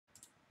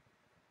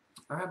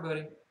All right,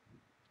 buddy.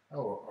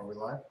 Oh, are we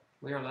live?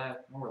 We are live.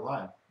 Oh, we're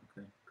live.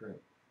 Okay, great.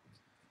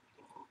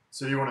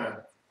 So you want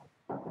to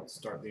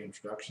start the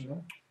introduction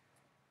then?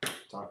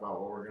 Talk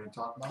about what we're going to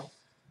talk about?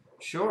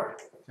 Sure.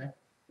 Okay.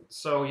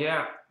 So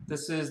yeah,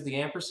 this is the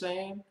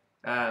Ampersand,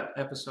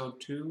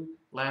 episode 2.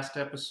 Last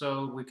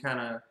episode, we kind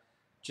of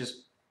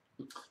just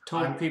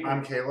told people.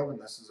 I'm Caleb, and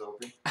this is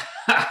Opie.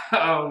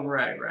 Oh,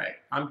 right.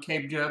 I'm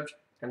Cabe Jubge,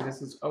 and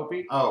this is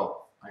Opie.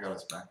 Oh, I got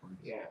us backwards.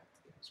 Yeah.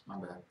 It's my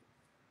bad.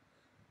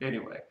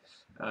 Anyway,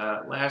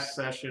 last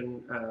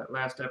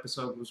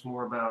episode was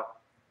more about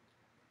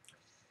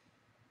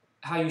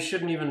how you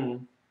shouldn't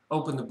even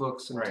open the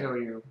books until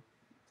you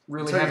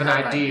really have an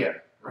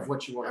idea of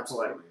what you want to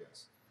play.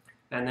 Yes.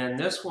 And then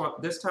this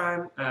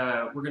time,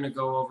 we're going to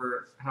go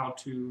over how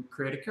to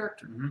create a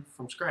character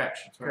from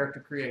scratch. That's right.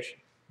 Character creation.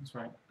 That's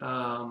right.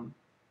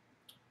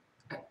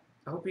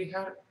 Opie,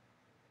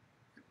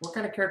 what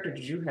kind of character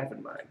did you have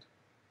in mind?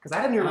 Because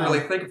I didn't even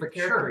really think of a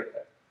character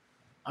yet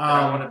that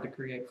I wanted to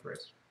create for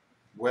us.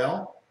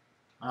 Well,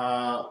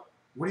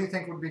 what do you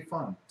think would be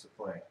fun to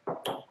play?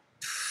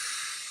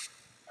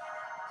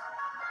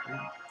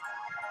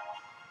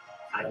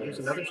 I'd use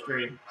another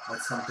stream.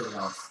 That's something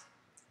else.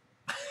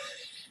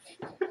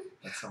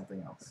 That's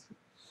something else.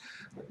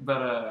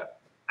 But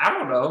I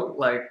don't know.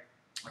 Like,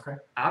 Okay.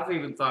 I've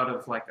even thought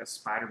of like a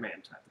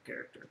Spider-Man type of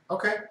character.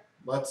 Okay.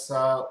 Let's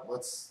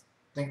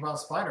think about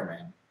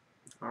Spider-Man.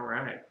 All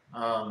right.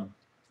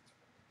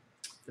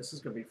 This is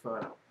gonna be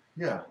fun.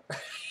 Yeah.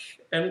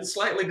 And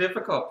slightly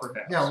difficult,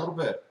 perhaps. Yeah, a little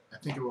bit. I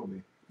think it will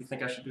be. You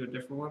think I should do a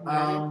different one,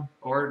 maybe?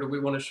 Or do we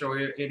want to show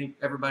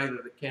everybody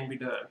that it can be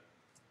done?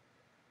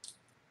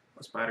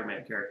 A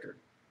Spider-Man character.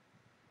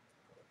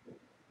 I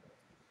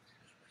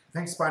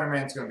think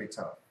Spider-Man's going to be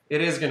tough. It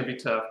is going to be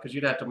tough because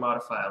you'd have to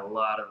modify a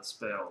lot of the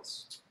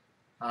spells.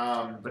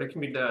 But But it can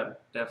be done.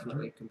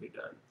 Definitely can be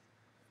done.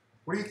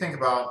 what do you think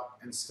about,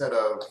 instead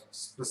of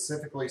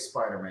specifically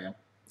Spider-Man,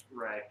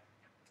 Right.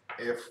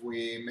 if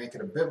we make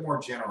it a bit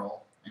more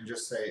general and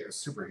just say a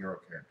superhero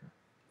character?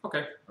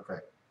 Okay. Okay.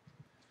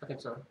 I think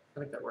so. I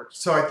think that works.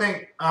 So I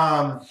think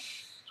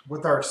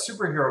with our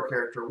superhero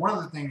character, one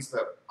of the things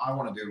that I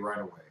want to do right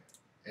away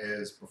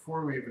is,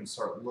 before we even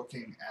start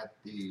looking at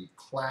the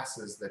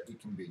classes that he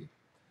can be,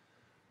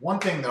 one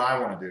thing that I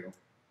want to do,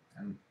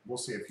 and we'll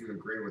see if you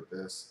agree with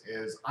this,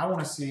 is I want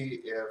to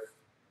see if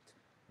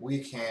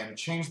we can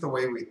change the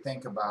way we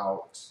think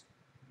about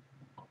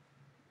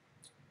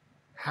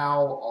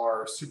how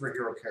our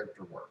superhero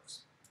character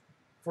works.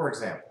 For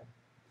example,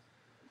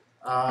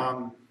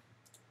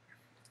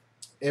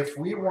 if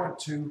we want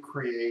to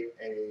create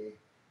a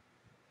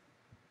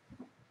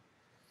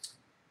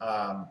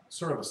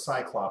sort of a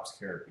Cyclops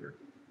character,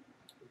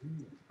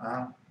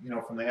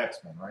 from the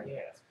X-Men, right?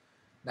 Yeah.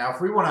 Now,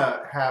 if we want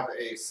to have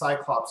a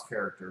Cyclops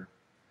character,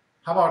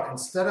 how about,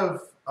 instead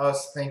of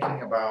us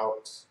thinking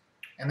about,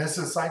 and this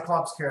is a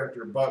Cyclops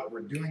character, but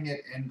we're doing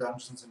it in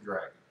Dungeons and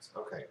Dragons.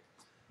 Okay.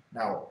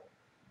 Now,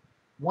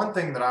 one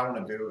thing that I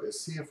want to do is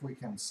see if we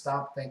can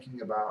stop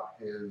thinking about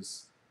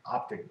his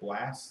optic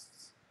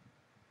blasts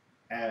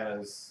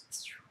as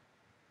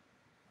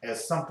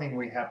something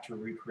we have to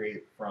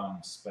recreate from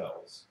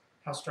spells.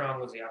 How strong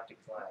was the optic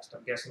blast?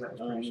 I'm guessing that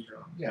was pretty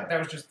strong. Yeah. That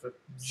was just the...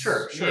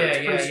 Sure, Yeah,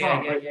 it's pretty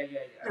strong, yeah.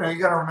 but, you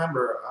got to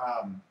remember,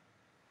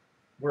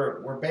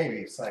 we're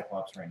baby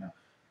Cyclops right now,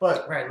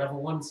 but Right,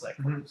 level 1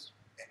 Cyclops.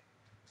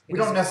 we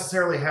don't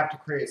necessarily have to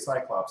create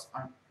Cyclops.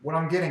 What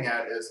I'm getting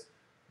at is,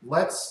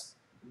 let's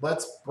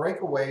break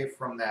away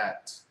from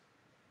that,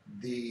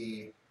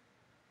 the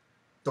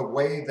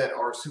way that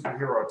our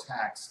superhero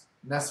attacks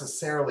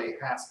necessarily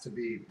has to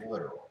be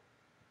literal.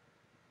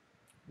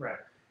 Right.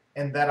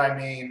 And that, I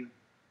mean,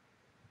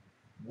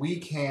 we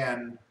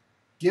can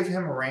give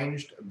him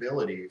ranged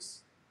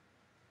abilities,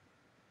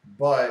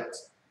 but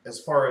as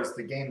far as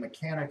the game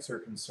mechanics are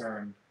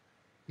concerned,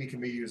 he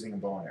can be using a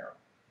bow and arrow.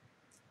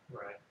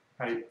 Right.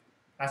 How do you,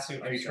 I see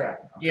what are you're you saying.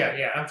 tracking? Okay.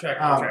 Yeah, I'm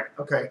tracking.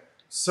 Okay,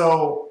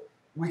 so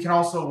we can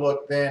also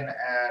look then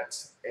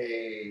at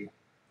a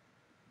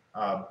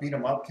beat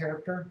 'em up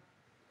character,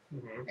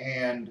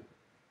 and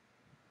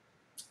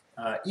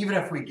even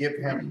if we give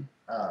him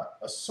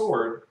a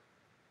sword,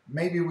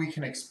 maybe we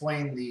can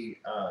explain the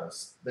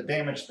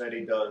damage that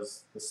he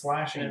does, the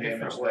slashing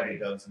damage that he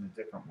does, in a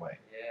different way.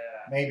 Yeah.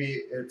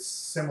 Maybe it's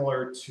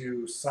similar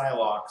to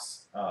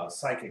Psylocke's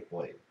Psychic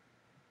Blade.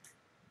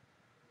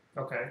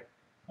 Okay.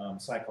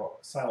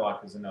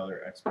 Psylocke is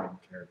another X-Men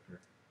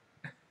character.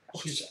 I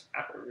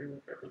don't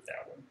remember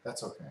that one.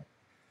 That's okay.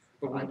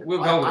 But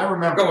we'll go with it. I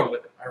remember. We're going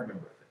with it. I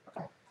remember it.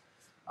 Okay.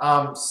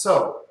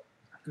 So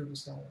Google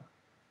Psylocke.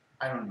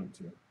 I don't need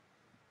to.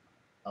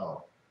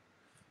 Oh.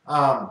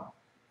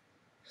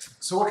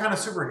 So what kind of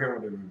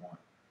superhero do we want?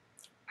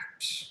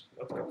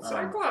 Let's go with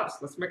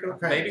Cyclops. Let's make a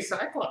Okay. baby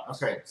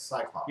Cyclops. Okay,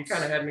 Cyclops. You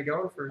kind of had me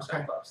going for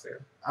Cyclops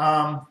there.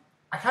 I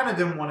kind of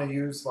didn't want to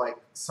use like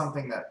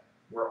something that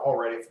we're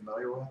already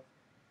familiar with.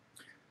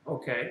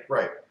 Okay.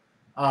 Right.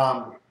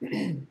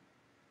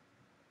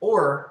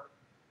 Or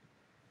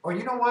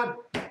you know what?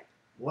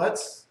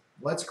 Let's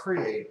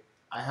create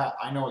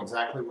I know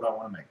exactly what I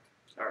want to make.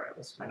 All right,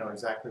 let's do I know it.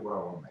 exactly what I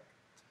want to make.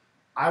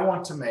 I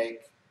want to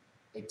make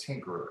a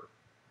tinkerer.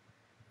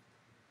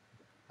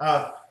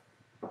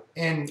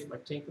 In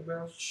Like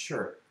Tinkerbell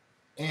sure.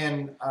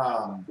 In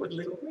with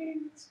little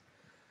wings.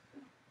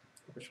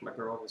 I wish my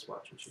girl was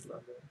watching. She'd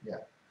love it. yeah.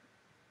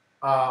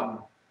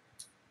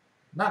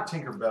 Not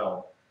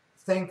Tinkerbell.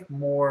 Think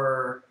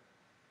more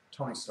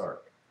Tony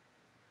Stark.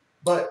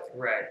 But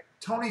Right.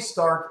 Tony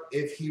Stark,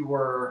 if he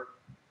were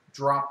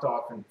dropped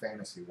off in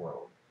fantasy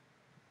world.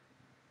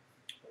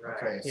 Right.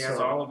 Okay, He has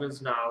so- all of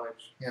his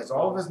knowledge. He has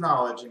all of his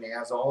knowledge and he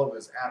has all of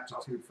his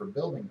aptitude for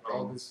building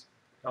All of things.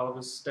 All of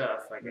his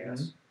stuff, I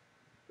guess.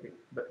 Mm-hmm.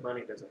 But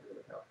money doesn't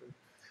really help him.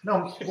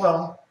 No,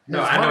 well, his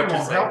No, I know money what you're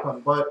won't help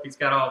him, but He's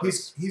got all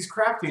this. he's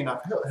crafty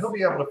enough. He'll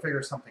be able to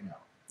figure something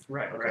out.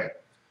 Right, Okay. right.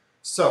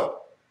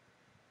 So,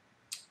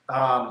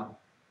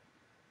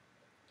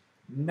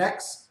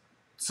 next,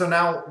 so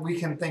now we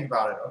can think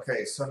about it.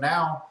 Okay, so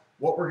now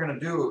what we're going to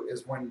do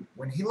is when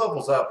he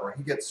levels up or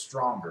he gets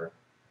stronger,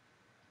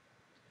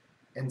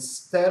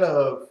 instead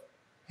of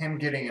him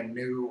getting a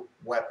new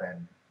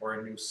weapon or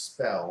a new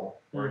spell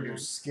or a new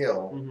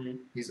skill, Mm-hmm.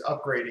 he's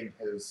upgrading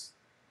his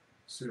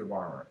suit of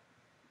armor.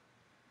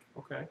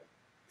 Okay.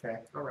 Okay.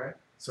 All right.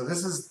 So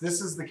this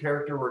is the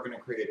character we're going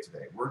to create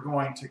today. We're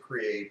going to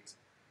create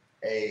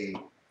a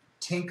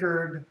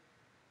tinkered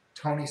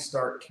Tony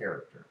Stark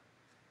character.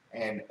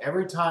 And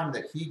every time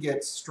that he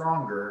gets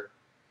stronger,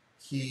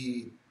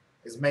 he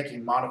is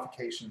making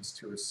modifications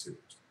to his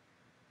suit.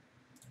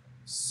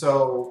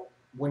 So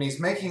when he's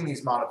making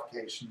these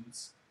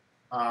modifications,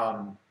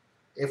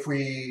 if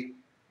we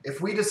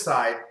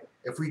decide,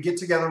 if we get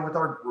together with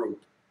our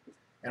group,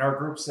 and our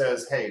group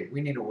says, hey, we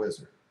need a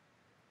wizard.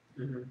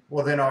 Mm-hmm.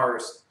 Well, then our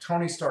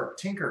Tony Stark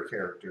Tinker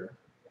character,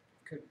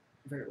 Could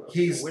very well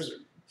He's- be a wizard.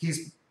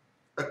 he's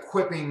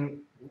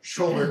equipping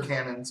shoulder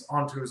cannons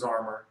onto his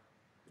armor.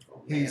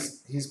 Oh, man.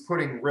 He's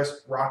putting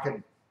wrist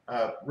mounted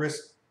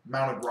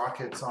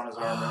rockets on his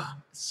armor.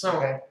 So,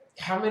 Okay.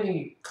 how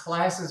many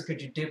classes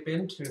could you dip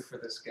into for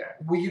this guy?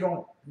 Well, you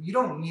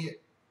don't need.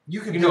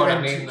 You can You do know what that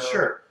I mean, too, though.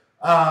 sure.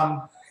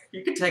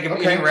 You could take him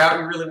Okay. any route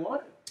you really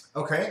want.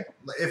 Okay.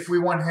 If we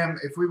want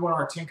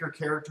our Tinker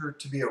character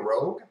to be a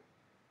rogue,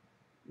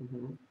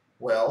 Mm-hmm.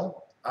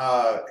 well,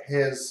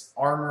 his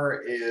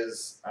armor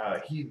is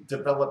he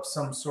developed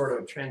some sort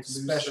of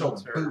special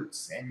Translucent or-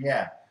 boots and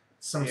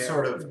some Yeah.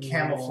 sort of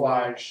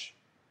camouflage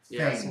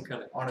Yeah, thing some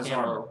kind of on his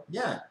camo. armor.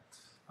 Yeah.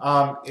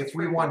 If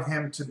we want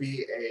him to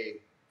be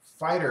a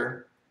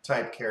fighter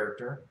type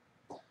character,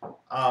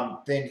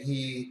 then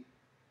he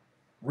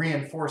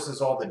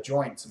reinforces all the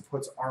joints and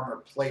puts armor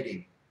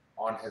plating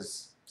on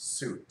his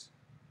suit.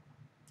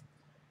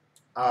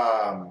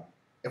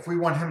 If we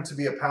want him to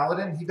be a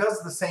paladin, he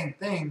does the same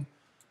thing,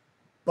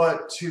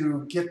 but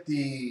to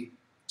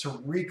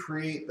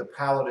recreate the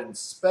paladin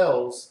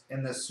spells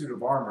in this suit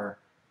of armor,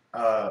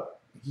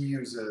 he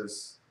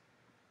uses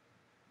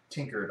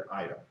tinkered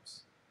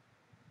items.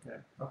 Okay.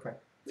 Okay.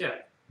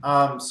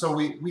 Yeah. So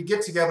we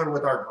get together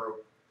with our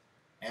group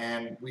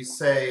and we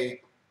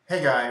say,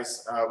 hey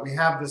guys, we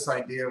have this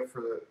idea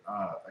for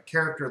a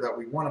character that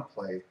we want to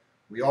play.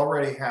 We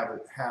already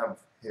have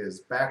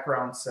his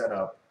background set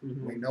up.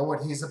 Mm-hmm. We know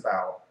what he's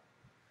about.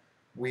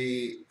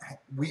 We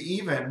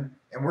even,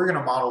 and we're going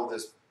to model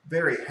this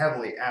very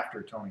heavily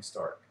after Tony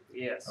Stark.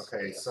 Yes.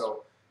 Okay, yes.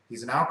 so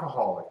he's an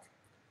alcoholic.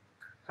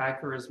 High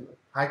charisma.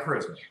 High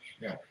charisma.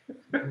 Yeah.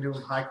 You can do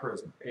high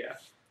charisma.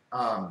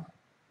 Yeah.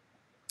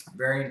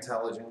 Very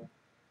intelligent.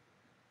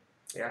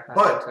 Yeah.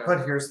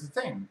 But here's the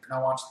thing.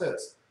 Now watch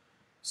this.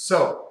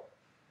 So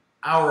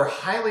our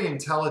highly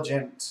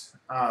intelligent,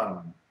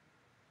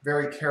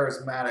 very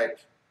charismatic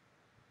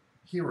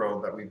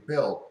hero that we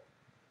built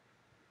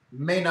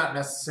may not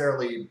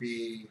necessarily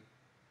be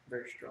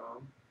very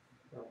strong.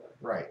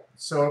 right.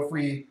 So if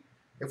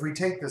we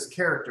take this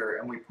character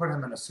and we put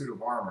him in a suit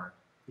of armor,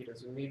 He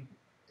doesn't need.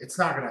 it's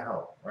not going to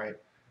help, right?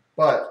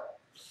 But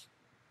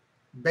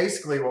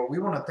basically what we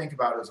want to think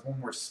about is when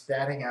we're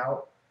statting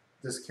out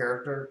this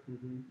character,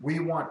 Mm-hmm. we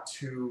want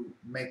to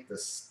make the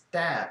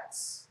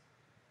stats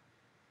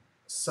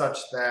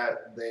such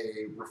that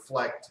they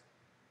reflect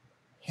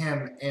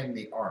him in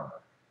the armor,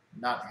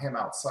 not him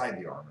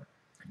outside the armor.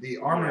 The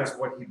armor is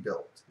what he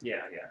built.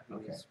 Yeah. Yeah. He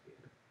Okay. needs to be-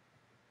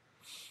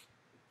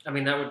 I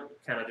mean, that would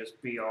kind of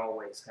just be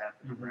always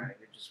happening, Mhm. right?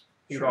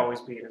 He would Sure. always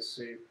be in a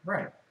suit.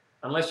 Right.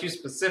 Unless you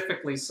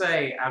specifically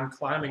say, I'm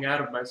climbing out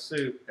of my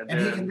suit. And And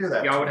he then can do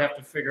that, y'all too. would have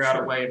to figure out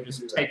Sure, a way he of can just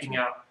do that, taking too.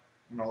 out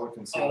I'm gonna look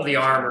and see all what the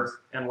this armor is.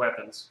 and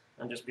weapons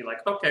and just be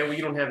like, okay, well,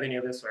 you don't have any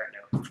of this right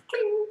now.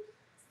 Cling!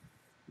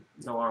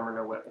 No armor,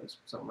 no weapons,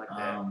 something like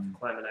that.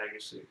 Climbing out of your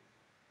suit.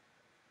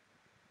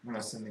 I'm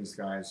gonna send these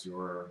guys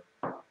your.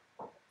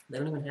 They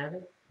don't even have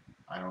it?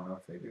 I don't know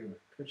if they do.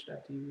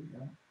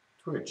 Twitch.tv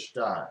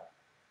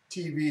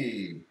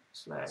Twitch.tv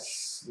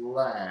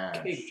 /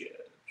 Cabe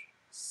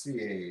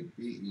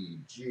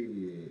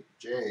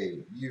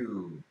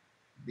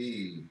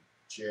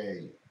Judge.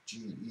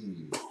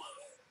 CABEJUBJE.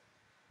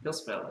 He'll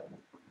spell it.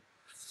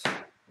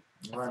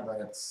 Well,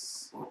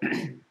 that's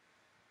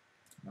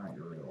not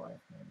your real life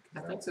name.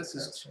 I think this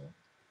is.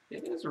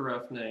 It is a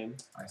rough name.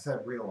 I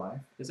said real life.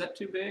 Is that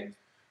too big?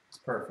 It's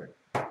perfect.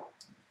 I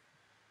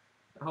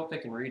hope they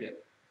can read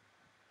it.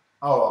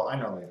 Oh, I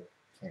know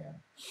they can.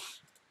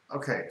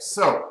 Okay,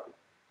 so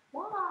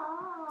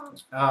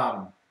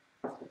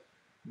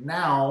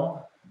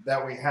now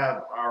that we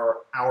have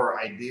our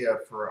idea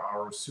for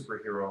our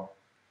superhero,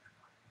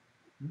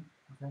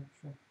 okay,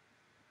 sure.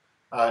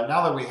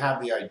 Now that we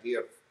have the idea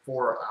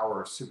for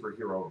our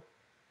superhero,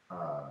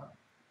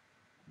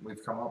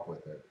 we've come up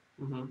with it.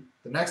 Mm-hmm.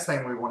 The next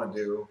thing we want to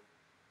do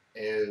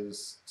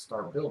is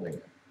start building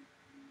it.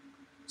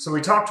 So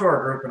we talk to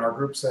our group, and our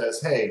group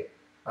says, "Hey,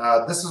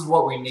 this is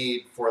what we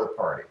need for the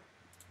party.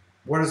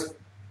 What does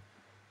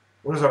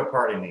our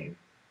party need?"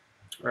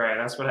 Right,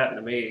 that's what happened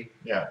to me.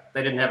 Yeah.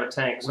 They didn't have a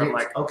tank, so I'm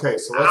like, okay,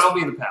 so I'll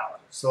be the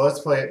paladin. So let's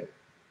play it.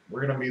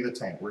 We're gonna be the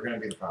tank. We're gonna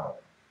be the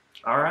paladin.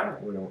 All right.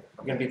 I'm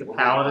gonna be the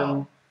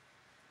paladin.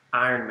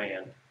 Iron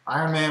Man.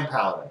 Iron Man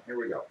paladin. Here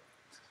we go.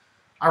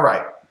 All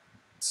right.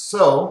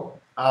 So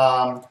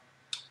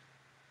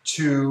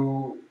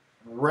to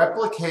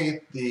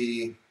replicate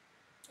the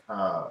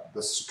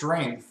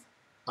strength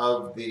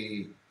of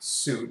the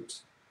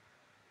suit,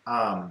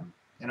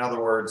 in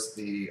other words,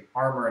 the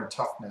armor and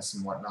toughness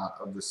and whatnot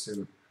of the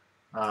suit,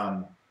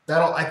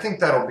 I think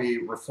that'll be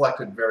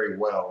reflected very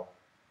well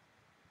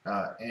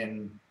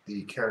in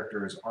the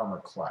character's armor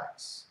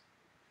class.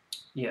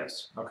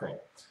 Yes. Okay.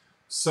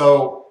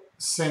 So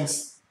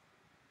since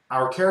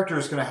our character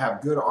is going to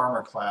have good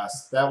armor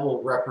class, that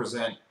will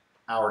represent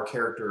our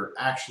character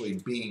actually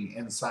being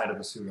inside of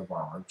a suit of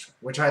armor,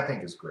 which I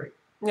think is great.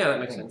 Yeah, that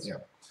makes sense. Yeah.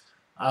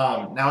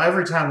 Now,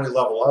 every time we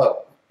level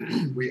up,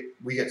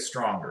 we get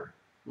stronger.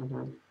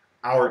 Mm-hmm.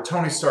 Our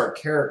Tony Stark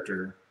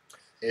character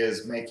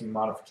is making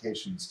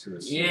modifications to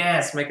his suit.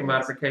 Yes, making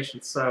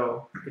modifications.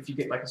 So if you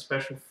get like a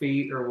special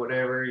feat or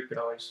whatever, you could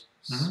always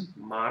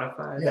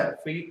modify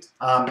that feat.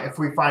 If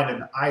we find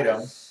an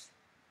item,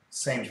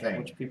 same thing.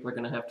 Which people are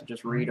going to have to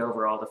just read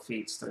over all the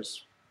feats.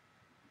 There's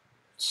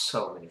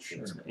so many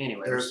feats.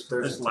 Anyway,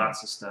 there's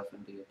lots of stuff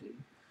in D&D.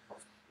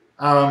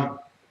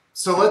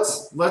 So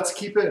let's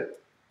keep it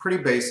pretty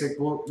basic.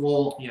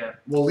 We'll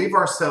leave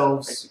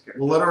ourselves.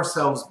 We'll let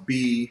ourselves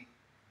be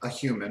a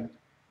human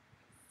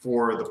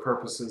for the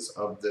purposes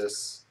of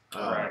this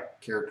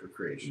character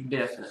creation.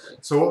 Definitely.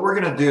 So what we're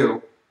going to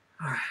do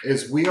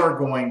is we are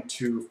going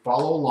to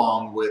follow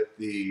along with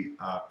the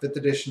 5th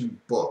edition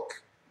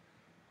book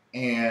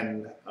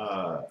and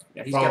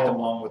follow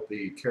along with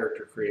the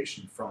character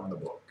creation from the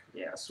book.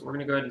 Yeah, so we're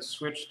going to go ahead and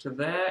switch to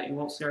that. You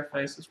won't see our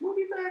faces. We'll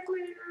be back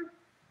later.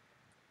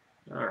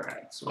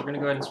 Alright, so we're going to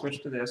go ahead and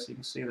switch to this. You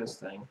can see this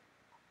thing.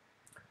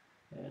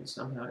 And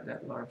somehow it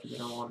got larger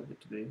than I wanted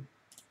it to be.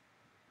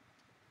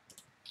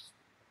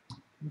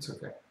 It's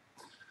okay.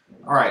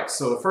 Alright,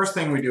 so the first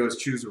thing we do is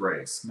choose a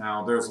race.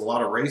 Now, there's a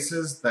lot of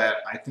races that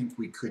I think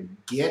we could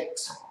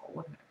get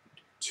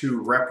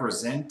to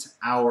represent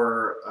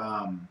our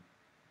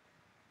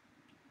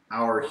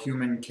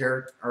human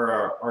character,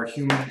 or our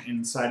human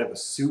inside of a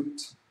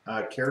suit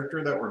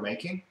character that we're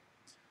making.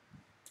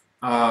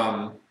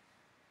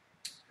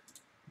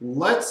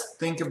 Let's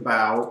think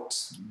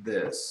about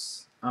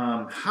this.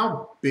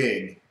 How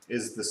big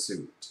is the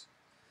suit?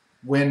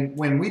 When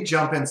we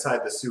jump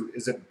inside the suit,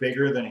 is it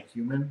bigger than a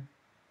human?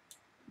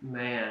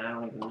 Man, I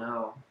don't even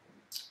know.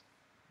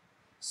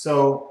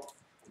 So,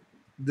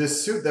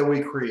 this suit that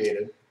we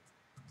created.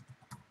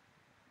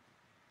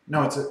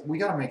 No, we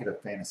gotta make it a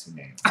fantasy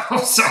name. Oh,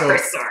 sorry.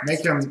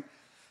 Make him.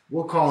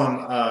 We'll call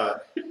him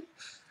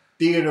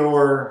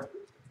Theodore.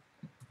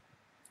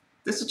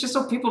 This is just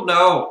so people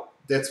know.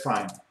 That's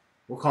fine.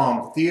 We'll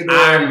call him Theodore.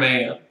 Iron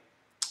Man.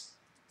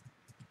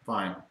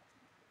 Fine.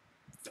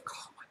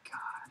 Oh my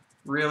God!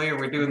 Really? Are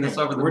we doing this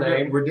over the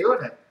name? We're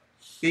doing it.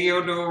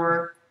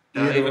 Theodore.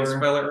 Did I even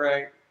spell it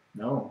right?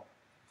 No.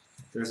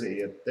 There's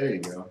a. There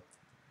you go.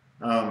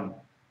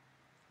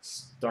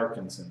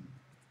 Starkinson.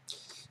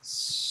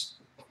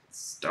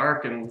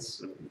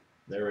 Starkins.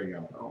 There we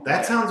go. Oh,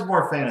 that sounds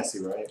more fantasy,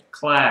 right?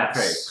 Class.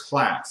 Okay,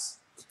 class.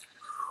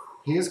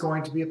 He is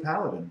going to be a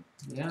paladin.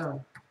 Yeah.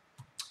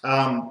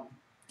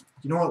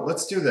 You know what?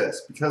 Let's do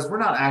this because we're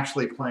not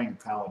actually playing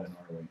a paladin,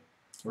 are we?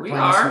 We're playing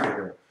are.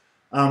 a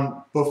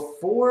superhero.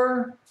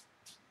 Before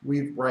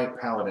we write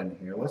paladin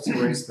here, let's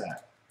erase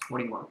that. What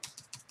do you want?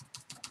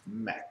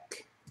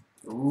 Mech.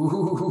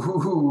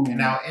 Ooh. And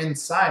now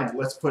inside,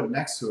 let's put it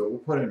next to it. We'll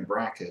put it in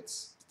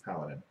brackets.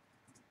 Paladin.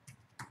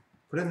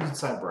 Put it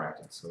inside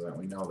brackets so that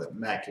we know that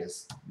mech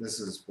is. This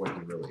is what he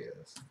really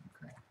is.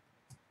 Okay.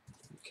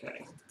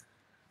 Okay.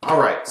 All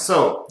right.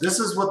 So this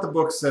is what the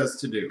book says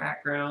to do.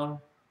 Background.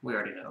 We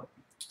already know.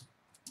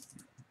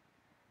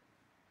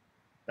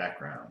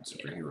 Background.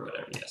 Superhero. Yeah,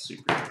 whatever. Yeah,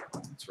 superhero.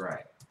 That's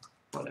right.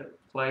 Whatever.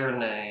 Player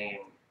name.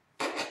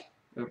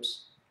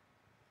 Oops.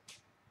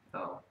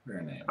 Oh.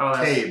 Player name. Oh,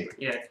 that's, Cabe.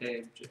 Yeah,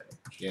 Cabe.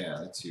 Yeah,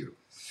 that's you.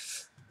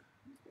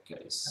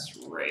 Okay,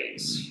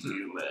 race,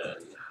 human.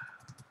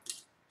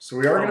 So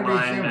we are going to be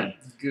human.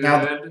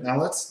 Alignment. Good. Now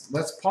let's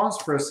pause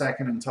for a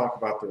second and talk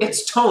about the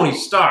race. It's Tony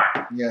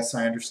Stark. Yes,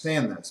 I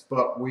understand this,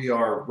 but we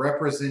are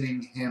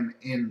representing him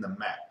in the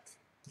mech.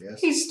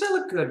 Yes. He's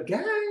still a good guy.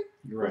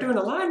 You're We're right. doing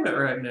alignment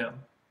right now.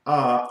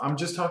 I'm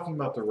just talking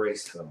about the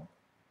race, though.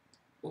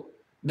 Do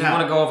you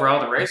want to go over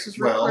all the races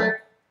real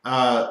quick?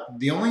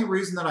 The only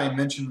reason that I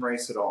mentioned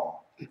race at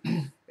all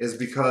is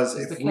because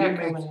Is if the we cat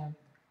make... coming in?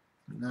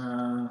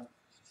 Nah, I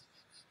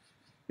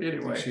think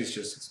Anyway. she's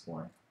just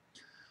exploring.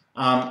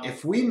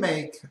 If we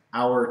make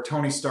our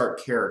Tony Stark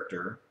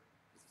character,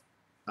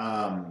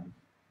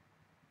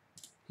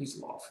 He's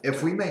lawful.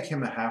 if we make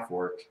him a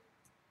half-orc,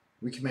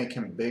 we can make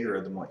him bigger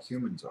than what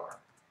humans are.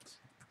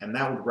 And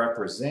that would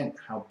represent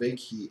how big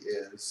he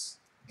is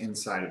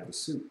inside of the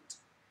suit.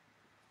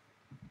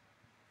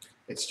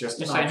 It's just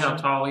You're an saying how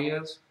option. tall he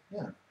is?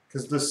 Yeah,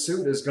 because the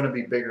suit is going to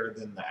be bigger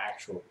than the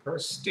actual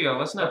person. Still,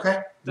 let's not. Okay,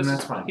 then This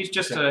that's is, fine. He's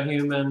just Okay. a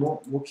human.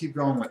 We'll keep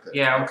going with it.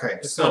 Yeah. Okay.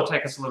 It's gonna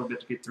take us a little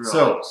bit to get through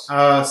all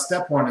So, this.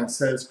 step one, it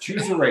says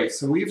choose a race.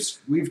 So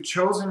we've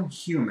chosen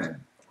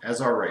human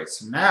as our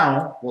race.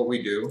 Now, what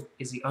we do,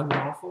 Is he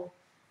unlawful?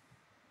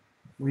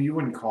 well, you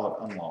wouldn't call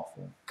it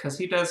unlawful. Because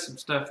he does some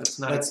stuff that's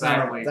not That's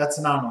exactly. that's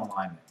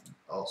non-alignment.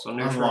 So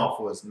neutral.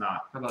 Unlawful is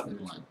not. How about in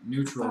neutral? line. I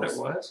Neutral thought is it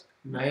was.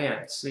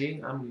 Man,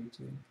 see, I'm new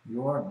too.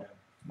 you are new,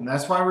 and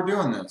that's why we're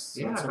doing this.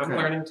 So Yeah, it's I'm okay.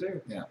 learning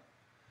too.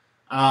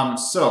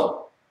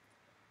 So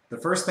the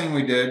first thing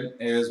we did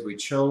is we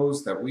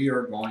chose that we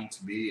are going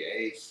to be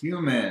a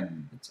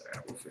human. It's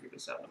alright. We'll figure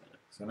this out in a minute.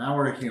 So now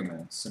we're a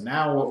human. So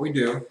now what we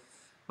do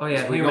Oh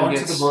yeah, is we human go into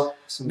gets the book.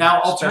 some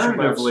Now, special books.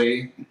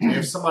 alternatively,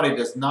 if somebody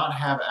does not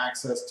have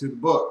access to the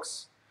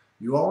books,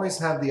 you always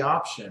have the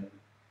option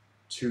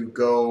to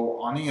go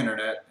on the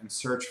internet and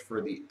search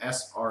for the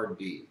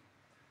SRD,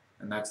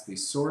 and that's the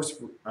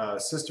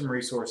System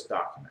Resource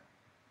Document.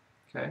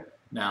 Okay.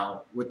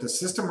 Now, with the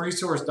System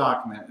Resource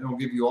Document, it will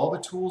give you all the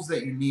tools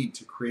that you need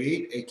to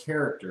create a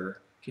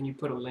character. Can you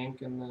put a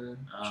link in the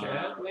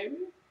chat, maybe?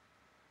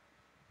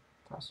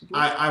 Possibly.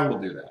 I will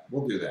do that.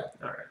 We'll do that.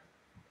 All right.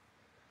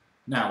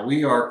 Now,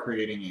 we are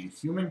creating a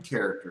human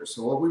character.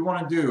 So what we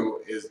want to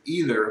do is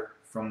either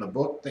from the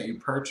book that you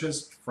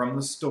purchased from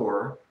the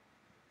store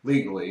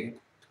legally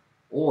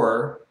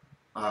or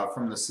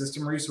from the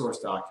System Resource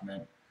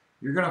Document,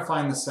 you're going to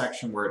find the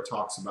section where it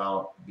talks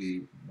about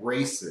the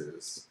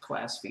races.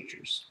 Class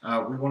features.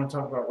 We want to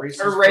talk about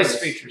races Or race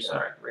first. features, Yeah.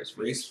 sorry. Race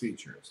features. Race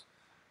features.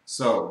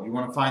 So you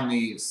want to find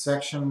the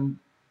section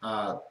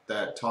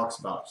that talks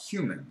about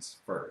humans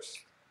first.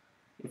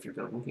 If you're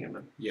building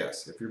human.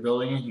 Yes, if you're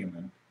building a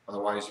human.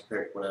 Otherwise, you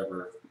pick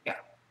whatever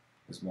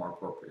is more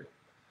appropriate.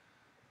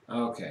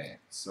 Okay,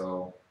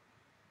 so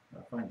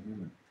I find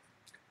human.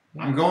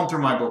 Yeah. I'm going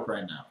through my book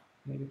right now.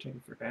 Yeah, you're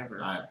taking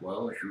forever.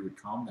 Well, if you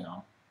would calm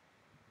down.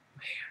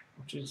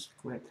 Which is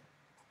quick.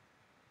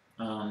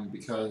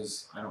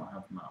 Because I don't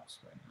have a mouse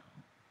right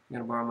now. You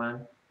gonna borrow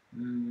mine?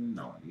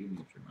 No, you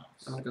need your mouse.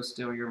 I'm gonna go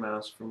steal your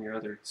mouse from your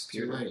other It's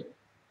too computer. late.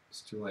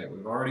 It's too late.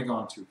 We've already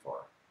gone too far.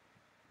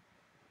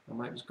 I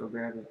might just go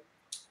grab it.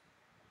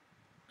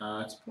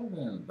 It's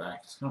probably in the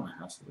back. It's kind of a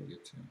hassle to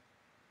get to.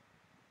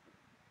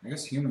 I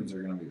guess humans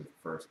are going to be the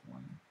first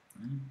one.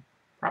 Right?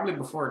 Probably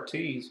before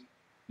T's.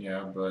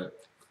 Yeah,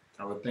 but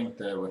I would think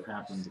that would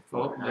happen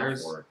before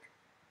there's- half-orc.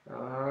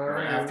 Or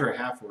after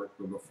half-orc,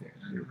 but before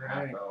You're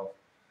right. half-elf.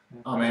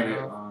 Oh, maybe.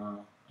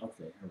 Okay,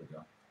 here we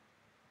go.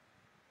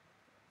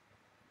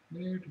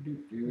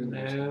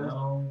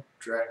 No,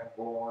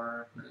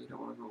 Dragonborn. No, you don't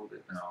want to hold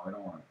it. No, we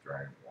don't want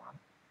Dragonborn.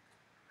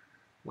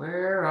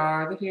 Where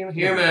are the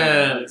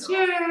humans?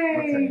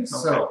 Yay! Okay,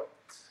 so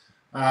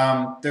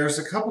there's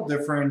a couple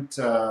different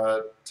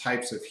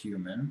types of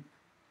human.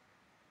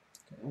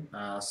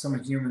 Okay.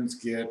 Some humans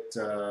get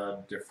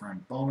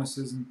different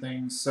bonuses and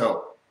things.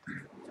 So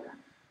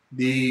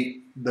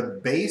the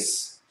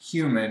base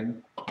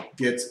human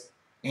gets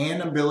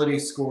an ability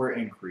score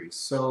increase.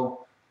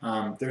 So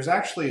there's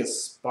actually a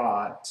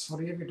spot. Oh,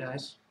 do you have your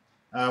dice?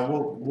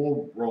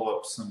 We'll roll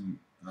up some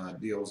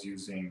deals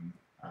using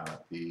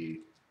the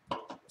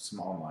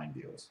small line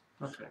deals.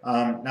 Okay.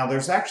 Now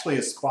there's actually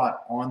a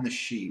spot on the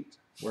sheet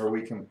where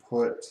we can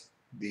put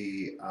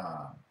the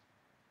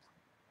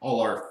all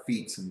our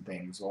feats and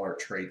things, all our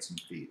traits and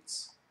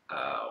feats.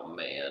 Oh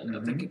man,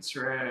 I think it's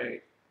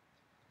right.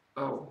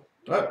 Oh.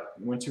 But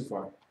went too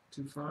far.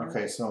 Too far?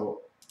 Okay,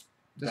 so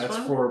This that's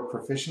one? for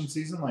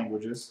proficiencies in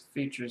languages.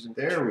 Features and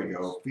There we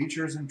go.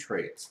 Features and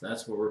traits.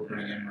 That's what we're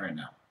putting in right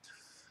now.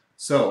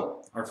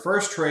 So our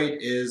first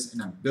trait is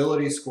an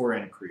ability score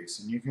increase,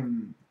 and you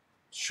can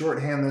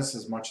shorthand this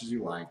as much as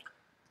you like.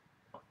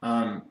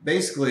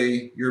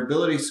 Basically, your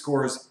ability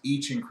scores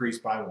each increase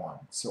by 1.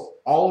 So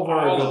all of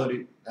our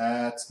ability,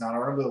 that's not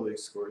our ability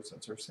scores,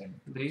 that's our saving.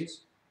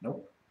 These?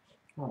 Nope.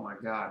 Oh my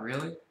god,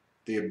 really?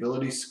 The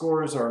ability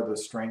scores are the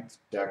strength,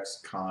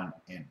 dex, con,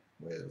 int,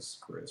 whiz,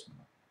 charisma.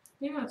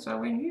 Yeah, it's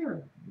all in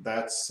here.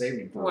 That's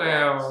saving throws.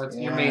 Well, it's,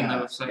 you mean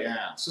those.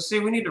 Yeah. So see,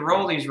 we need to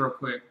roll these real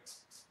quick.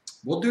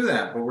 We'll do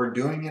that, but we're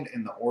doing it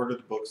in the order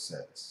the book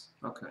says.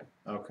 Okay.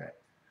 Okay.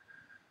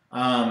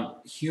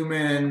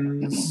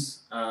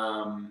 Humans,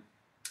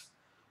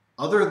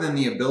 other than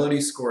the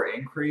ability score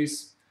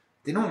increase,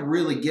 they don't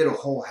really get a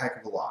whole heck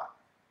of a lot.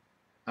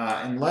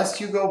 Unless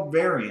you go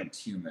variant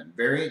human.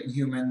 Variant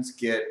humans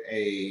get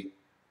a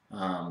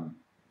 +1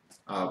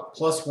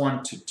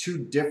 to 2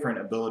 different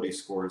ability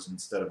scores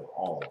instead of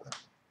all of them.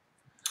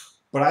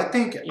 But I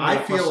think I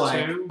feel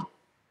like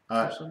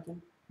or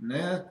something?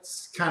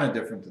 it's kind of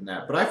different than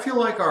that. But I feel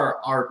like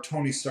our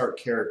Tony Stark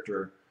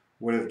character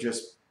would have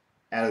just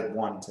added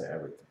 1 to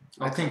everything.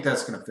 I think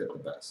that's going to fit the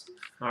best.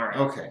 All right.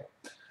 Okay.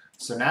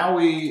 So now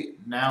we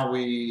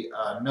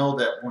know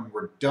that when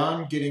we're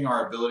done getting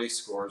our ability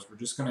scores, we're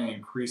just going to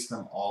increase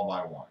them all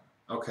by 1.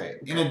 Okay.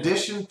 In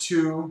addition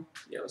to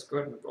let's go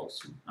ahead and roll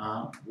some.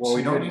 well,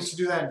 we don't need to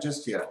do that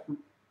just yet.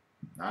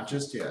 Not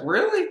just yet.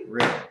 Really?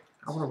 Really.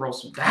 I want to roll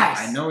some dice.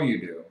 I know you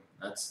do.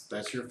 That's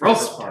your roll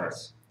favorite some part.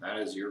 dice. That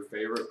is your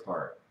favorite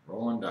part.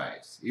 Rolling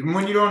dice. Even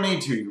when you don't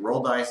need to, you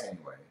roll dice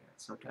anyway.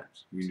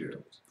 Sometimes. You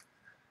do.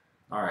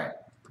 All right.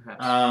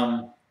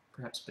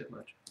 Perhaps a bit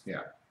much.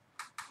 Yeah.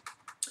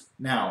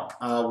 Now,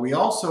 we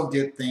also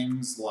get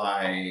things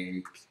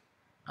like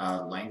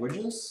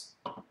languages.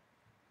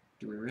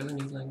 Do we really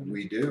need languages?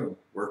 We do.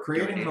 We're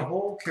creating the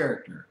whole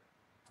character.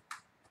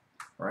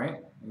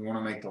 Right? We want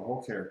to make the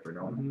whole character,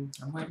 don't we?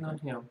 I'm waiting on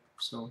him,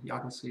 so y'all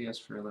can see us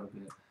for a little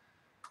bit.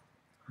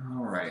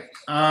 All right.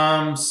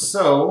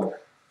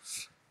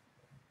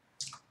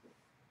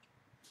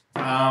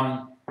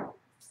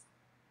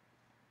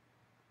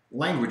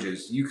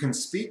 Languages. You can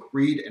speak,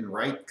 read, and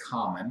write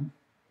Common.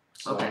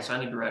 So, okay, so I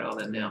need to write all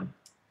that down.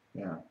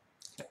 Yeah.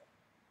 Okay.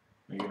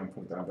 Are you going to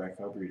put that back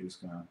up, or are you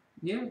just going to...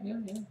 Yeah.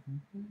 Let's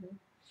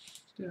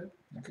do it.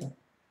 Okay.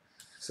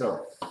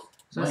 So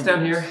it's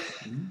down here.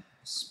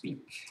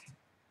 Speak.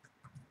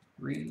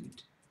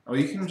 Read. Oh,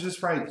 you can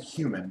just write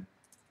human.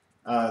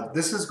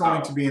 This is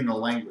going to be in the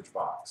language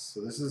box.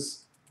 So this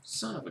is...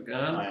 Son of a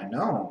gun. I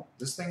know.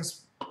 This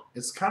thing's...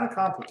 It's kind of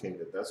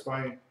complicated. That's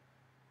why...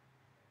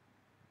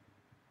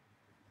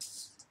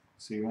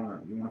 So you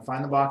want to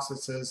find the box that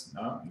says,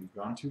 no, you've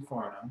gone too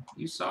far now.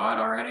 You saw it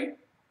already?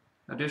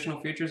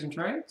 Additional features and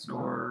traits?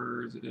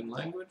 Or is it in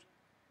language?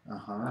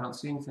 I don't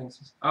see anything.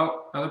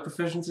 Oh, other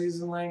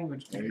proficiencies in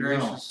language. There you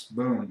Gracious.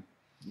 go. Boom.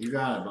 You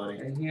got it, buddy.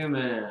 A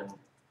human.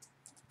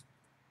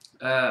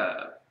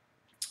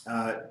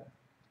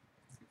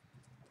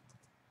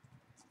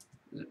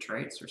 Is it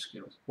traits or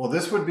skills? Well,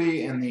 this would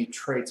be in the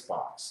traits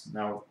box.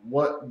 Now,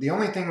 the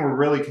only thing we're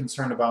really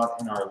concerned about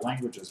in our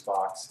languages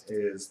box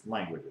is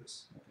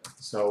languages.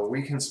 So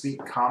we can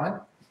speak Common.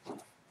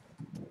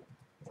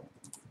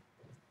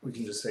 We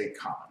can just say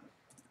Common.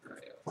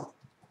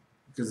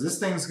 Because this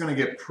thing's going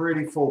to get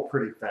pretty full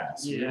pretty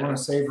fast. So we want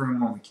to save room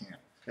when we can.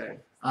 Okay.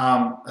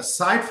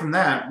 Aside from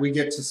that, we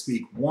get to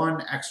speak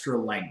 1 extra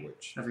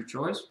language. Of your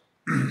choice?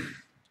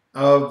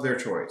 Of their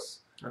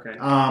choice. Okay.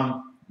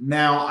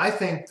 Now, I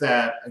think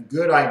that a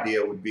good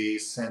idea would be,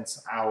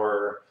 since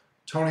our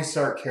Tony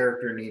Stark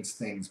character needs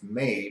things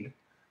made,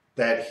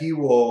 that he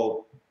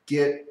will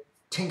get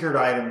tinkered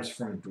items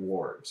from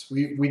dwarves.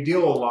 We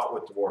deal a lot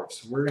with dwarves,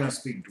 so we're going to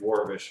speak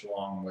Dwarvish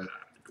along with...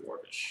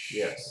 Dwarvish.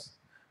 Yes.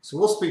 So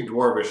we'll speak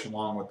Dwarvish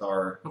along with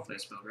our... Hopefully I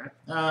spelled right.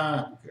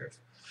 Who cares?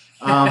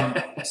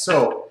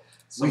 So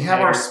we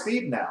have our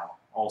speed now,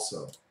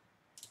 also.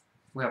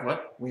 We have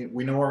what?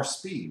 We know our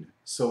speed.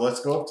 So let's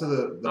go up to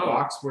the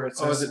box where it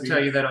says does it speed.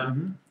 tell you that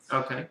on...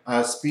 Okay.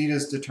 Speed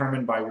is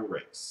determined by your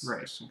race.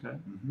 Race, okay.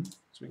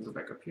 So we can go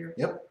back up here.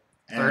 Yep.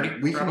 And 30,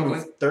 we can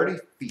move 30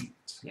 feet.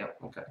 Yep,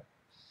 okay.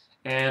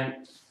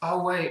 And,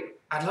 oh wait,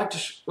 I'd like to...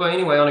 well,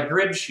 anyway, on a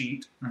grid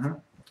sheet,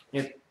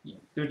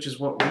 which is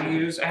what we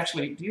use...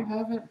 Actually, do you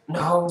have it?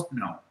 No.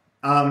 No.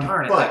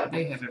 Darn it, but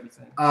they have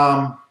everything.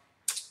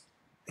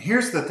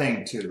 Here's the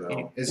thing, too,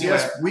 though. Is Anyway.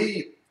 yes,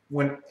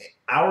 when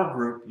our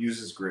group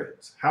uses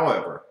grids.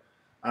 However,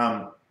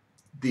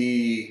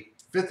 the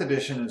 5th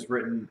edition is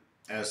written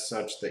as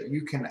such that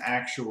you can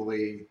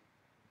actually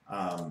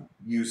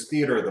use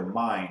theater of the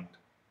mind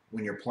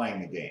when you're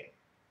playing the game.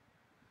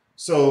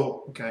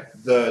 So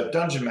the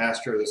dungeon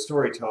master or the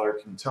storyteller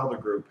can tell the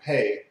group,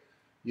 hey,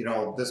 you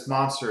know, this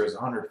monster is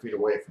 100 feet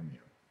away from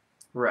you.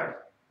 Right.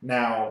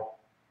 Now,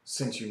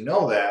 since you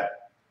know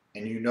that,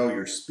 and you know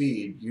your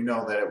speed, you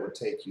know that it would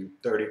take you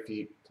 30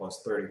 feet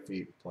plus 30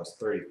 feet plus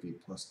 30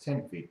 feet plus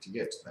 10 feet to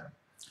get to them.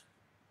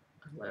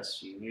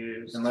 Unless you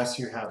use... Unless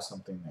you have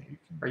something that you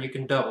can... Or you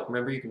can double.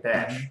 Remember, you can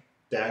dash.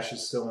 Dash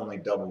is still only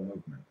double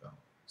movement, though.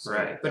 So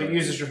right. But it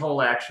uses your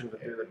whole action to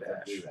do the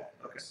dash. Do that,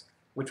 okay.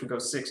 Which would go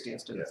 60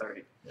 instead of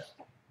 30. Yeah.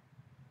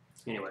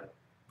 Anyway.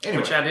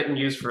 Which I didn't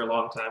use for a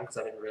long time because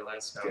I didn't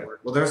realize how it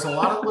worked. Well, there's a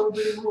lot of little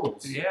bitty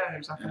rules. Yeah,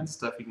 there's all kinds of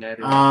stuff you can add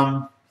in.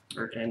 Or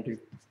can do.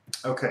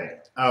 Okay.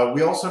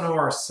 We also know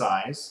our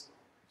size.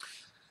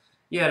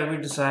 Yeah, did we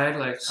decide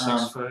like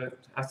 6 foot?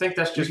 I think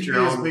that's just your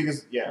own. own. As big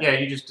as, yeah,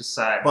 you just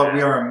decide. But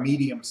we are a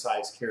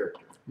medium-sized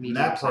character. And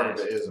that part of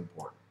Medium-sized. it is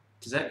important.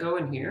 Does that go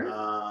in here?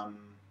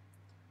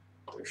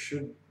 There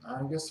should.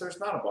 I guess there's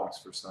not a box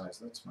for size.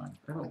 That's fine.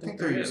 I don't think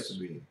there there is. used to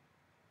be.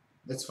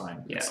 It's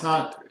fine. Yeah, It's I don't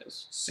not think there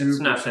is. super, It's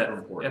not super that.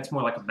 important. It's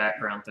more like a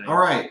background thing. All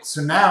right,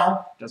 so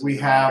now Doesn't we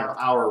really have matter.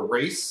 our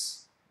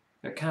race.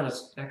 It kind of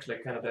actually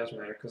it kind of does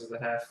matter because the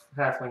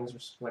halflings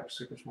are like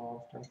super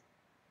small. So.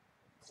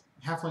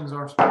 Halflings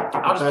are small.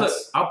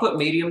 I'll put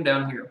medium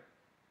down here.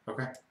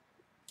 Okay.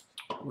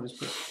 We'll just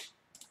put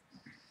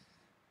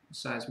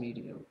size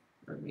medium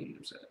or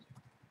medium size.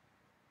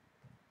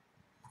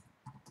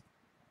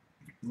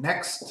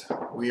 Next,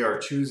 we are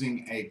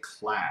choosing a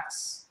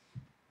class.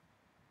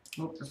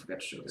 Oh, I forgot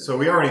to show this. So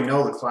we already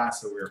know the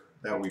class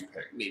that we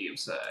picked. Medium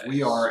size.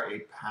 We are a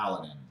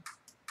paladin,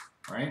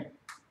 right?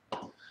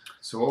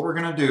 So what we're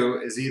going to do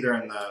is either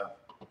in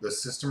the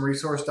system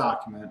resource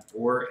document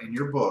or in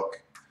your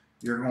book,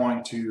 you're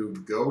going to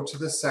go to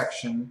the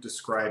section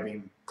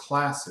describing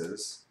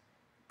classes,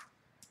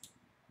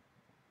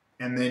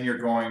 and then you're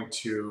going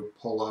to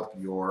pull up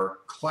your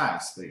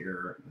class that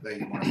you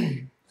want to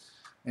be.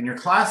 And your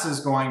class is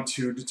going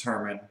to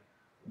determine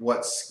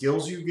what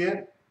skills you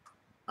get,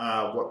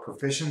 what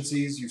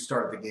proficiencies you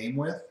start the game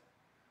with.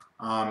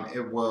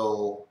 It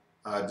will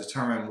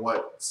determine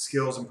what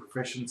skills and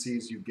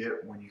proficiencies you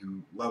get when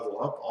you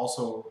level up.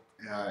 Also,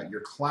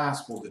 your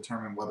class will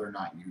determine whether or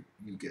not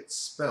you get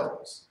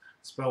spells.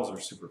 Spells are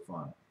super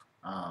fun.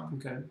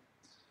 Okay.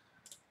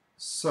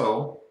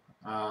 So,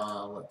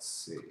 let's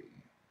see.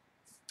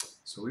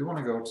 So we want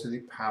to go to the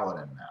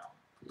paladin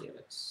now.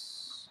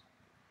 Yes.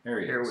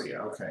 Here we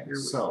are. Okay, Here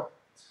we so are.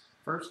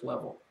 First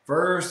level.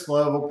 First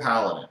level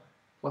paladin.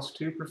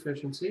 +2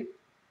 proficiency.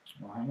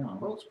 Well, hang on.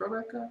 Oh, scroll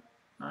back up.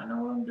 I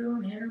know what I'm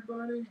doing here,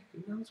 buddy.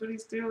 He knows what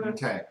he's doing.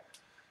 Okay.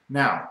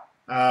 Now,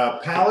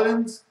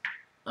 paladins,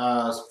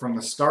 from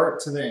the start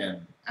to the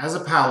end. As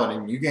a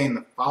paladin, you gain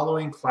the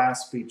following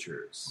class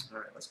features. All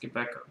right, let's get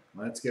back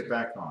on. Let's get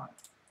back on.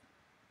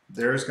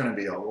 There's going to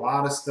be a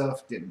lot of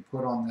stuff getting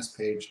put on this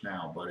page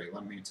now, buddy.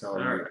 Let me tell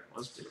you. All right,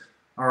 let's do it.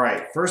 All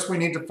right. First, we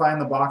need to find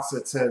the box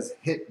that says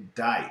hit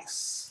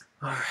dice.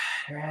 All right,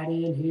 right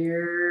in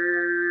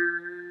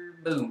here.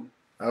 Boom.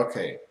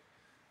 Okay.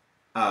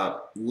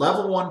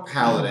 Level 1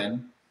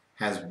 paladin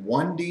has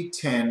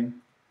 1d10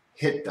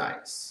 hit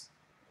dice.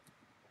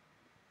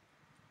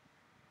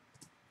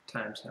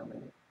 Times how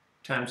many?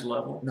 Times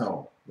level?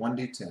 No,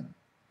 1d10.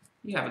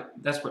 Yeah, but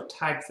that's what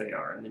type they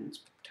are, and then it's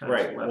times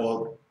Right.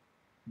 level. Well,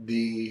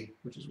 the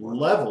which is 1.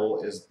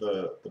 level is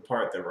the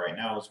part that right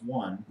now is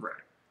 1. Right.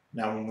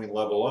 Now, when we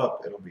level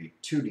up, it'll be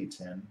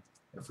 2d10.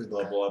 If we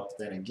level up,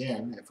 then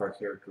again, if our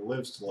character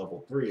lives to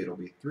level 3, it'll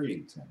be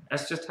 3d10.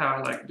 That's just how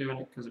I like doing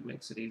it because it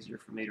makes it easier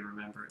for me to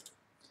remember it.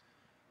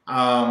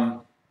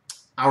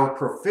 Our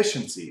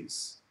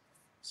proficiencies.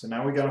 So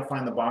now we got to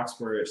find the box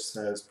where it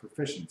says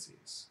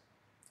proficiencies.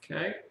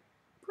 Okay.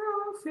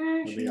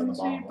 It'll be on the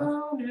Proficiency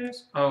bottom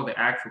bonus. Oh, the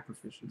actual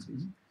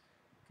proficiencies.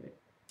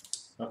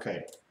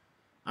 Okay.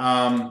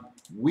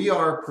 We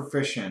are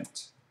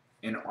proficient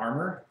in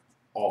armor,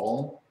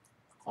 all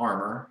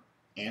armor,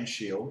 and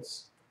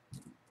shields.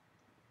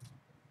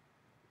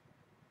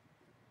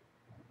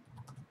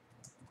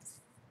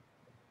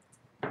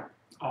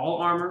 All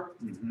armor.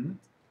 Mm-hmm.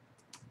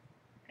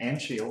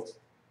 And shields.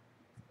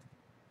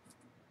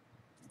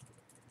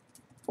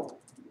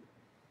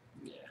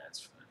 Yeah,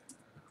 that's fine.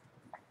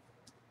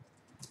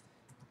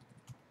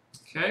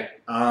 Okay.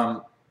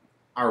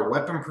 Our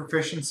weapon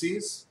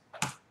proficiencies,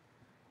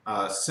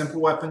 simple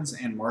weapons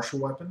and martial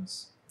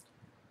weapons.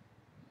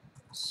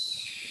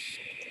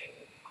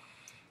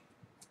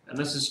 And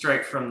this is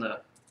straight from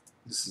the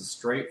This is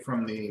straight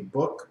from the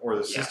book or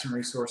the system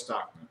resource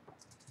document.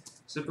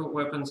 simple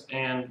weapons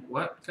and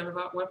what kind of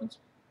weapons?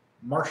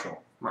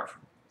 Martial.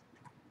 Martial.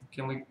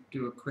 Can we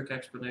do a quick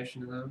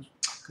explanation of those?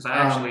 Because I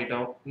actually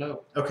don't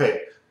know.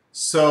 Okay,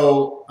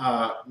 so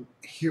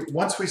here,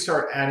 once we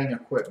start adding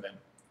equipment,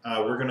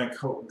 we're going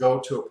to go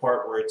to a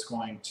part where it's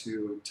going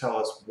to tell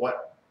us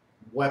what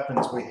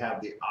weapons we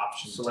have the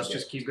option So to let's get.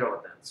 just keep going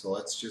then. So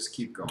let's just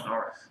keep going. All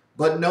right.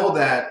 But know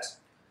that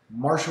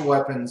martial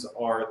weapons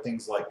are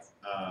things like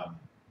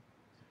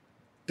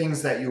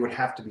things that you would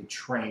have to be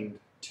trained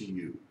to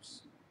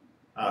use.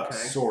 Okay.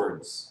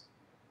 Swords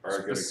are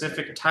a good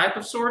Specific example. type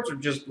of swords or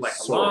just like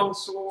a long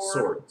sword?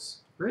 Swords.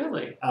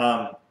 Really?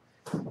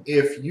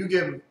 If you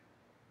give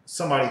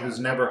somebody who's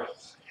never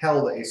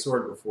held a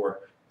sword before,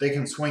 they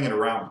can swing it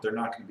around, but they're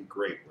not going to be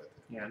great with it.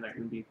 Yeah, and they're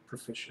going to be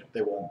proficient.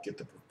 They won't get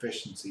the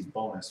proficiency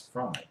bonus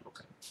from it.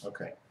 Okay.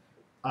 Okay.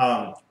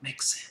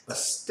 Makes sense. A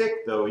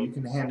stick, though, you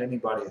can hand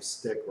anybody a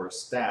stick or a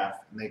staff,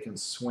 and they can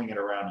swing it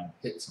around and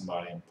hit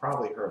somebody and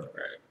probably hurt them.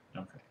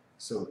 Right. Okay.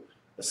 So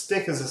a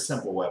stick is a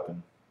simple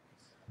weapon.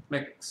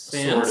 Makes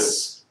Sword is-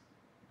 sense.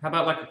 How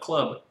about like a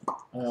club?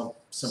 Simple.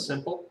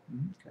 Simple?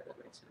 Mhm. Okay,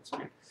 that makes sense.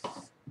 Good.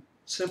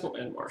 Simple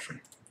and martial.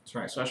 That's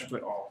right. So I should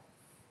put all.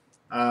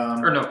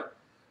 Or no.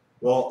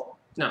 Well,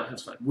 No,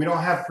 that's fine. we don't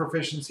have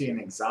proficiency in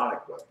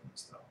exotic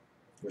weapons, though,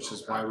 which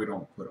is why we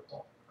don't put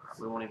all.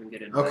 We won't even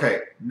get into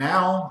Okay,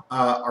 now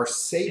our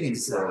saving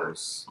Exotic.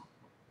 throws.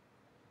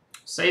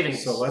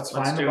 Savings. So let's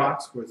find the do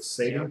box with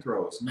saving Yeah.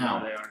 throws. it. Now,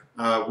 There they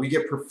we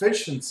get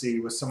proficiency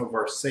with some of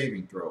our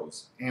saving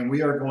throws. And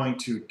we are going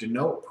to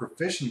denote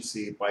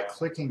proficiency by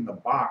clicking the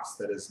box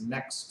that is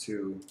next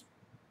to,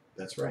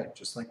 that's right,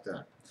 just like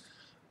that.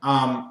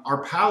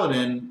 Our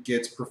paladin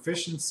gets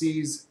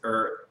proficiencies,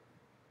 or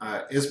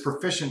is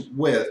proficient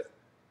with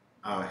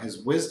his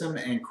wisdom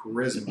and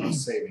charisma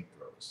saving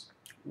throws.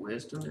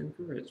 Wisdom and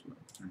charisma.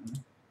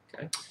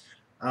 Okay.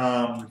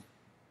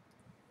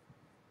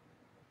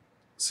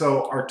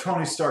 So our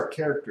Tony Stark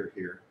character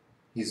here,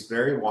 he's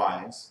very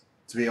wise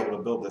to be able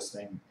to build this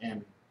thing,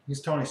 and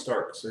he's Tony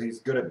Stark, so he's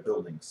good at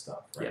building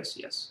stuff, right? Yes,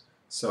 yes.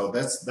 So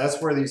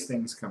that's where these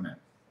things come in.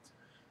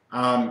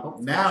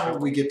 Now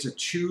we get to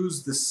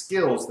choose the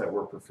skills that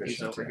we're proficient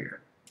He's over in.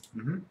 here.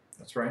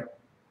 That's right.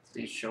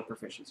 These show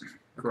proficiency.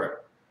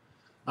 Correct.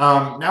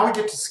 Now we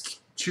get to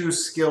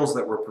choose skills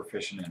that we're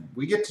proficient in.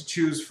 We get to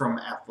choose from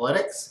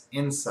athletics,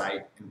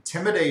 insight,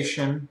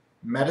 intimidation,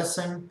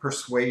 medicine,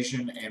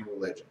 persuasion, and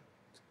religion.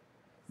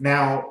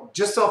 Now,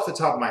 just off the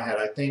top of my head,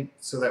 I think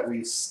so that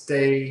we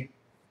stay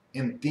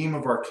in theme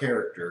of our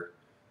character,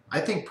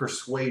 I think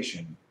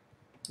persuasion.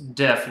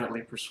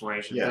 Definitely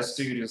persuasion. Yes. This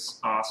dude is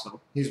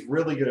awesome. He's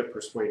really good at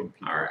persuading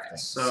people. All right, I think.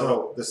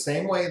 so the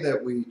same way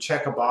that we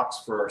check a box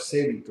for our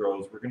saving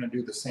throws, we're going to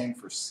do the same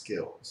for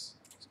skills.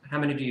 how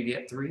many do you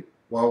get? 3?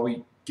 Well,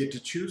 we get to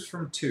choose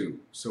from 2.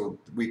 So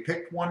we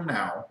picked one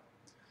now.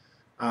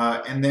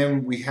 And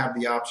then we have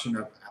the option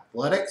of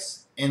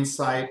athletics,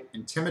 insight,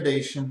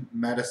 intimidation,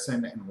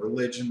 medicine, and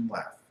religion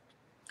left.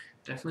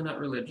 Definitely not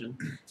religion.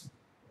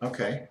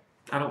 Okay.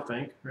 I don't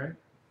think, right?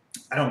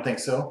 I don't think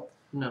so.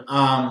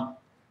 No.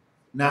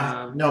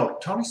 No,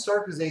 Tony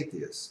Stark is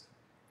atheist.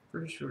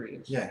 Pretty sure he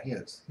is. Yeah, he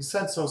is. He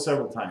said so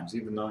several times,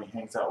 even though he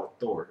hangs out with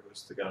Thor,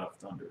 who's the god of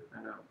thunder.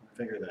 I know.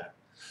 Figure that.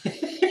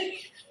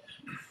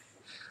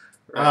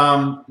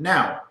 Right.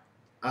 Now,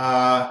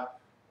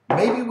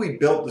 maybe we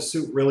built the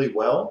suit really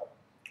well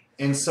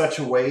in such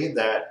a way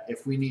that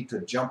if we need to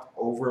jump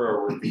over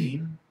a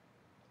ravine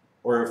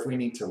or if we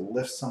need to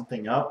lift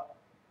something up,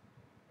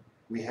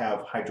 we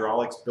have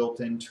hydraulics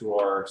built into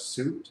our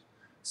suit.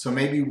 So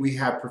maybe we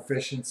have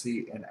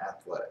proficiency in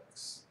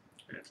athletics.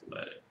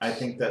 Athletics. I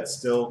think that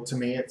still, to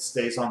me, it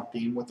stays on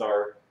theme with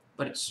our...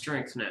 But it's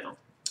strength now.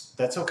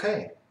 That's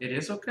okay. It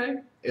is okay?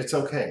 It's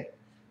okay.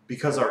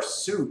 Because our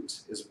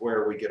suit is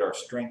where we get our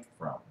strength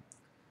from.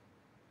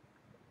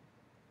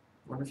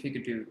 Wonder if you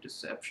could do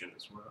deception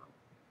as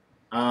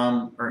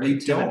well. Or We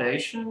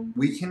intimidation?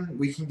 We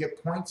can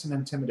get points in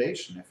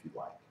intimidation if you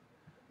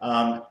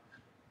like.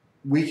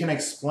 We can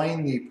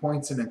explain the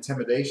points in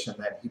intimidation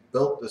that he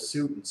built the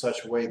suit in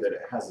such a way that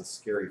it has a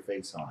scary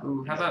face on it.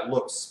 Ooh, how about, it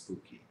looks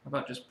spooky. How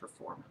about just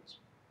performance?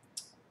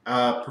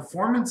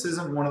 Performance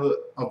isn't one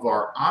of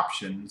our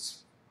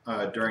options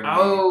during.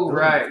 Oh, the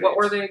right. phase. What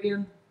were they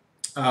again?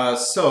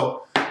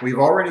 So we've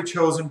already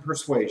chosen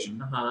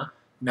persuasion. Uh-huh.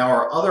 Now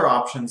our other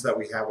options that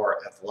we have are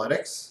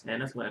athletics,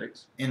 And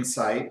athletics.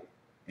 insight,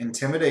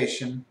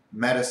 intimidation,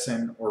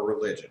 medicine, or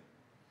religion.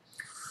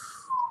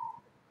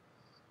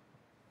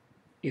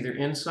 Either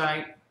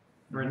insight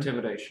or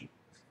intimidation.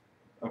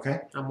 Okay.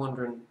 I'm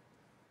wondering,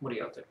 what do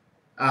you out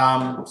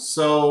there?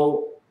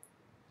 So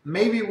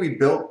maybe we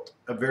built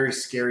a very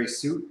scary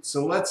suit.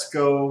 So let's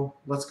go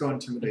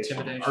intimidation.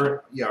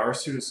 Intimidation. Our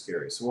suit is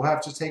scary. So we'll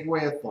have to take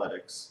away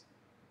athletics.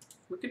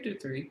 We could do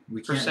 3.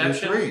 We can't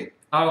Perception? do 3.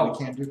 Oh. We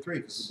can't do 3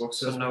 because the book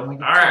So says no. we only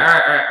All get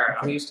right.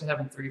 2. I'm used to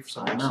having 3 for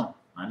some I reason.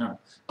 know.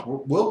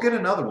 We'll get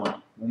another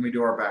one when we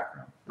do our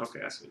background.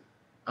 Okay, I see.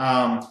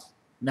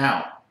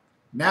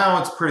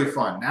 Now it's pretty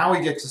fun. Now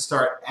we get to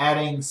start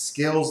adding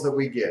skills that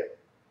we get.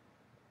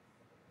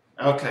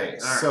 Okay, all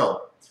right.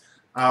 so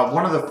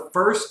one of the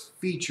first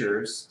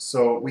features,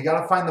 so we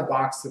got to find the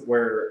box that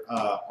where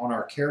on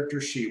our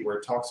character sheet where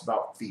it talks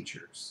about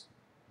features.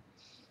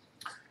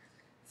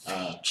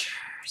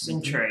 Features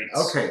and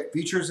traits. Okay,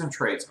 features and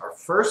traits. Our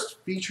first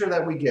feature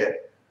that we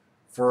get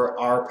for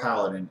our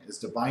paladin is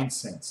Divine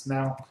Sense.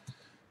 Now,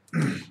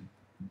 DI.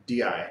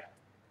 VI.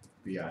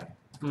 Yeah.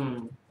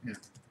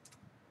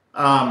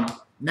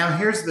 Now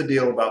here's the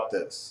deal about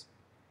this.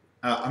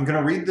 I'm going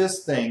to read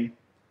this thing,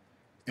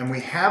 and we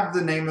have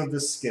the name of the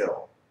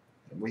skill.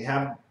 We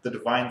have the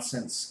Divine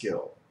Sense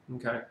skill.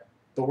 Okay.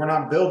 But we're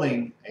not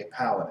building a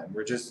paladin.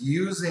 We're just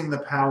using the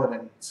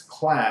paladin's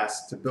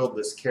class to build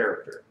this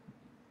character.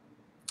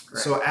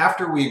 Correct. So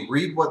after we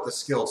read what the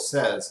skill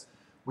says,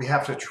 we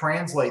have to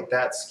translate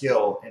that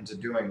skill into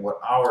doing what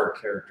our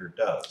character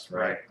does,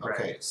 right? Right.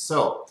 Okay,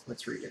 so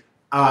Let's read it.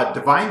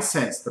 Divine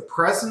Sense, the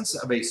presence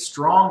of a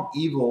strong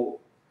evil,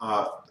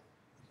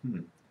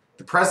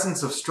 the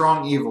presence of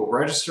strong evil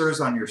registers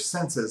on your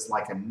senses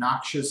like a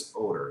noxious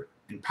odor,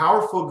 and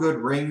powerful good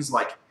rings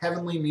like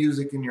heavenly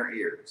music in your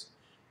ears.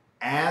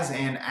 As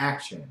an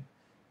action,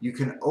 you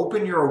can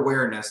open your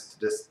awareness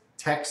to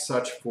detect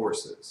such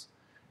forces.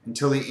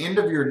 Until the end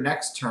of your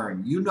next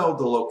turn, you know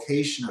the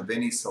location of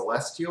any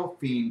celestial,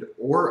 fiend,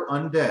 or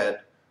undead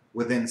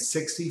within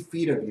 60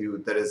 feet of you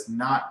that is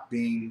not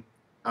behind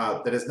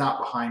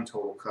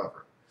total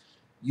cover.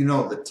 You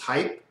know the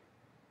type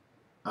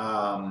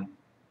of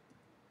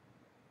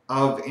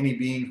of any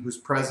being whose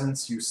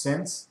presence you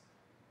sense,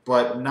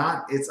 but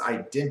not its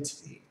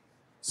identity.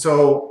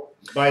 So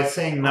by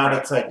saying not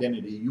its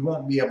identity, you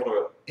won't be able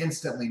to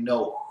instantly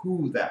know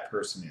who that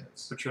person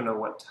is. But you'll know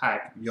what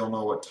type You'll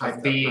know what type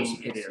of that being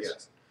person it is.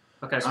 Yes.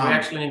 Okay, so we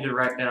actually need to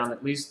write down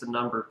at least the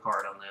number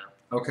part on that.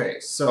 Okay,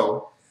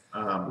 so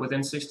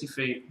within 60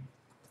 feet.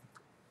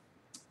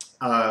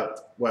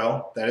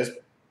 Well, that is.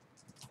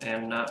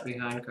 And not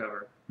behind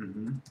cover.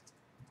 Mm-hmm.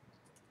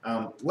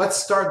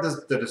 Let's start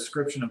the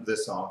description of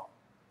this off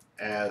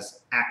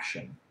as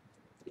action.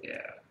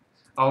 Yeah.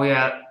 Oh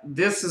yeah,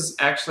 this is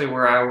actually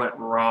where I went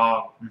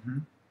wrong. Mm-hmm.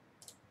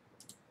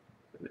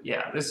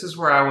 Yeah, this is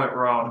where I went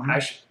wrong.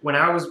 Mm-hmm. When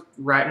I was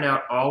writing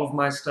out all of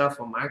my stuff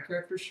on my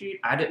character sheet,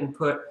 I didn't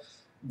put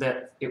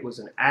that it was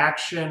an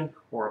action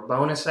or a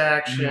bonus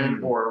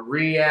action or a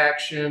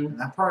reaction. And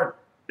that part,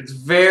 it's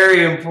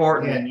very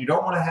important. And you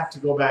don't want to have to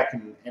go back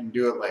and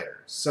do it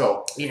later.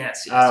 So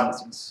yes.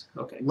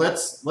 Okay.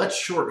 Let's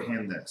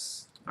shorthand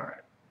this. All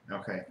right.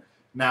 Okay.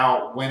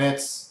 Now when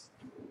it's,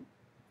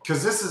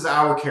 because this is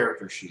our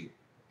character sheet,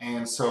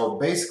 and so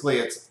basically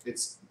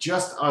it's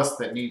just us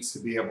that needs to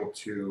be able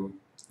to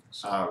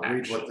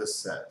read what this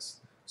says.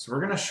 So we're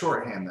going to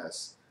shorthand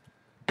this.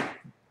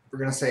 We're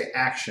going to say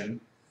action,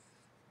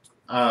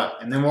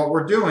 and then what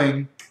we're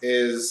doing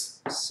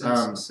is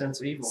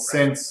sense evil.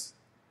 Sense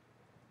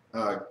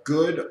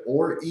good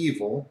or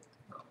evil.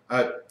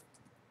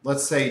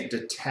 Let's say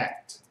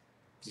detect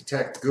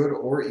good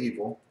or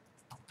evil.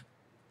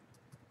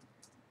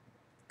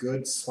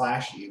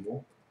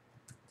 Good/evil.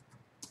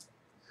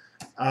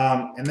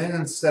 And then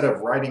instead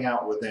of writing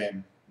out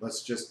within,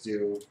 let's just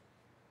do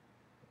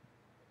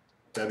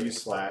W/.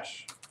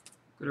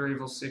 Good or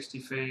evil 60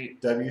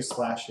 feet. W/in.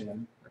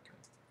 Okay.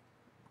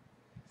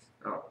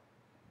 Oh.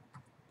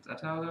 Is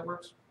that how that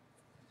works?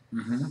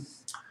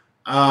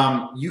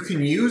 Mm-hmm. You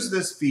can use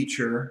this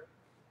feature.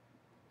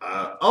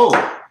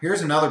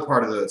 Here's another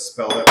part of the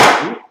spell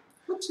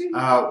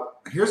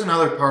here's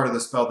another part of the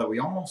spell that we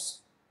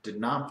almost did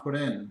not put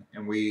in,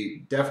 and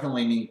we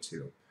definitely need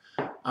to.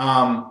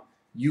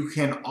 You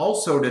can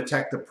also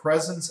detect the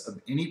presence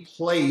of any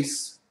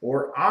place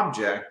or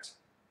object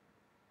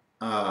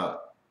that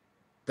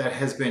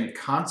has been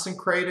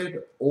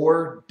consecrated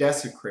or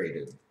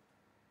desecrated.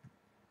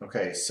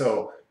 Okay,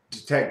 so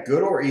detect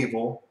good or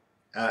evil,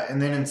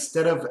 and then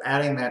instead of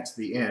adding that to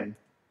the end,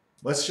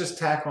 let's just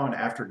tack on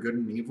after good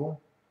and evil,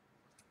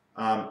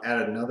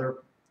 add another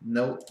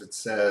note that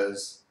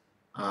says,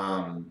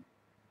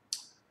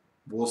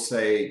 we'll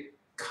say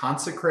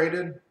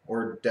consecrated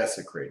or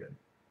desecrated.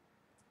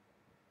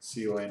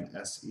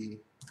 C-O-N-S-E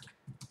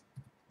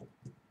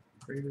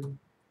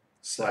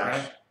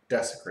 /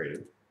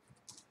 desecrated.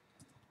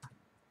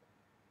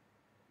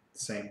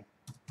 Same.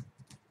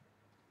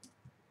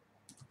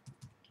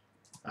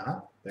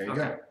 There you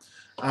go.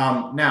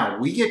 Now,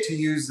 we get to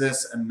use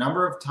this a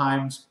number of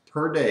times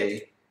per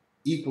day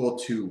equal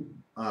to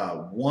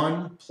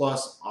 1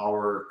 plus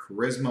our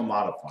charisma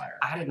modifier.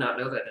 I did not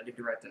know that. I need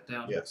to write that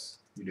down. Yes,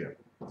 you do.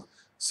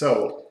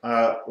 So,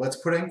 let's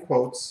put in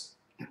quotes.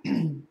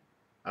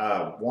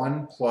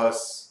 1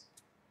 plus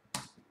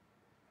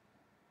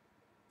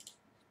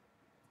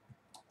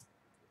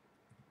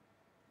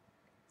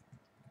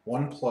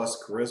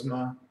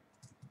charisma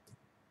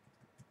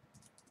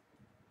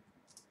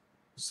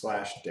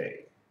 /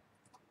 day.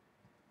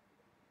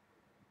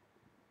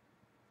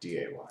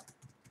 D-A-Y.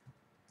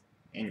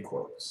 In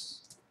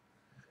quotes.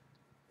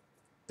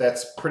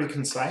 That's pretty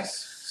concise.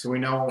 So we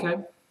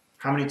know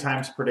how many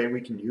times per day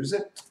we can use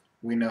it.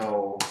 We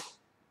know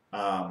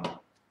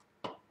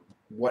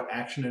what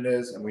action it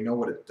is, and we know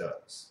what it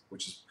does,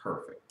 which is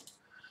perfect.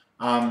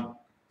 The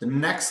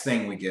next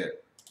thing we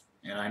get,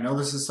 and I know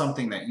this is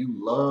something that you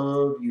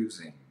love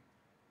using,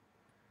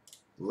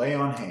 lay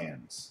on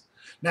hands.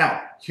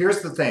 Now,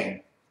 here's the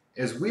thing,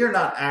 is we are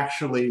not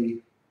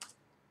actually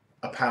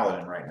a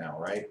paladin right now,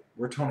 right?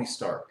 We're Tony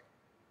Stark.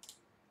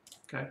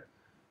 Okay.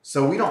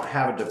 So we don't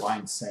have a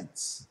divine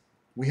sense.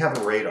 We have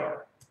a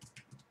radar.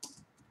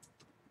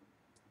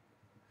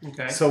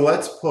 Okay. So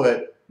let's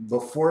put,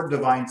 before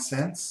divine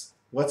sense,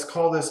 let's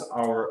call this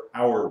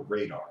our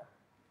radar.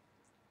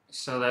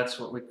 So that's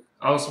what we...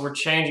 Oh, so we're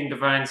changing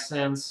divine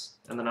sense,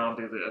 and then I'll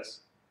do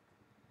this.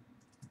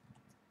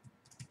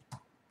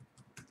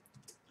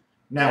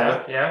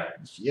 Now, yeah.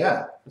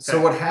 Okay. So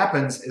what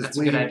happens is that's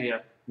a good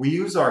idea. We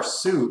use our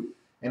suit,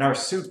 and our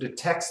suit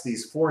detects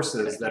these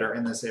forces that are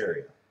in this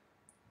area.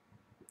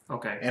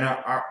 Okay. And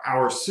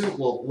our suit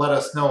will let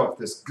us know if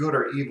this good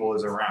or evil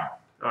is around.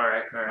 All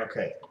right.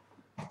 Okay.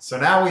 So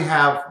now we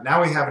have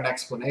an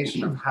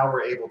explanation of how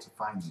we're able to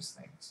find these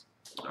things.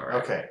 All right.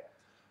 Okay.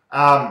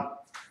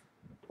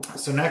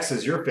 So next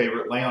is your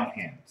favorite, lay on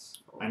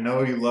hands. I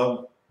know you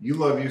love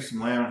you some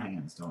lay on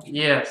hands, don't you?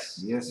 Yes.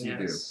 Yes, you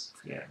do.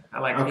 Yeah, I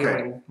like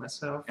healing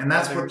myself. And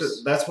that's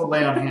what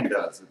lay on hand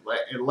does.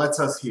 It lets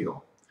us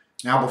heal.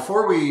 Now,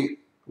 before we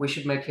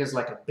should make his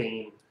like a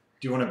beam.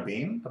 Do you want a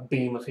beam? A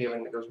beam of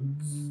healing that goes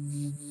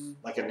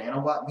like a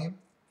nanobot beam?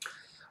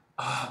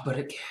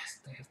 But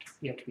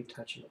you have to be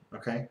touching it.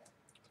 Okay.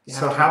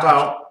 So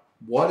how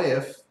what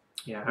if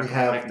Yeah, we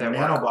have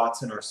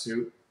nanobots in our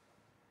suit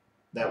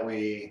that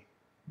we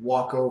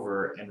walk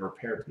over and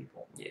repair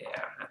people? Yeah,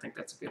 I think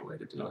that's a good way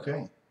to do it.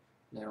 Okay.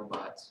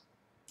 Nanobots.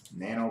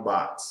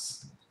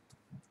 Nanobots.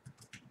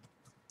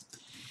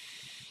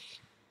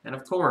 And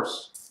of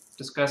course,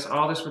 discuss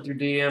all this with your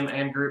DM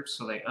and group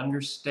so they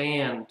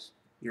understand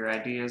your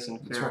ideas and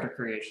character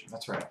creation.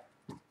 That's right.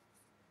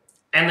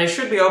 And they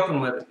should be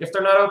open with it. If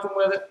they're not open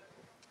with it,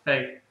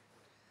 hey,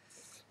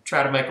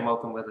 try to make them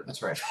open with it.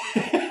 That's right.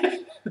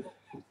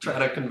 Try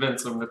to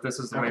convince them that this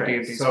is the way D&D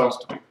is so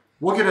supposed to be.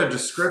 We'll get a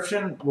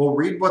description. We'll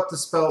read what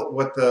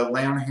the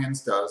lay on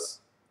hands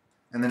does,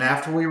 and then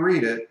after we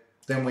read it,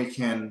 then we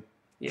can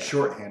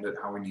shorthand it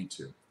how we need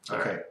to.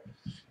 Okay. Right.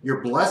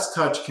 Your blessed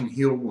touch can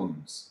heal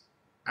wounds.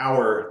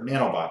 Our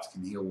nanobots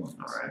can heal wounds.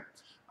 All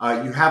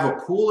right. You have a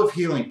pool of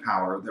healing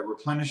power that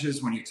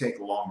replenishes when you take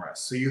a long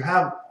rest. So you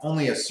have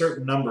only a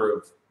certain number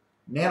of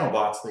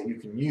nanobots that you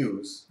can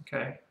use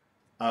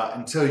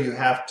until you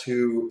have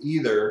to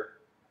either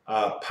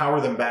power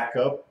them back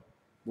up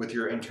with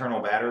your internal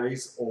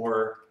batteries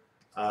or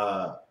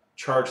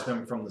charge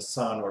them from the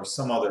sun or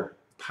some other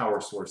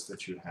power source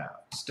that you have.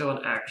 Still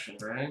an action,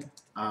 right?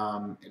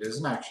 It is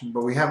an action,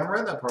 but we haven't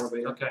read that part of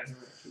it yet. Okay.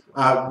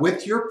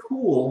 With your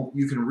pool,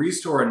 you can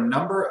restore a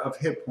number of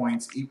hit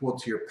points equal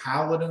to your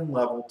paladin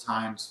level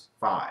times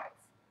 5.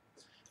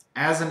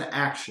 As an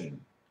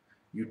action,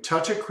 you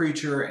touch a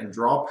creature and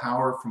draw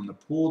power from the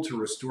pool to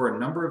restore a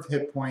number of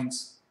hit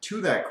points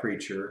to that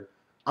creature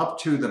up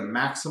to the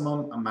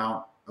maximum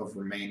amount of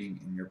remaining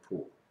in your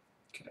pool.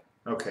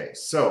 Okay,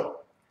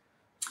 so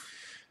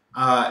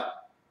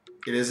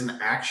it is an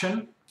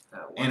action,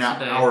 and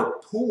our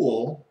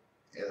pool,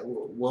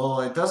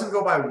 well, it doesn't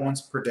go by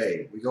once per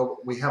day.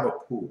 We have a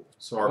pool,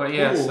 so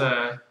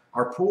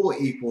our pool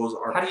equals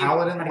our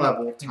paladin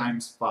level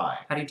times 5.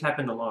 How do you type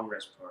in the long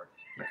rest part?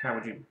 Like, how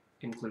would you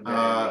include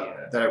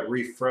that? That it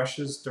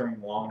refreshes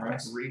during long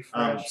rest.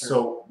 Refresh.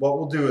 So what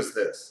we'll do is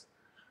this.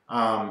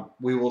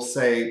 We will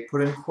say,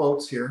 put in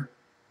quotes here.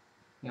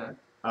 Yeah.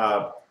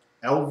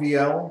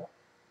 LVL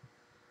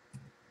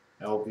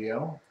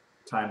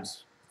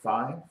times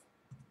 5.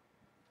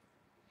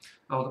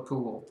 Oh, the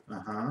pool.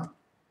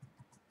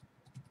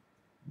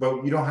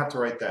 But you don't have to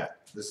write that.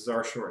 This is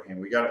our shorthand.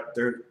 We got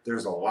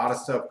there's a lot of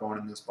stuff going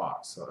in this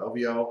box. So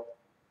LVL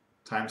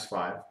times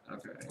 5.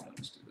 Okay,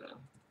 let's do that.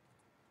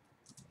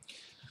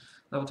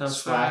 Level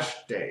times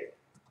 / day.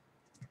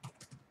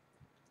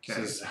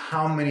 Okay. This is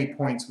how many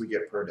points we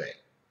get per day.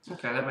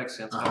 Okay, that makes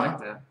sense. I like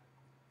that.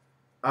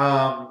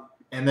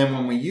 And then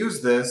when we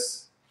use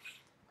this,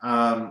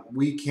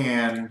 we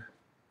can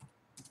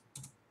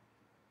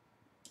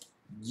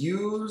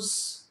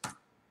use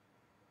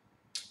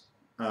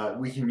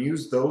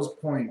those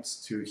points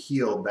to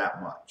heal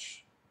that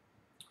much.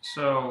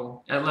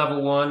 So at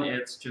level 1,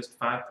 it's just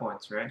 5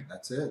 points, right?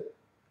 That's it.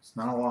 It's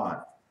not a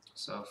lot.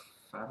 So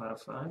 5 out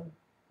of 5.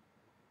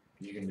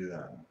 You can do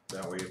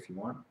that way if you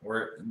want.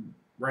 Or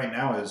right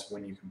now is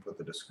when you can put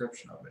the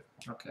description of it.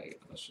 Okay,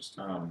 let's just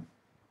do that.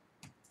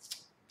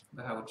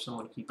 But how would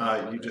someone keep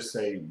up you just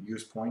say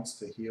use points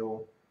to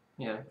heal.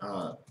 Yeah.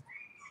 Oh,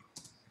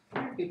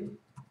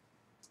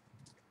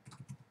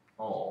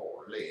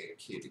 little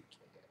kitty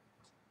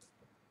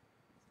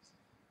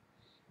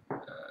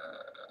cat.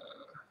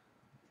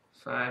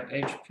 5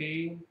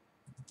 HP.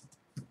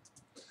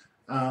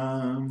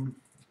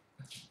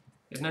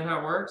 Isn't that how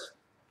it works?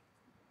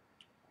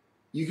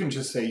 You can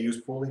just say use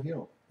pool to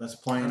heal. That's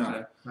plenty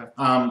enough. Right.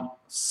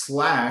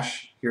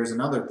 / here's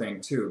another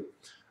thing too.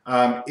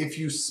 If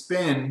you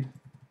spend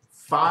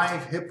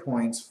 5 hit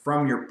points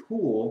from your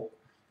pool,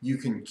 you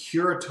can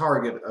cure a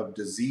target of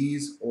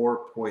disease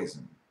or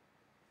poison.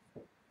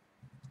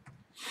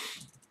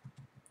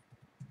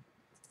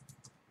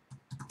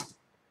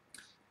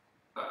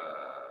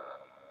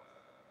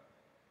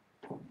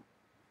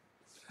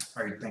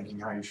 Are you thinking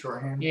how you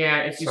shorthand? Yeah,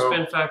 if you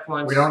spend 5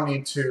 points, we don't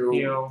need to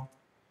heal.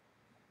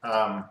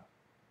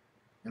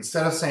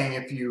 Instead of saying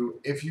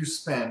if you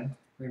spend,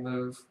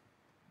 Remove.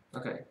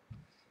 Okay.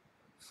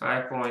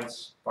 5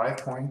 points. 5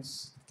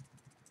 points.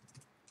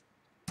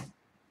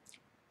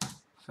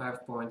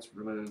 5 points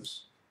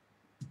removes.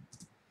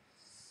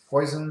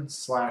 Poison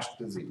 /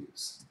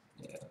 disease.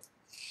 Yeah.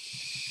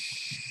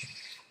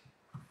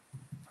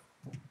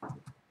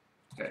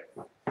 Okay.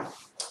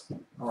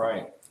 All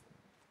right.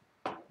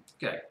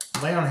 Okay.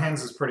 Lay on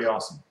hands is pretty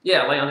awesome.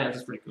 Yeah, lay on hands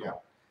is pretty cool. Yeah.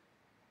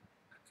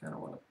 I kind of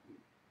want to.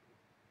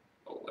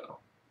 Oh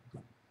well.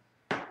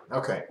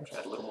 Okay. Wish I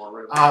had a little more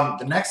room.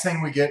 The next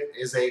thing we get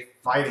is a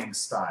fighting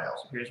style.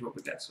 So here's what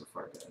we got so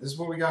far, guys. This is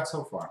what we got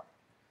so far.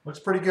 Looks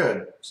pretty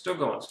good. Still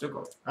going, still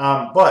going.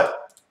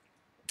 But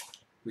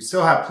we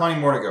still have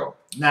plenty more to go.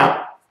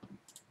 Now,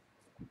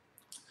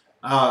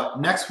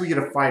 next we get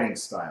a fighting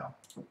style.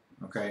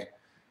 Okay.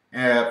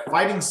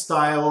 Fighting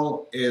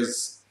style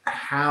is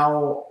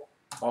how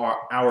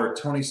our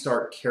Tony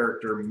Stark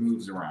character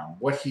moves around,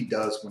 what he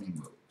does when he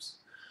moves.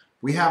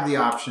 We have the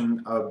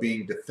option of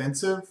being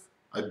defensive,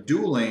 a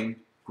dueling,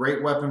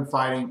 great weapon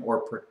fighting, or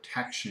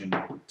protection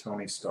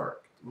Tony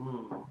Stark.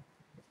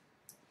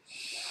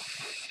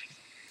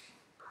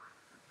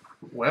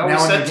 Well, Now,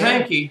 we in said the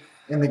game- tanky.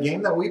 In the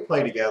game that we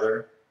play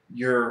together,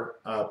 you're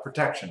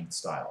protection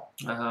style.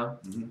 Uh-huh.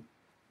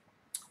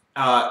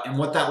 And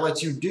what that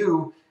lets you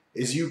do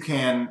is you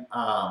can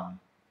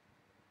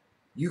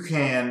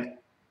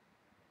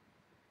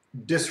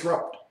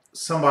disrupt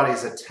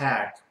somebody's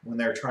attack when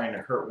they're trying to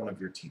hurt one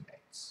of your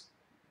teammates.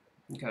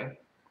 Okay.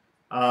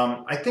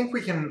 I think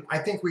we can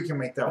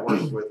make that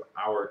work with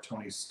our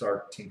Tony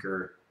Stark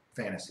Tinker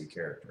fantasy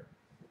character.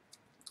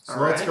 So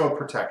let's go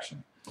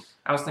protection.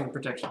 I was thinking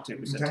protection too.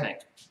 We said tank.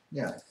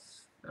 Yeah.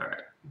 All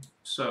right.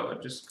 So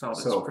just call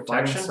this So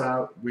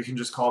protection. we can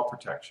just call it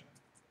protection.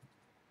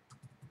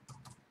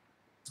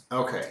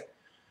 Okay.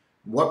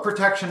 What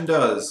protection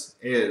does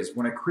is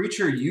when a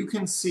creature you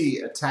can see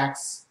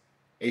attacks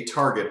a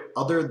target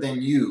other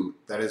than you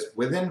that is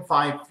within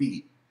 5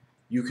 feet,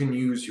 you can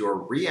use your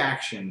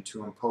reaction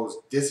to impose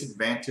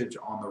disadvantage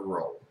on the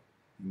roll.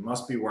 You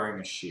must be wearing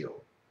a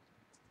shield.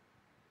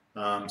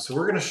 So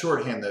we're going to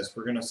shorthand this.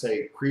 We're going to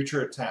say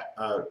creature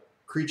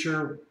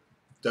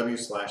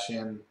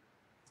W/N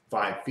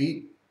 5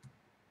 feet.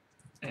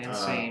 And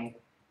seen.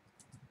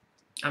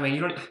 I mean,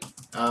 you don't.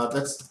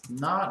 That's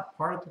not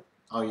part of the.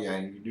 Oh yeah,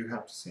 you do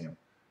have to see him.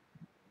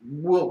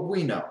 Well,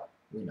 we know.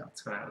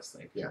 That's what I was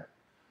thinking.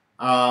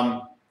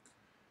 Yeah.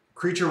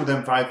 Creature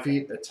within 5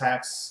 feet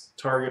attacks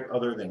target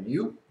other than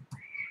you.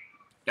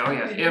 Oh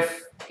yeah.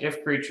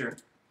 If creature.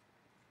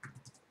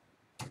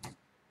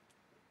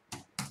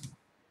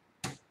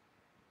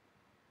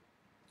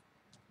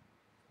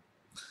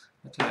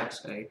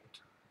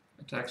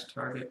 Attacks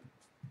target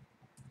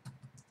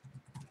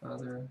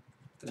other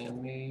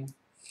than me.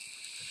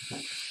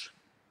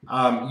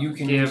 You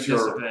can Give use your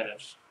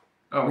disadvantage.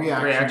 Oh,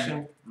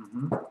 reaction.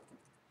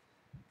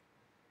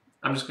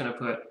 I'm just gonna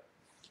put,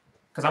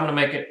 because I'm gonna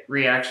make it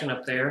reaction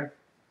up there,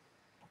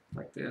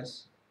 like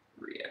this.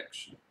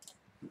 Reaction.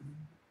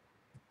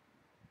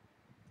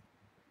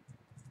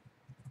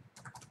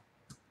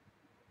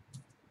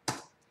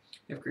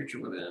 If creature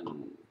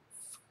within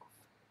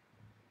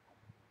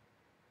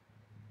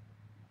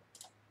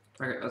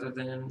target other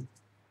than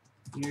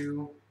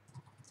you,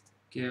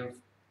 give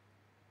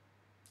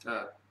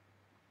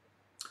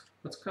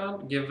what's it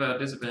called? Give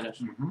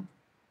disadvantage.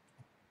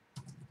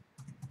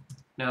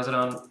 Now is it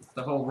on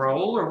the whole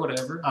roll or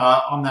whatever?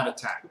 On that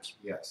attack,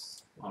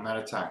 yes. On that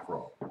attack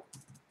roll.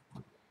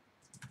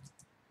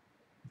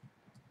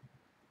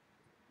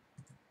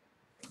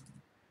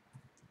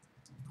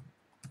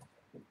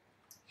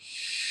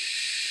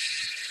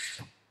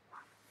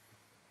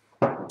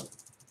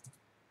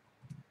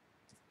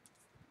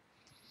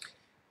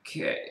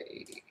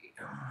 Okay,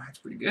 that's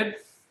pretty good.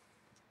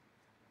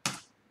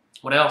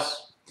 What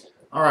else?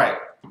 All right.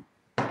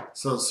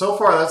 So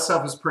far that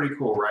stuff is pretty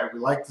cool, right? We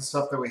like the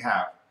stuff that we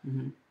have.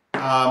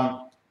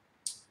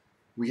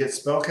 We get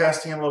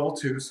spellcasting at level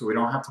 2, so we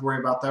don't have to worry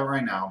about that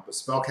right now. But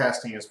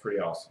spellcasting is pretty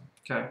awesome.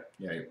 Okay.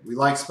 Yeah, we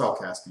like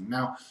spellcasting.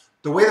 Now,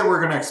 the way that we're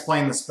going to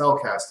explain the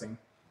spellcasting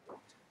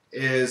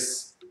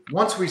is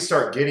once we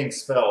start getting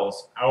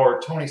spells,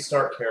 our Tony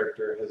Stark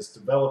character has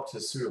developed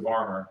his suit of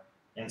armor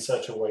in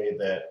such a way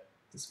that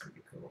This could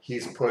be cool.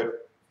 he's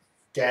put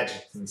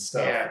gadgets and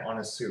stuff on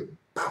his suit.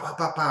 Pow, pow,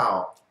 pow,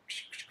 pow.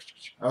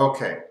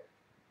 Okay.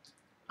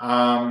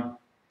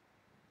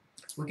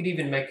 We could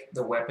even make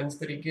the weapons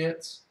that he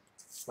gets,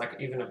 like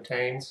even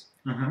obtains.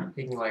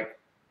 He can like.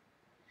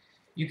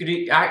 You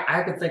could.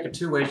 I could think of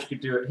 2 ways you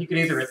could do it. He could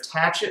either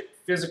attach it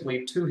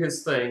physically to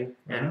his thing,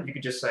 and you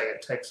could just say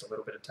it takes a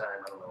little bit of time.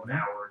 I don't know, an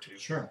hour or 2.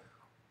 Sure.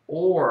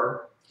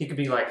 Or he could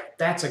be like,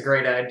 "That's a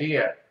great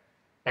idea,"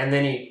 and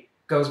then he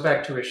goes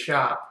back to his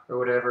shop or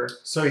whatever.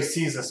 So he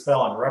sees a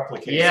spell and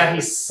replicates it. Yeah, he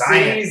with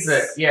science. sees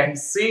it. Yeah, he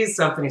sees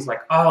something. He's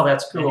like, "Oh,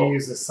 that's cool." And he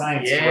uses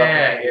science to Yeah,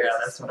 replicate it.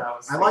 that's what I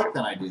was I thinking. like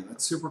that idea.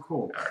 That's super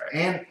cool. All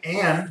right.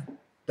 And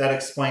that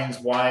explains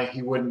why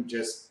he wouldn't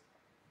just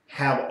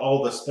have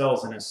all the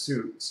spells in his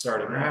suit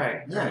starting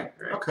Right, out. Yeah.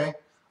 right. Okay.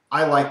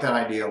 I like that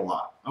idea a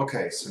lot.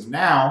 Okay, so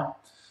now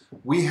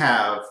we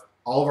have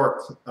all of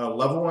our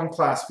level 1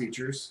 class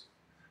features.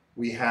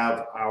 We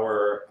have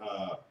our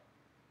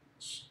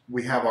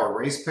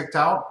race picked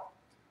out.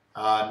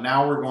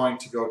 Now we're going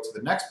to go to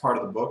the next part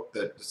of the book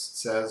that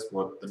says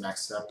what the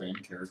next step in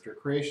character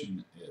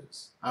creation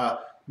is.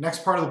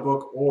 Next part of the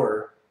book,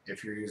 or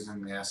if you're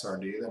using the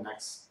SRD, the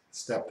next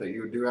step that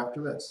you would do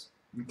after this.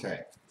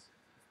 Okay.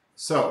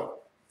 So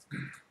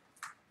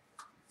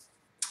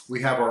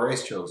we have our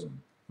race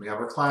chosen. We have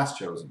our class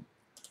chosen.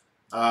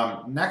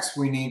 Next,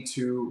 we need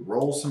to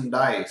roll some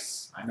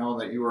dice. I know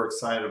that you were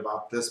excited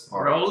about this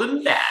part.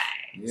 Rolling dice.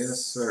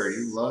 Yes, sir.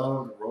 You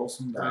love to roll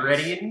some dice.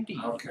 Ready indeed.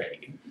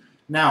 Okay.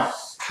 Now,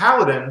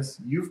 paladins,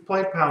 you've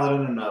played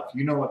paladin enough.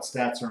 You know what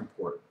stats are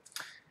important.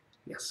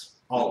 Yes.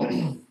 All of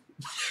them.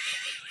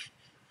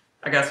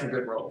 I got some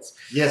good rolls.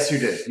 Yes, you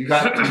did. You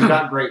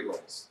got great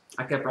rolls.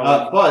 I kept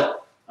rolling.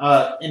 But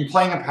in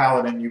playing a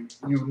paladin, you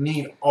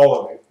need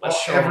all of it. Let's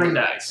show them the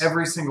dice.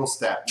 Every single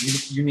stat.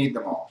 You need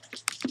them all.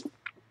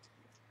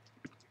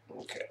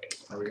 Okay.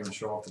 Are we going to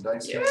show off the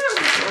dice? Yeah, yet?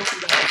 we'll show some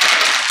dice.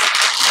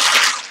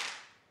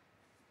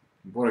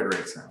 What a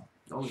great sound.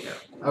 Oh yeah.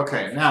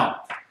 Okay,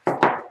 now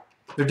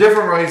there are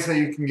different ways that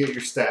you can get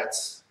your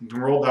stats. You can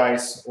roll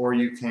dice, or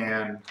you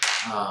can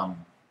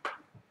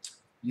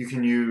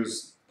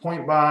use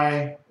point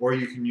buy, or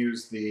you can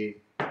use the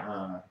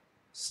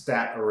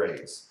stat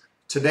arrays.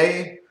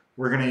 Today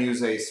we're going to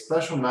use a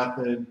special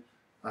method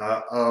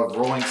of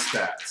rolling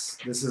stats.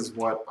 This is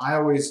what I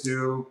always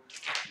do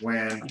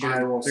when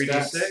I roll 3d6?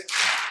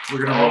 stats.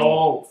 We're going to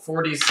roll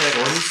 46.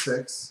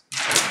 46.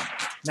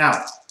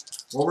 Now,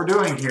 what we're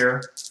doing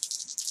here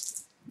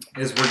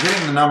is we're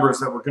getting the numbers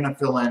that we're going to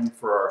fill in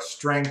for our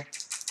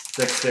strength,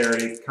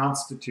 dexterity,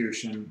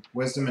 constitution,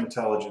 wisdom,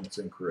 intelligence,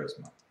 and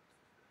charisma.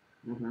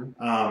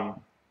 Mm-hmm.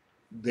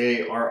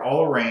 They are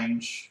all a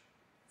range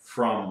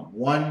from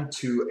 1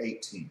 to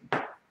 18.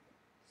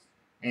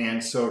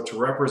 And so to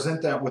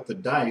represent that with the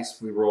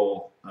dice, we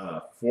roll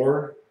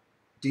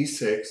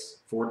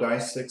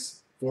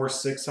 4d6, 4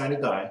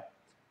 six-sided die.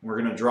 We're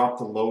going to drop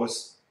the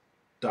lowest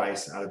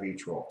dice out of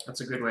each roll.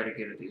 That's a good way to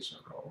get a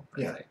decent roll,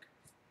 I Yeah. think.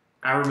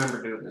 I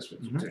remember doing this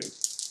with you too.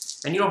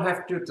 And you don't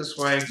have to do it this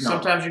way. No.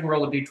 Sometimes you can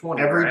roll a d20.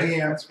 Every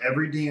right?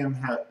 every DM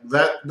has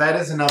that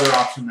is another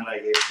option that I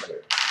gave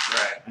players.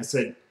 Right. I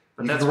said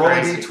but you that's can roll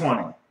crazy. a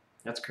d20.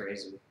 That's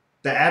crazy.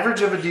 The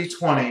average of a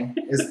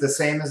d20 is the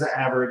same as the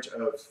average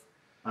of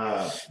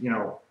 1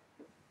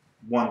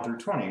 through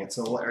 20. It's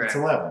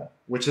 11,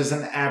 which is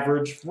an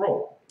average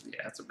roll.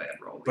 Yeah, that's a bad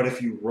roll. But if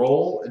you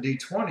roll a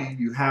d20,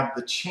 you have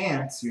the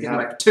chance. You have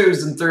like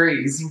 2s and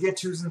 3s. You can get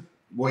 2s and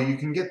you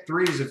can get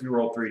 3s if you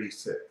roll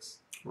 3d6.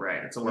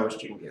 Right, it's the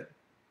lowest you can get.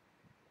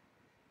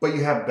 But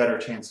you have a better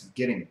chance of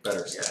getting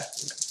better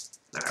stats.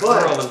 Yeah.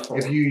 Right, but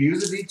if you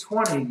use a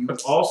d20, you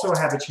also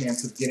have a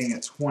chance of getting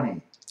a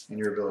 20 in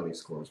your ability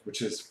scores,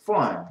 which is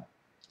fun.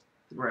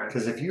 Right.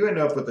 Because if you end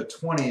up with a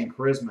 20 in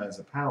charisma as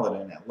a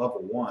paladin at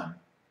level 1,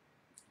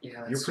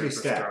 yeah, you're pretty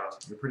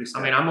stacked. You're pretty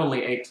stacked. I mean, I'm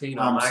only 18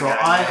 on my so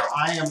guy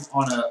I am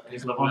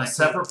on a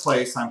separate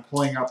place. I'm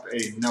pulling up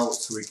a note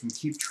so we can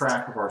keep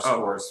track of our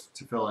scores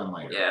to fill in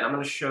later. Yeah, and I'm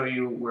going to show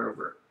you where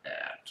we're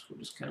at. We're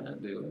just kind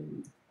of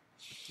doing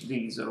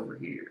these over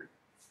here.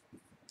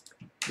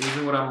 These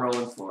are what I'm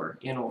rolling for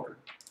in order.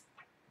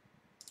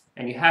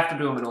 And you have to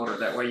do them in order.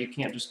 That way you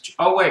can't just...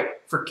 Oh, wait.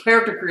 For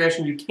character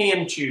creation, you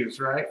can choose,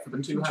 right? For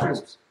the 2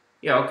 houses.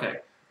 Yeah,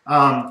 okay.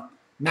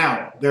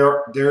 Now,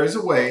 there is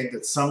a way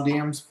that some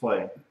DMs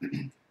play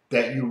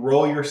that you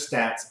roll your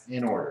stats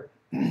in order.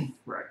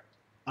 Right.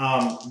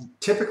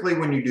 Typically,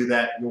 when you do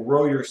that, you'll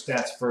roll your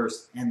stats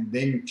first and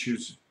then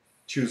choose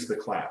the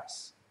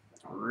class.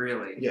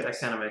 Really? Yes. That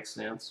kind of makes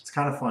sense. It's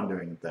kind of fun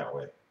doing it that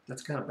way.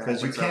 That's kind of bad.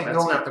 Because you can't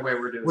That's not the way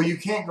we're doing it. Well, you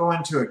can't go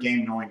into a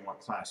game knowing what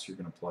class you're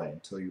going to play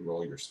until you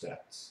roll your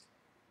stats.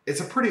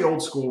 It's a pretty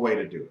old school way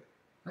to do it.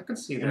 I can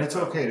see that. And it's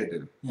okay to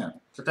do. Yeah.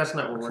 But that's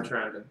not what we're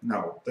trying to do.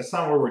 No, that's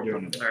not what we're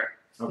doing today. All right.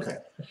 Okay.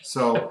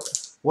 So,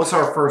 what's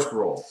our first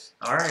roll?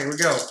 All right, here we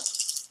go.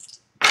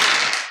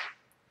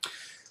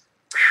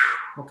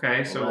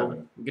 Okay, so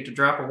 11. we get to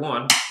drop a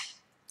 1.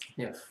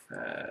 Yeah,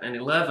 an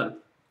 11.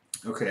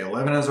 Okay,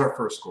 11 is our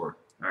first score.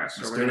 All right,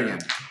 so let's we're do it gonna,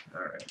 again.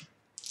 All right.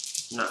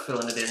 I'm not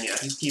filling it in yet.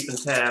 He's keeping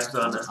tabs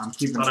on I'm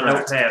a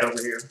notepad over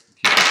here.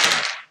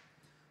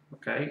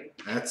 Okay.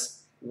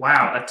 That's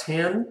wow, a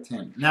 10.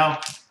 10. Now,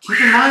 keep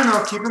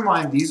in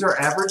mind, these are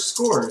average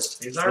scores.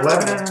 These are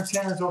 11 and a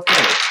 10 is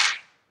okay.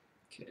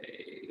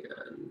 Okay,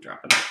 and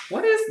drop it.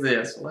 What is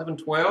this? 11,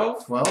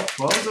 12? 12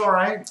 is all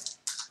right.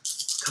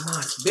 Come on,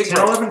 it's big. 10,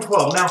 11,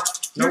 12. Now,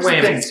 no here's the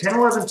thing. whammies. 10,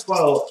 11,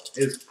 12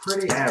 is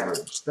pretty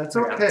average. That's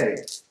okay.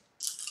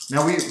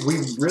 Now, we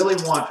really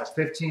want a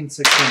 15,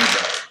 16 or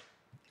better.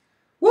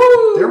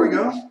 Woo! There we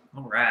go.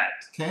 All right.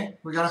 Okay,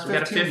 we got a 15 we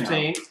got a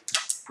 15, now.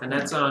 and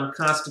that's on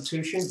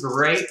Constitution.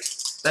 Great.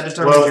 That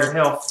determines your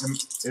health.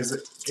 Is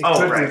it?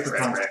 Right.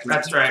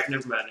 That's right.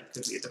 Never mind. It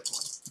could be a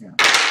different one. Yeah.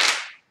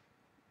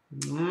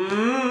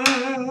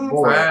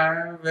 Boy.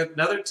 5,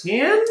 another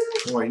 10?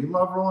 Boy, you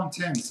love rolling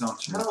 10s,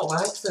 don't you? I don't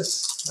like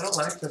this. But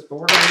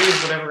we're going to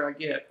use whatever I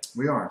get.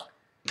 We are.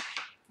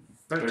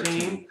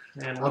 13.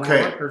 And one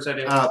okay. more, or is that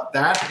it?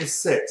 That is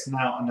 6.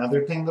 Now,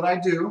 another thing that I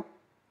do,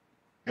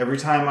 every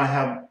time I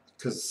have,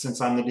 because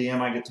since I'm the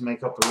DM, I get to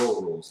make up the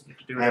roll rules.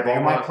 I have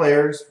all my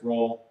players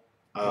roll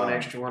one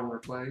extra one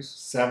replace.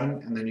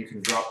 7, and then you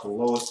can drop the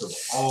lowest of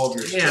all of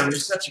your scores. Yeah, you're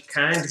such a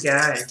kind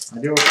guy. I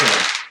do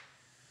okay.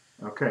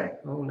 Okay.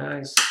 Oh,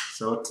 nice.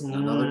 So it's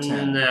another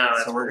 10. No,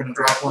 so we're going to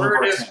drop one of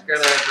our 10s. We're just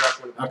going to drop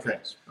one of our Okay.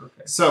 10s.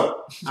 Okay.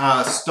 So,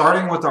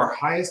 starting with our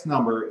highest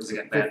number is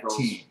a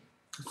 15.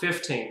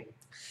 15.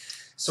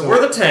 So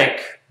we're the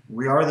tank.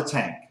 We are the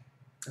tank.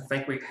 I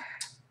think we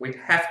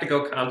have to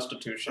go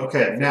Constitution.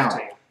 Okay, now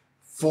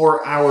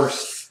for our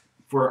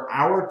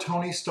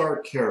Tony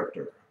Stark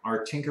character,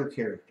 our Tinker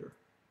character,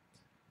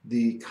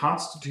 the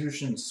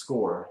Constitution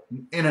score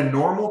in a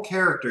normal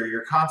character,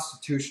 your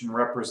Constitution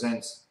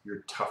represents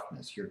your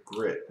toughness, your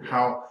grit,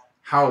 how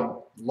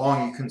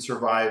long you can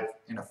survive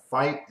in a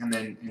fight, and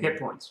then hit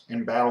points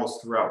in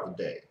battles throughout the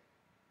day.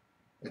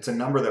 It's a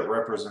number that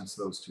represents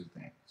those two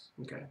things.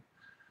 Okay.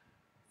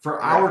 For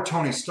our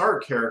Tony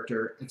Stark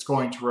character, it's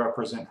going to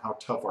represent how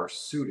tough our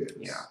suit is.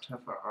 Yeah, how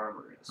tough our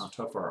armor is. How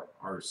tough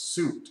our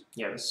suit.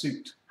 Yeah, the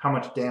suit. How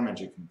much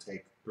damage it can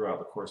take throughout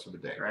the course of the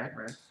day. Right.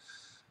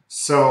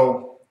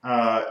 So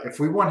if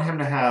we want him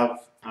to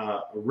have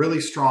a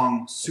really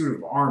strong suit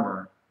of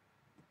armor,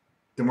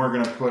 then we're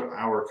going to put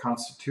our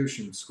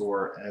Constitution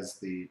score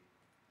as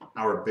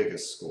our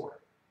biggest score.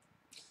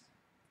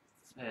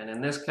 And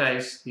in this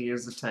case, he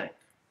is the tank.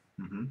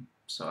 Mm-hmm.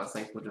 So I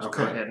think we'll just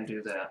go ahead and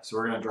do that. So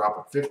we're going to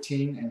drop a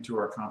 15 into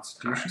our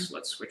Constitution. All right, so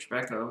let's switch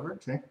back over.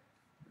 Okay.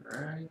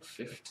 All right,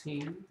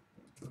 15.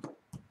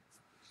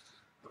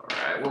 All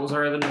right, what was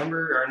our other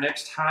number? Our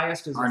next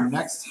highest is our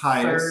next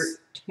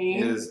highest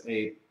 13. Is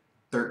a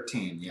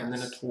 13, yes. And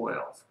then a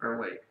 12. Or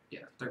wait,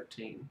 yeah,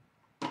 13.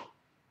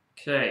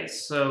 Okay,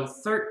 so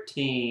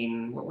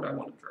 13, what would I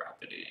want to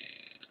drop it in?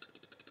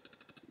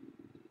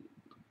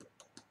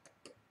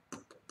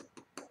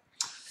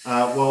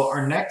 Well,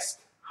 our next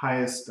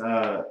highest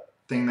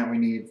thing that we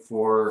need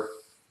for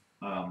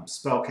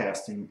spell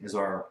casting is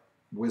our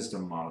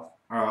wisdom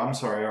I'm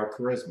sorry, our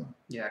charisma.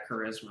 Yeah,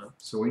 charisma.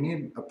 So we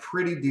need a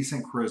pretty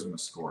decent charisma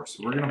score.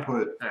 So we're gonna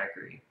put. I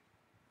agree.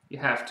 You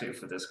have to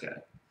for this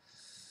guy,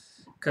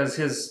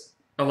 because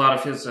a lot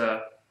of his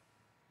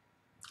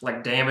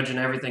like damage and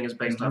everything is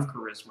based off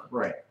charisma.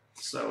 Right.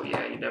 So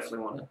yeah, you definitely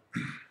want to.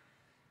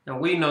 And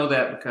we know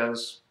that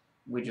because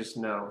we just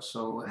know.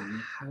 So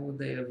how would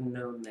they have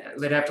known that?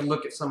 They'd have to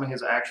look at some of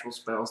his actual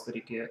spells that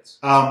he gets.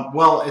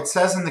 Well, it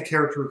says in the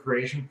character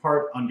creation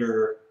part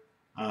under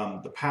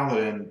the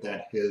paladin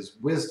that his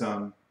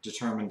wisdom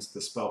determines the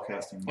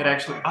spellcasting modifier. It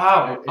actually.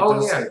 It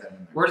does yeah. say that in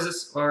there. Where does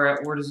this? Or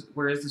where is the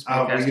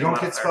spellcasting? Well, you don't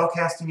modifier? get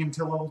spellcasting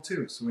until level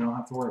 2, so we don't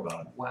have to worry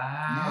about it. Wow.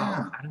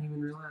 Yeah. I didn't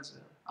even realize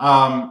that.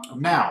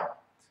 Now,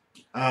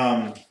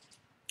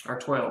 our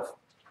 12.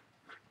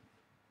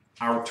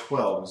 Our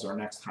 12 is our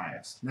next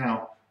highest.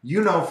 Now,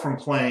 you know from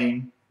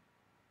playing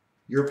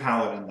your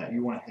paladin that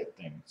you want to hit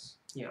things.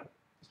 Yeah.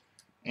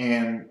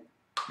 And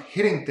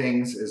hitting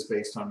things is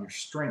based on your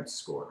strength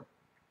score.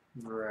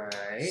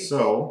 Right.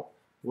 So,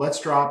 let's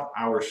drop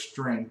our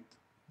strength.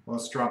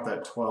 Let's drop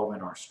that 12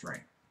 in our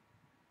strength.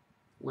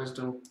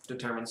 Wisdom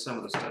determines some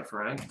of the stuff,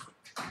 right?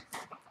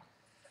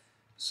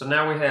 So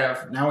now we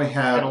have an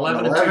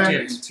 11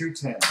 and 2 2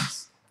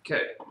 10s.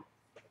 Okay.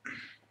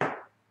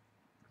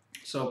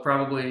 So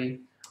probably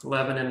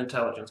 11 in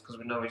intelligence because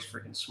we know he's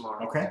freaking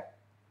smart. Okay.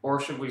 Or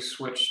should we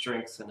switch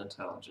strength and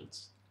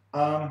intelligence?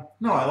 No,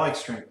 I like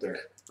strength there.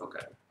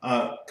 Okay.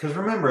 Because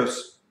remember,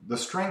 the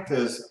strength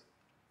is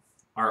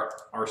our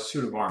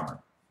suit of armor.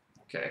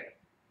 Okay.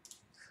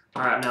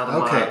 All right, now the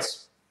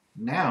mods.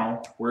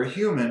 Now we're a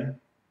human,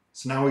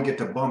 so now we get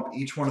to bump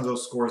each one of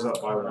those scores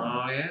up by 1.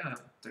 Oh yeah,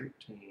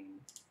 13,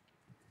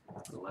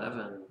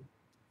 11.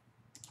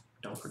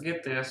 Don't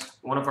forget this.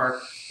 One of our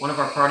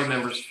party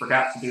members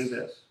forgot to do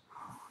this.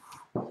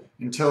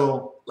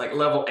 Until like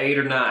level 8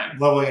 or 9.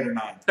 Level 8 or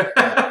 9.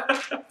 Yeah.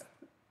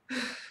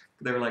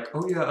 They were like,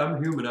 "Oh yeah,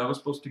 I'm human. I was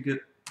supposed to get,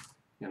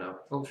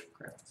 oh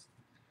crap."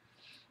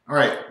 All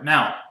right,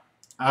 now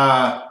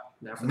that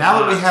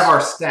we have our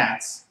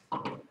stats,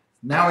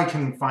 now we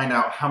can find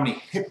out how many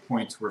hit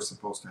points we're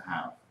supposed to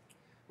have.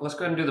 Let's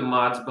go ahead and do the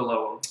mods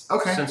below them.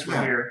 Okay. Since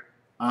we're here.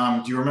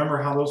 Do you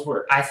remember how those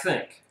work? I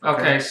think.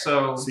 Okay,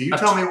 so you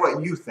tell me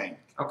what you think.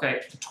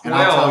 Okay, 12. And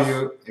I'll tell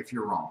you if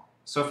you're wrong.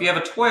 So if you have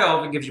a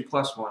 12, it gives you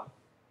 +1.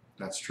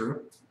 That's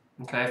true.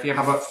 Okay, if you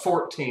have a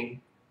 14,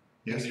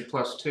 it gives you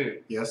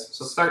 +2. Yes.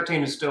 So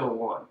 13 is still a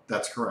 1.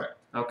 That's correct.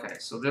 Okay,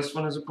 so this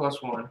one is a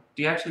 +1.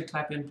 Do you actually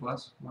type in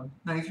 +1?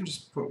 No, you can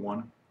just put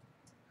 1.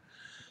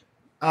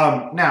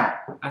 Now,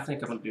 I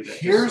think I'm going to do that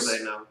just so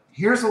they know.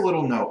 Here's a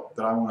little note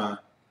that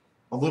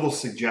a little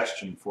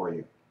suggestion for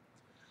you.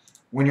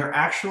 When you're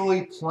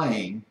actually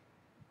playing,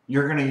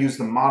 you're going to use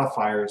the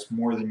modifiers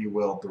more than you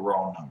will the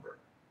raw number.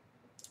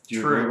 Do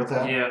you agree with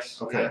that?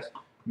 Yes. Okay. Yes.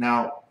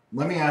 Now,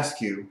 let me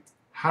ask you,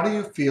 how do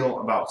you feel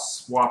about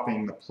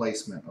swapping the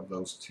placement of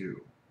those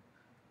two?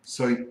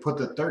 So you put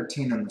the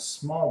 13 in the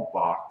small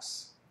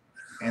box,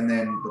 and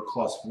then the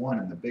 +1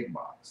 in the big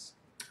box.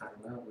 I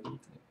don't know. What do you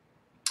think?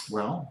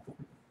 Well,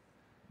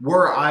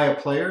 were I a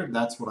player,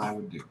 that's what I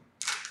would do.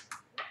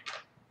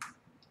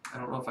 I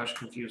don't know if I should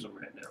confuse them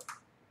right now.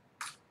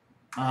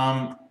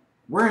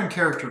 We're in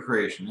character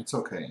creation. It's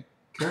okay.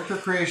 Character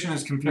creation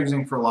is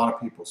confusing for a lot of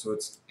people, so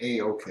it's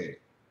A-okay.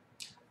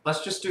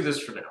 Let's just do this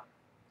for now.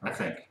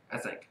 Okay. I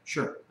think.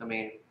 Sure. I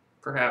mean,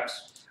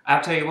 perhaps.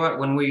 I'll tell you what,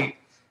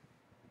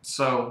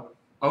 so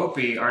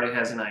Opie already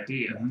has an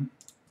idea.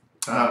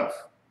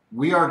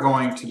 We are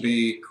going to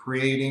be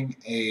creating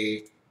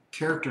a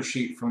character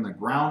sheet from the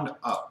ground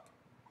up.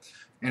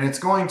 And it's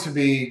going to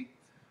be...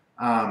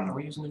 Are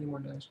we using any more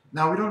dice?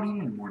 No, we don't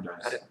need any more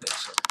dice. I didn't think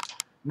so.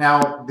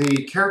 Now,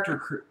 the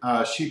character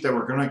sheet that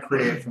we're going to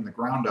create from the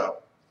ground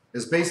up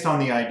is based on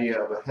the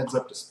idea of a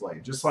heads-up display,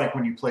 just like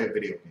when you play a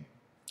video game.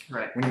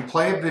 Right. When you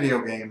play a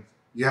video game,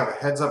 you have a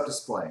heads-up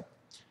display.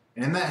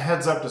 And in that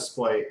heads-up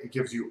display, it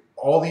gives you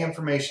all the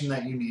information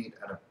that you need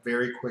at a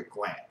very quick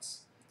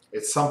glance.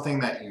 It's something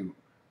that you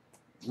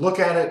look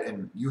at it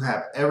and you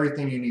have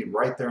everything you need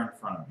right there in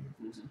front of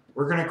you. Mm-hmm.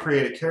 We're going to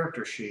create a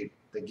character sheet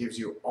that gives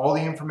you all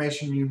the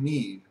information you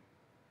need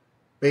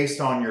based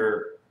on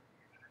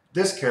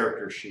this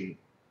character sheet,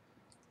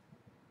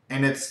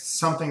 and it's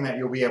something that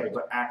you'll be able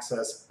to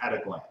access at a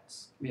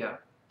glance. Yeah.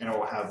 And it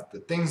will have the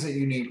things that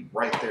you need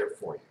right there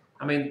for you.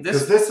 I mean,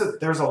 there's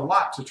a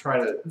lot to try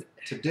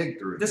to dig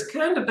through. This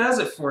kind of does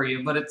it for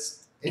you, but it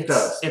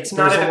does. It's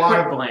not at a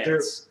quick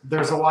glance.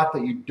 There's a lot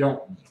that you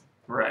don't need.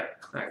 Right.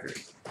 I agree.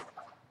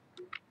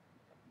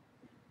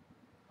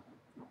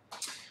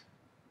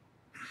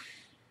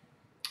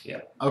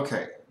 Yeah.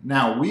 Okay.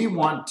 Now we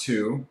want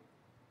to.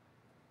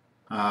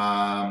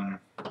 What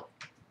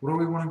do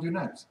we want to do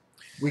next?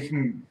 We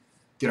can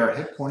get our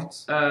hit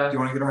points. Do you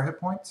want to get our hit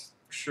points?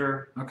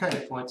 Sure. Okay.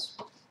 Hit points.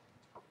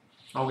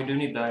 Oh, we do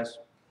need dice.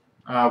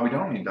 We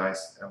don't need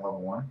dice at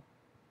level 1.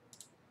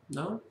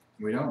 No?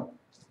 We don't.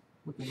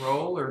 We can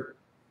roll or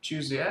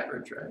choose the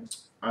average,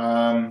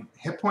 right?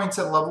 Hit points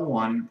at level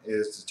 1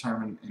 is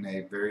determined in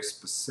a very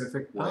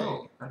specific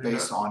way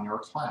based on your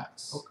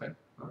class. Okay.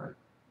 All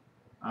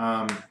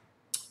right.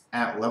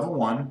 At level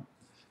 1,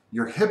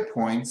 your hit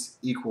points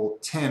equal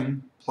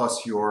 10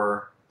 plus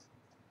your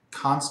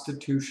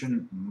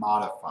Constitution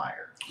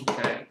modifier.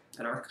 Okay.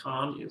 And our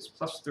con is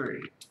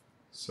 +3.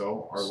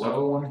 So our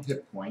level 1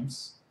 hit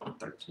points.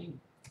 13.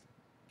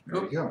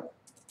 There we go.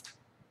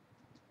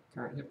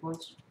 Current hit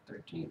points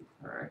 13.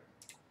 All right.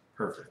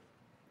 Perfect.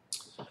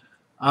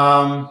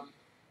 What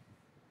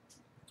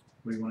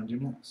do you want to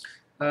do next?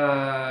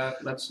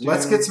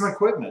 Let's get some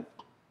equipment.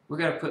 We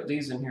got to put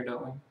these in here,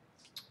 don't we?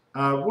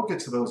 We'll get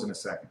to those in a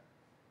second.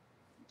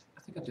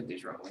 I think I did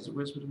these wrong. Was it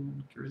wisdom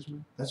and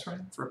charisma? That's right.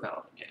 For a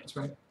paladin, yeah. That's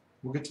right.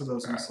 We'll get to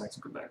those in a second. Let's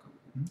go back over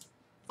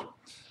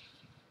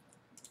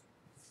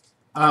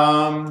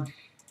here.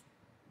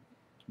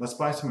 Let's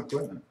buy some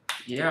equipment.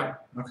 Yeah.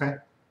 Okay.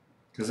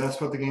 Because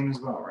that's what the game is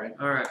about, right?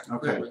 All right.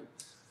 Okay. Equipment.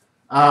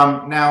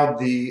 Now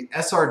the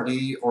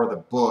SRD or the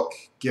book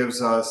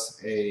gives us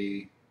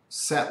a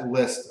set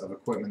list of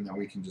equipment that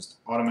we can just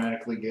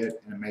automatically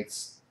get, and it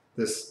makes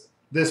this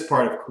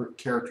part of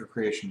character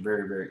creation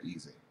very, very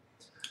easy.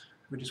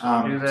 We just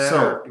want to do that,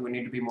 or do we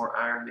need to be more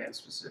Iron Man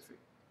specific?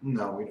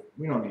 No,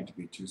 we don't need to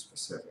be too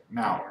specific.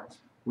 Now,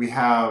 we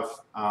have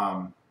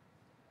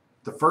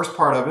the first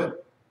part of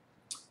it.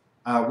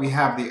 We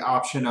have the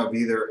option of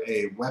either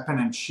a weapon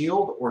and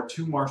shield or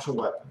 2 martial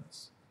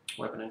weapons.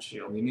 Weapon and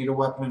shield. We need a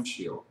weapon and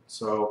shield.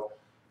 So,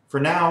 for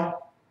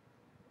now,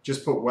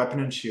 just put weapon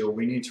and shield.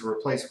 We need to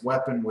replace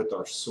weapon with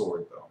our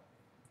sword, though.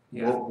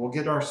 Yeah. We'll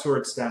get our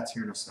sword stats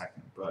here in a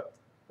second, but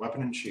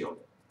weapon and shield.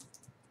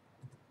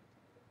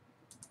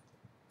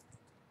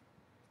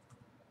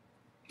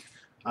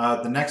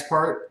 The next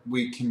part,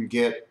 we can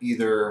get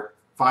either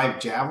 5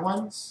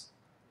 javelins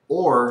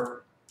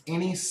or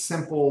any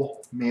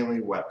simple melee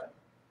weapon.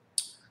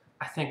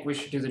 I think we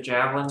should do the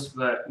javelins,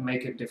 but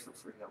make it different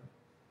for him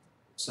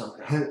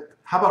somehow.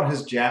 How about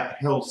his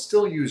he'll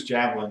still use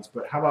javelins,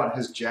 but how about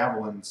his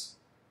javelins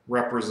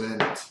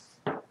represent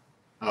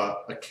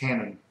a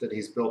cannon that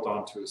he's built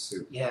onto his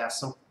suit? Yeah,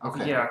 some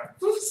kind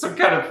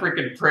of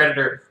freaking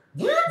predator.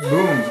 Boom!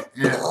 And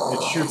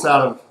it shoots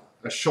out of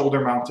a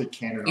shoulder-mounted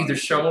cannon. Either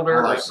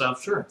shoulder or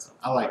something. Sure,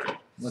 I like it.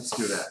 Let's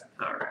do that.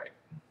 All right.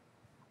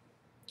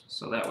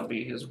 So that would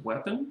be his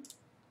weapon.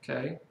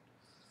 Okay.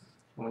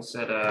 And we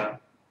said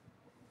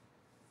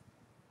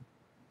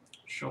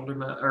shoulder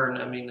mount, or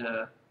I mean,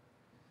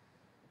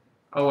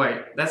 oh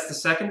wait, that's the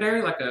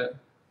secondary, like a.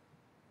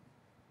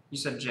 You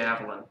said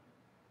javelin.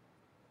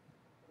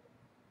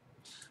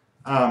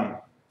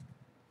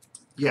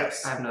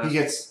 Yes. I have no.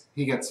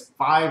 He gets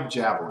 5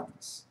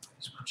 javelins.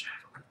 Just one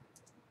javelin.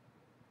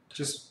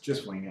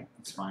 Just wing it.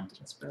 It's fine. Did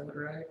I spell it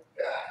right?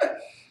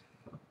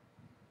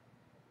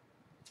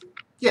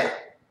 Yeah.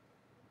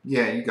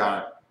 Yeah, you got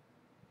it.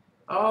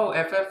 Oh,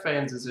 FF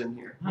Fans is in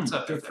here. What's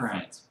up, good FF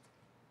friend. Fans?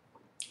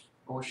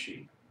 Or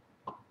she.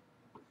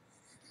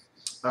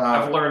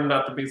 I've learned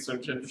not to be so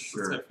gender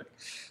specific.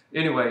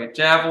 Anyway,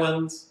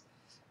 javelins,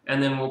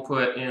 and then we'll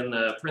put in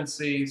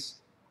parentheses.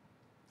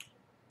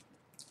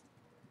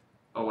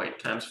 Oh wait,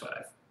 times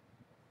 5.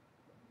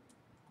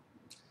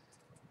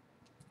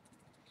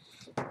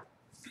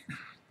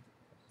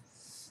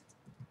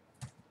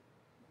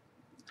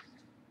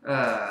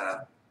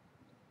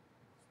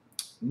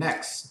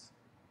 Next.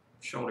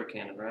 Shoulder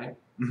cannon, right?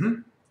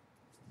 Mm-hmm.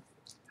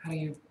 How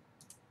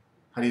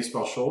do you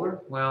spell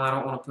shoulder? Well, I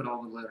don't want to put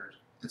all the letters.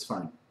 It's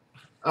fine.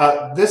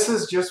 This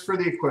is just for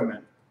the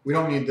equipment. We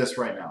don't need this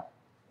right now.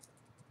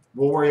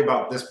 We'll worry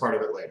about this part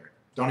of it later.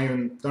 Don't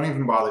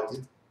even bother.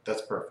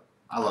 That's perfect.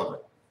 I love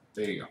it.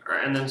 There you go. All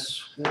right, and then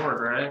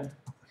sword, right?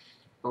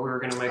 But we were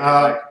gonna make it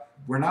like.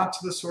 We're not to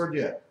the sword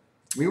yet.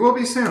 We will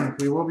be soon.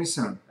 We will be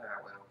soon.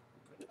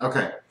 Well.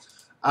 Okay.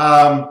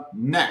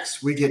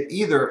 Next, we get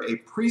either a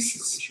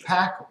priest's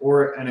pack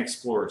or an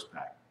explorer's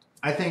pack.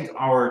 I think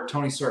our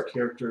Tony Stark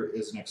character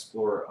is an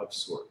explorer of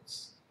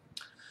sorts.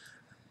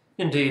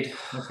 Indeed.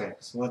 Okay,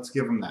 so let's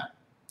give him that.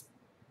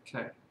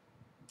 Okay.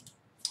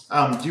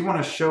 Do you want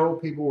to show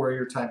people where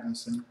you're typing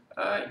this in?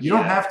 You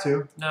don't Yeah. have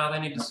to. No, they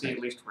need to see at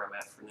least where I'm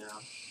at for now.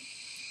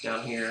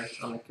 Down here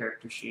on the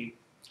character sheet.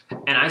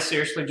 And I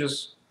seriously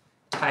just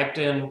typed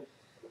in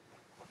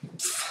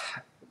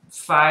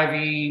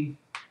 5e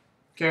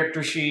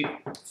character sheet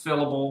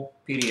fillable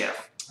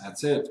PDF.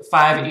 That's it.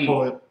 5e.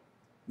 Pull it.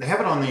 They have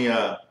it on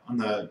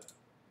the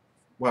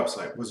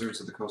website, Wizards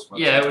of the Coast website.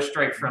 Yeah, it was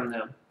straight from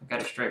them. I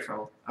got it straight from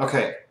them.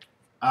 Okay.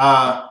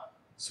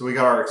 So we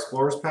got our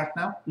Explorers pack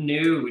now?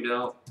 No, we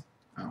don't.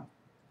 Oh.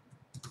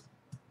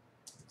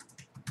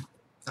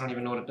 I don't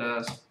even know what it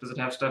does. Does it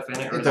have stuff in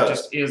it, or It does.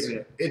 just is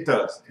it? It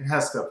does. It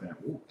has stuff in it.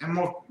 And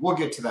we'll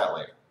get to that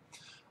later.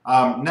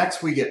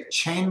 Next, we get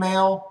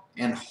Chainmail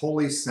and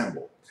Holy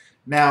Symbol.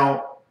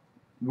 Now,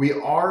 we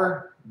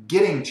are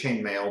getting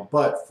Chainmail,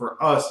 but for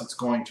us, it's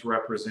going to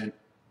represent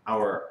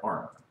our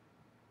armor.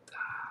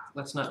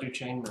 Let's not do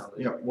chainmail.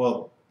 Yeah,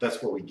 well,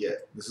 that's what we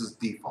get. This is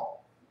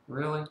default.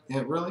 Really?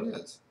 It really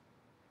is.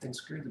 Then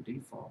screw the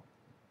default.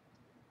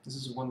 This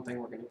is one thing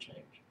we're going to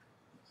change.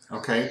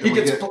 Okay. He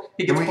gets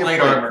plate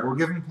armor. We'll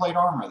give him plate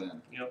armor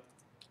then. Yep.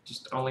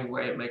 Just the only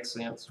way it makes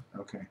sense.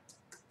 Okay.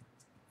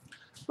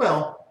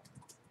 Well,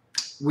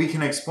 we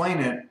can explain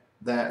it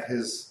that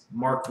his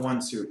Mark I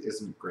suit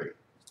isn't great.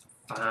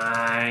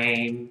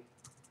 Fine.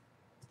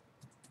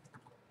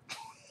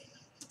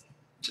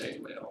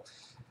 Chainmail.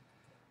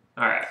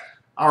 All right.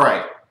 All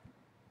right.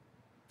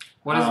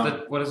 What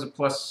is the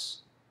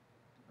plus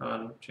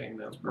on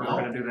chainmail? We're Well,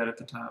 going to do that at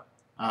the top.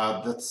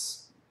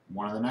 That's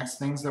one of the next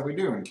things that we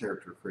do in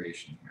character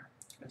creation here.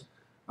 Okay.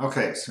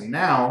 Okay, so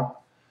now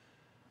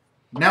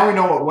we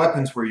know what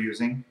weapons we're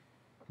using,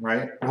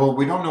 right? Well,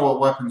 we don't know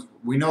what weapons.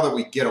 We know that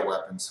we get a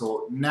weapon.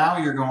 So now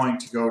you're going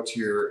to go to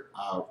your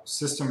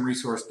system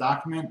resource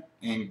document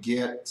and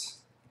get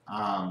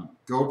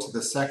go to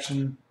the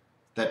section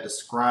that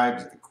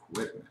describes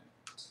equipment.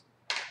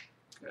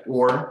 Okay.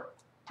 Or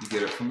you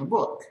get it from the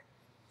book.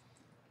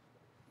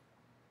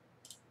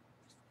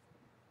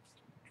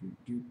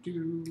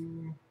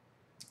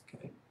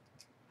 Okay.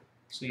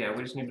 So yeah,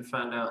 we just need to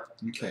find out.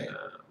 Okay.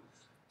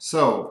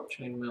 So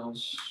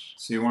Chainmail's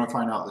you want to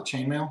find out the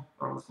chainmail?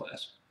 armor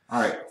class.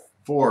 All right.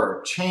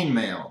 For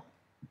chainmail,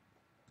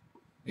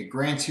 it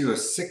grants you a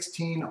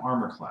 16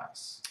 armor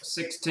class.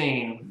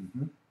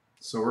 16.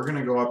 So we're going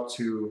to go up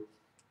to.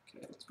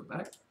 Okay, let's go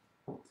back.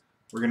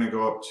 We're going to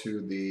go up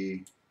to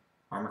the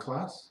armor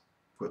class.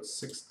 Put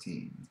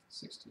 16.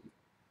 16.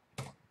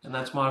 And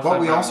that's modified.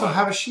 But we by also what?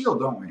 have a shield,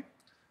 don't we?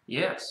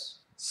 Yes.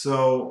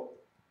 So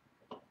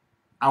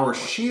our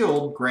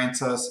shield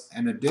grants us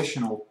an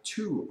additional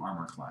 2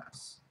 armor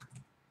class.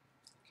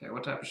 Okay,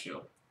 what type of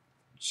shield?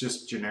 It's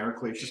just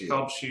generically Just shield.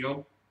 called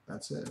shield.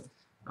 That's it.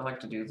 I like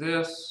to do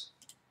this.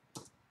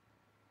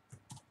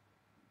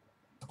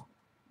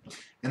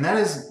 And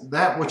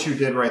that what you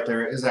did right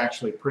there is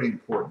actually pretty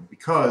important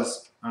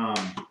because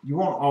you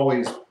won't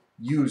always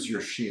use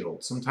your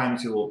shield.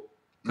 Sometimes you'll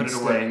Put it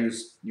away.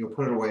 You'll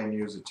put it away and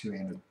use a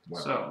two-handed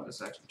weapon. So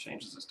this actually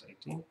changes this to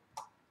 18.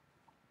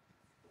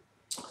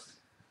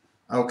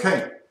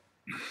 Okay.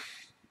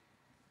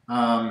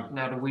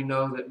 Now, do we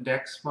know that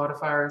Dex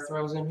modifier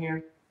throws in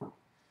here? Or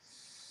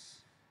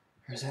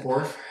is that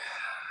For?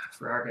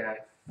 for our guy?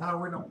 No,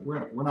 we're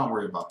not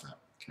worried about that.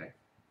 Okay.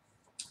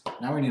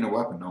 Now we need a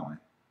weapon, don't we?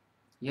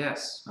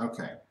 Yes.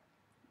 Okay.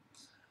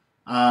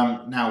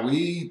 Now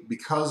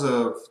because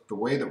of the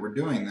way that we're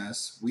doing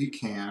this, we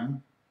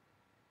can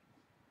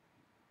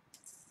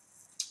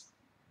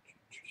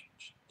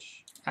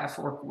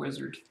Half-orc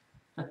wizard.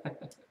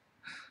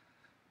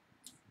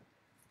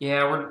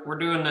 Yeah, we're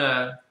doing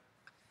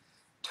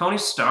Tony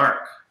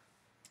Stark,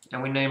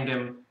 and we named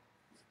him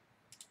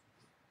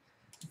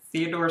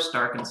Theodore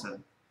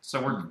Starkinson.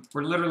 So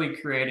we're literally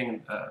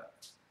creating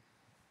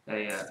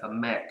a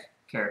mech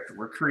character.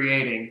 We're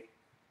creating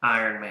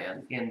Iron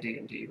Man in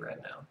D&D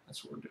right now.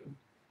 That's what we're doing.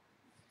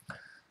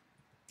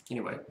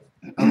 Anyway.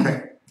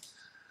 Okay.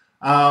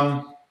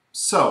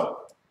 So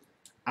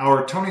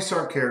our Tony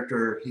Stark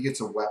character, he gets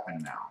a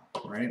weapon now,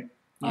 right?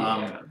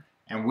 Yeah.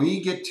 And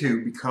we get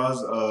to,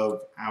 because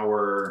of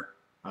our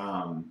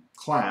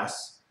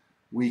class,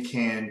 we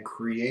can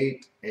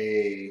create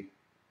we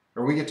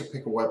get to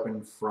pick a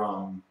weapon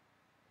from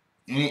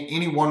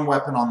any one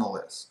weapon on the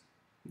list.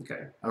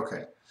 Okay.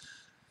 Okay.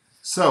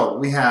 So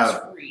we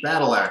have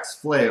battle axe,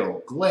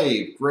 flail,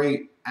 glaive,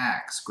 great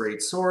axe,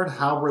 great sword,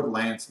 halberd,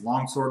 lance,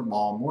 longsword,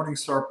 maul,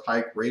 morningstar,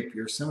 pike,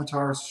 rapier,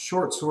 scimitar,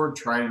 short sword,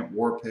 trident,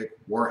 war pick,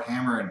 war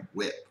hammer, and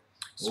whip.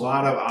 A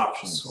lot of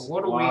options. So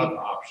what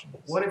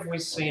What have we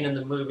seen in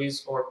the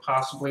movies, or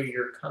possibly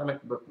your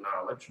comic book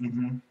knowledge,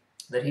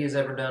 that he has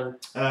ever done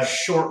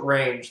short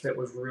range that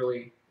was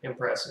really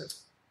impressive?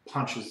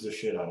 Punches the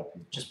shit out of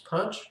people. Just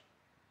punch?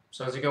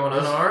 So is he going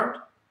unarmed?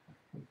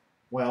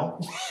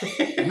 Well,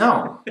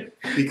 no.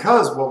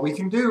 Because what we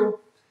can do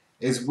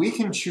is we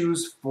can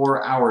choose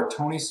for our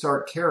Tony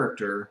Stark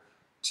character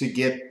to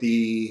get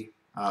the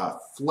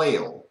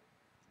flail.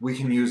 We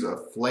can use a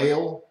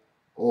flail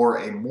or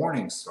a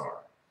morningstar.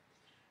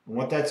 And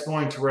what that's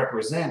going to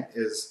represent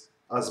is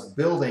us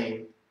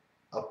building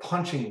a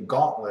punching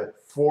gauntlet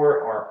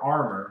for our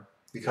armor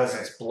because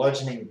it's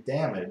bludgeoning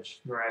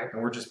damage, Right.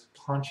 and we're just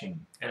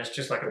punching. And it's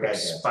just like a the big bad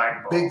guys.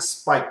 spike ball. Big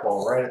spike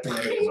ball right at the end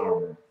of his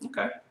armor.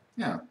 Okay.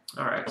 Yeah.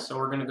 All right, so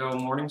we're going to go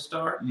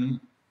Morningstar.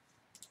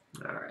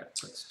 Mm-hmm. All right,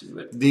 let's do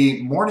it.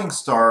 The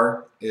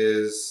Morningstar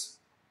is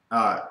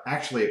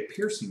actually a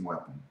piercing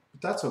weapon,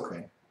 but that's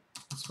okay.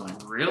 That's fine.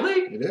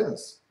 Really? It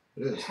is.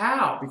 It is.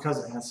 How?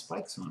 Because it has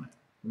spikes on it.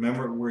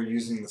 Remember, we're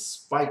using the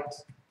spiked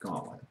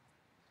gauntlet.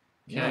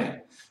 Okay. Yeah.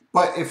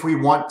 But if we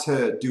want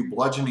to do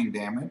bludgeoning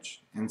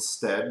damage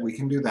instead, we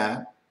can do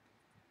that.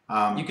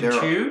 You can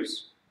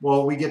choose?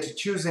 Well, we get to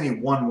choose any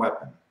one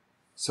weapon.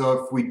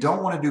 So if we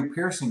don't want to do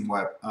piercing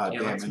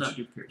damage... let's not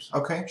do piercing.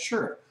 Okay,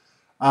 sure.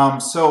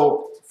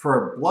 So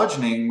for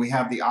bludgeoning, we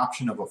have the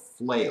option of a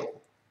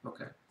flail.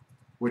 Okay.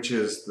 Which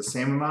is the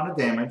same amount of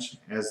damage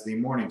as the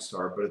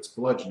Morningstar, but it's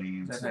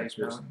bludgeoning instead of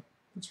piercing.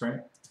 That's right.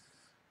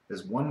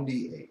 Is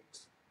 1d8.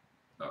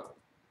 Oh.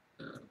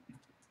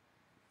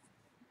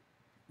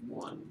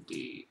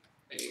 1d8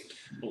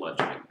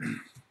 bludgeoning.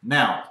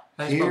 Now,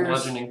 how do you spell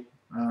bludgeoning?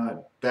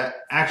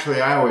 That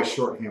actually, I always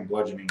shorthand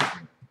bludgeoning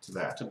to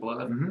that. To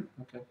blood? Mm-hmm.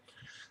 Okay.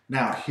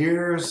 Now,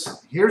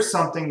 here's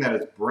something that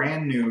is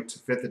brand new to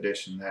 5th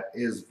edition that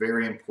is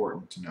very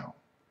important to know.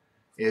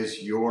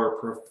 Is your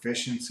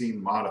proficiency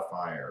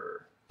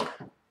modifier.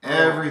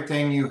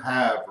 Everything you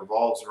have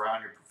revolves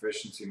around your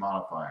proficiency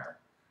modifier.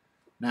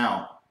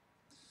 Now,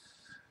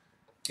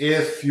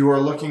 if you are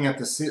looking at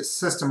the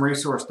system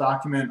resource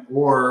document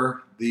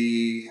or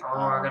the...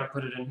 I gotta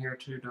put it in here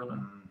too, don't I?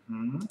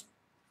 Mm-hmm.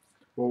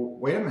 Well,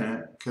 wait a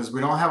minute, because we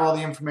don't have all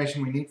the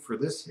information we need for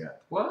this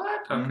yet.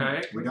 What?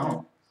 Okay. We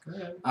don't. Go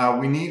ahead.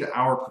 We need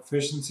our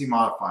proficiency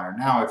modifier.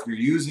 Now, if you're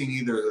using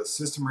either the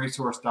system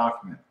resource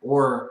document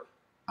or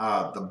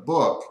the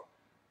book,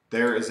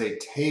 there is a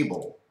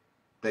table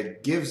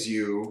that gives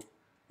you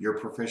your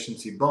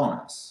proficiency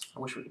bonus. I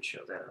wish we could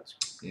show that.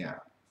 Yeah.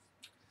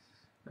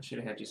 I should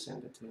have had you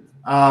send it to me.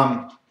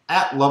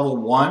 At level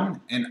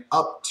 1 and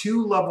up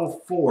to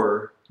level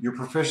 4, your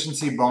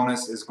proficiency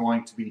bonus is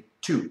going to be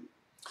 2.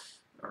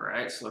 All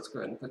right, so let's go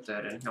ahead and put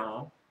that in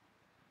here.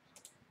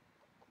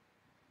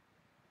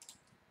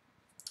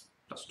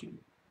 +2.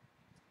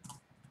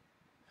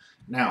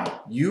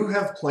 Now, you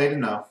have played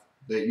enough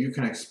that you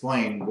can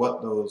explain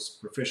what those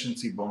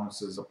proficiency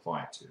bonuses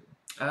apply to.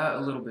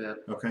 A little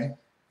bit. Okay.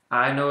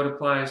 I know it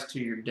applies to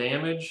your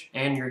damage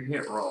and your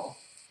hit roll.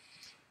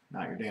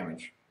 Not your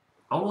damage.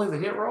 Only the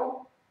hit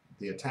roll?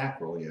 The attack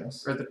roll,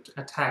 yes. Or the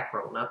attack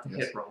roll, not the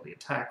Yes. hit roll, the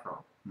attack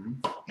roll.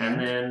 Mm-hmm.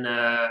 And then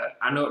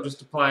I know it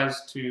just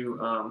applies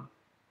to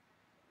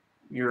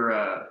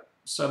your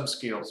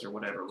sub-skills or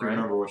whatever, Do you right?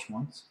 remember which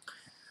ones?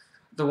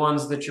 The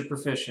ones that you're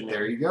proficient in.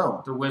 There you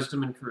go. The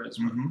wisdom and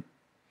charisma. Mm-hmm.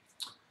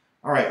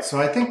 All right, so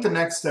I think the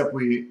next step,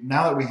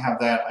 now that we have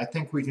that, I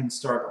think we can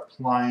start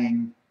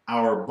applying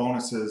our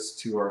bonuses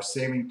to our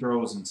saving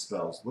throws and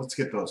spells. Let's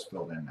get those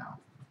filled in now.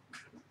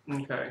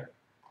 Okay.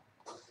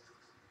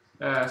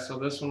 So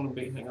this one would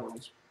be, hang on,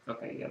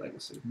 okay, yeah, let me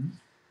see.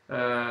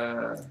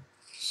 Mm-hmm.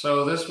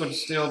 So this would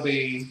still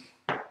be,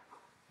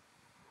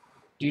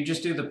 do you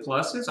just do the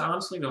pluses? I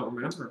honestly don't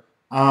remember.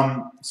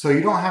 So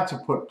you don't have to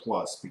put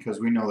plus because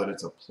we know that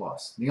it's a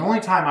plus. The only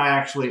time I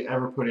actually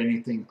ever put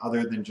anything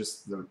other than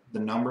just the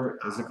number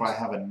is if I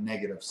have a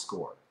negative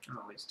score. I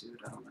always do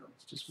it, I don't know,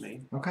 it's just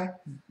me. Okay,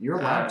 you're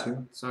allowed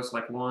to. So it's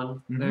like 1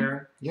 Mm-hmm.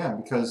 there? Yeah,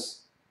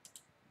 because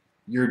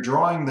you're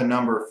drawing the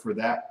number for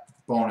that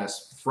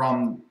bonus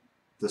from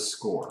the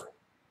score.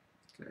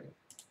 Okay.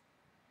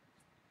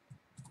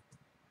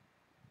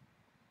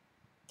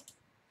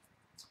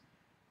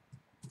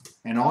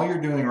 And all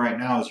you're doing right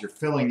now is you're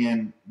filling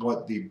in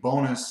what the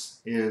bonus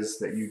is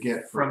that you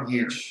get for From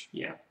each.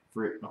 Here.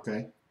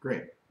 Okay,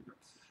 great.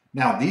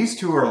 Now these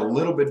two are a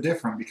little bit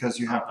different because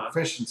you have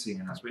proficiency in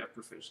them. Because we have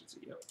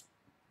proficiency, yep.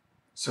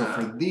 So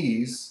for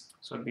these,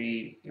 so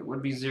it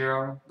would be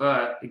 0,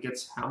 but it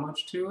gets how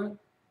much to it?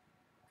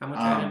 How much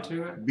added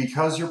to it?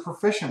 because you're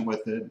proficient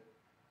with it,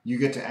 you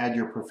get to add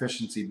your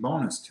proficiency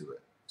bonus to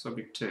it. So it'd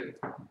be 2.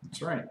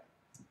 That's right.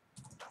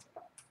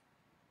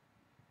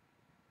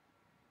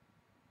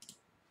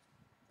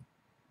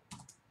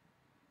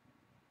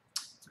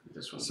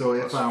 This one's So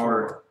if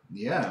our +4.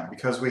 yeah,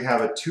 because we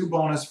have a 2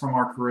 bonus from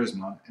our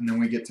charisma, and then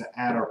we get to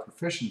add our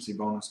proficiency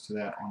bonus to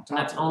that on top. And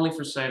that's of it. only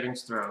for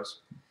savings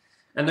throws.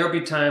 And there'll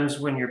be times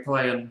when you're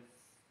playing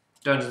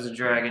Dungeons and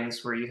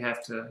Dragons where you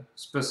have to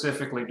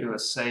specifically do a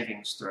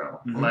savings throw.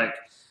 Mm-hmm. Like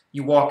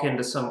you walk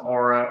into some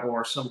aura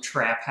or some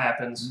trap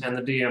happens, Mm-hmm.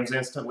 and the DM's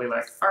instantly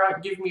like, "All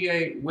right, give me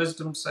a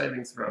wisdom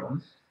saving throw." Mm-hmm.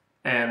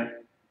 And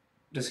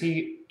does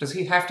he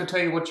have to tell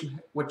you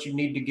what you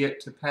need to get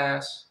to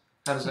pass?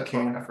 How does that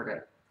work? I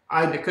forget.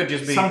 It could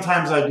just be.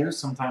 Sometimes I do,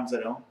 sometimes I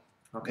don't.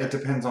 Okay. It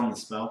depends on the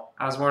spell.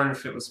 I was wondering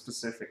if it was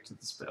specific to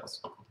the spells.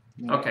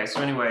 Yeah. Okay,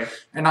 so anyway.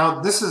 And now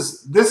this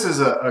is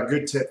a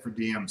good tip for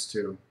DMs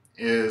too.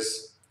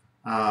 Is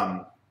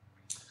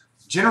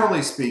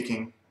generally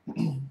speaking,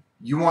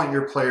 you want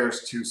your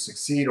players to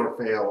succeed or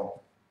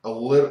fail a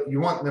little.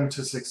 You want them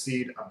to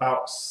succeed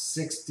about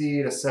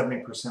 60 to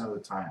 70% of the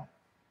time.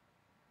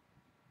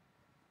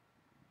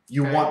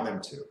 You Okay. want them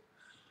to.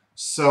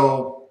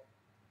 So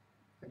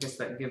I guess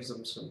that gives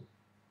them some.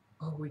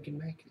 Oh, we can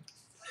make it.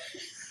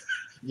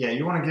 yeah,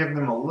 you want to give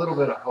them a little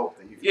bit of hope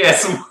that you can, Yeah,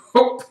 some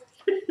hope.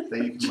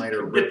 that you can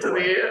later Get rip to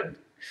away. the end.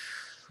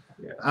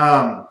 Yeah.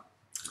 Um,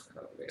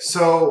 Oh, man.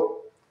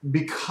 so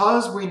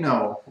because we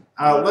know,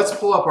 let's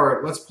pull up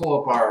our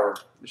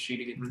The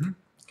sheet again.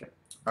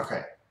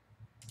 Okay.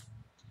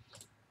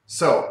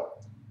 So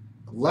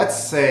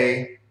let's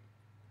say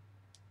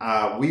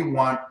we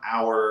want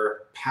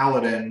our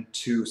paladin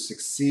to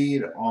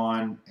succeed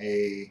on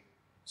a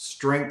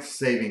strength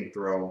saving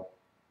throw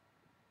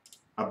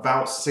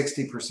about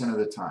 60% of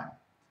the time.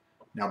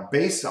 Now,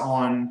 based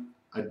on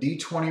a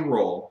d20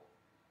 roll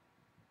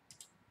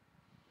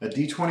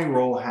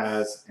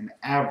has an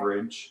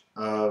average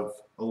of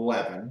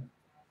 11,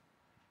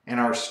 and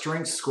our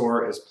strength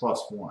score is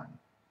 +1.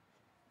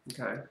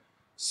 Okay.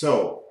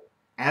 So,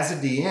 as a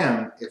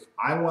DM, if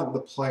I want the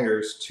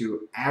players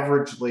to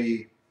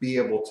averagely be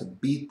able to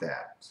beat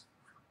that,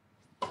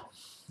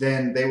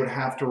 then they would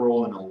have to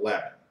roll an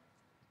 11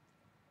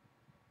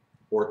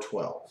 or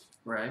 12.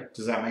 Right.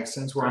 Does that make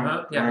sense where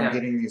Yeah, I'm yeah.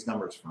 getting these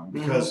numbers from?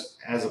 Because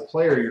as a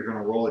player, you're going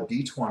to roll a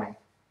d20,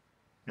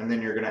 and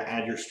then you're going to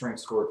add your strength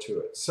score to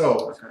it.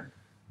 So, Okay.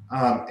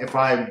 if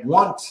I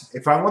want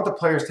the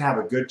players to have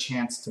a good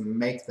chance to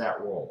make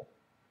that roll,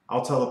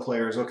 I'll tell the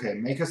players, okay,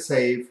 make a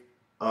save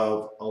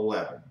of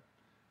 11.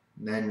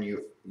 And then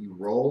you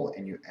roll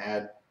and you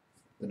add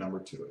the number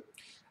to it.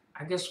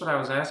 I guess what I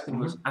was asking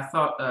was, I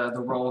thought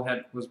the roll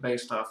was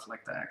based off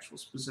like the actual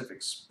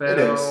specific spell. It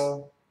is.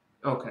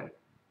 Okay.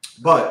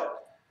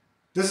 But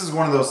this is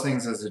one of those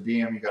things as a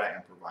DM you got to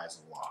improvise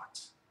a lot.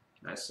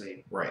 I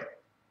see. Right.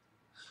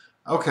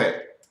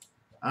 Okay.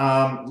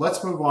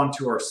 Let's move on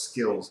to our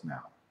skills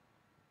now.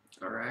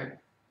 All right.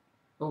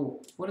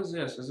 Oh, what is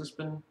this? Has this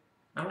been?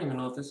 I don't even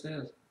know what this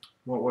is.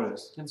 What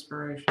is?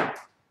 Inspiration.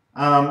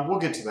 We'll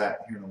get to that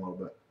here in a little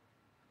bit.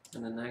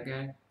 And then that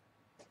guy.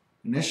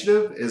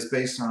 Initiative is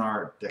based on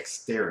our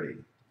dexterity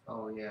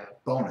Oh yeah,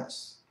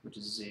 bonus. which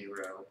is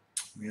 0.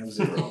 We have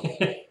 0.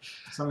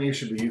 Something you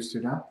should be used to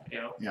now.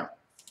 Yeah. Yeah.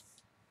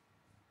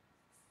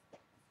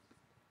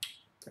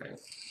 Okay.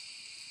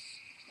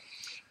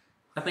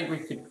 I think we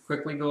could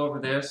quickly go over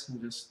this and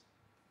just,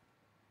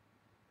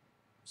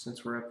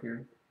 since we're up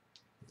here.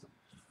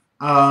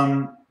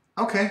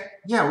 Okay.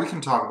 Yeah, we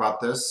can talk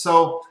about this.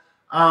 So,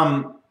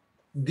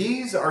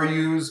 these are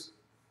used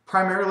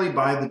primarily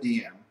by the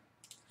DM.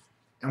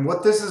 And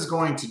what this is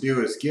going to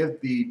do is give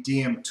the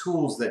DM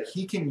tools that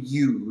he can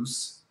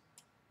use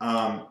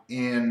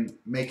in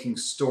making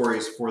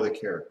stories for the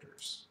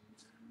characters.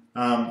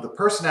 The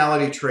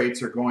personality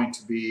traits are going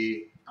to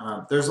be,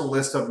 there's a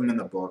list of them in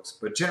the books,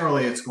 but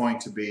generally it's going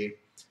to be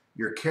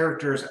your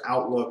character's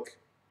outlook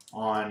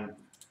on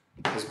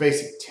his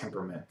basic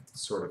temperament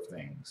sort of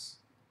things.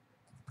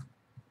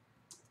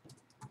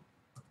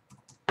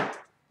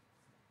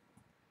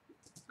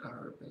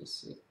 Our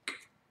basic.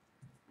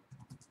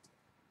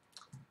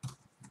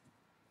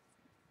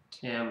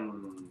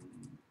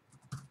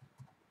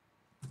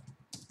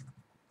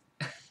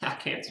 I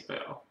can't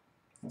spell.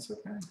 That's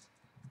okay.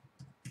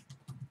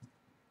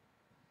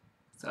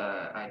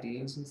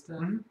 Ideas and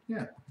stuff.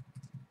 Yeah.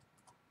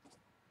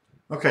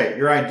 Okay,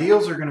 your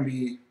ideals are going to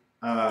be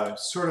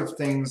sort of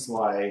things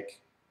like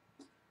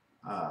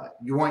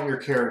you want your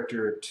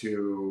character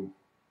to.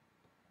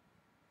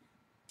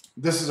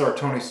 This is our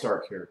Tony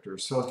Stark character,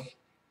 so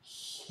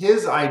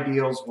his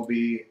ideals will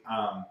be,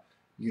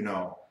 you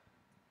know,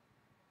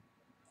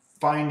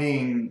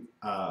 finding,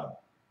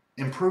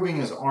 improving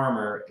his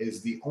armor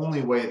is the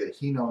only way that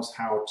he knows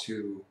how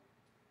to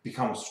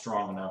become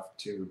strong enough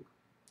to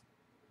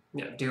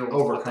deal with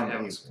overcome what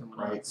the evil,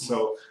 hell right?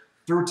 So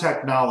through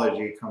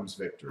technology comes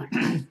victory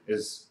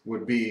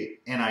would be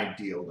an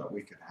ideal that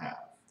we could have.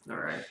 All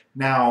right.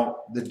 Now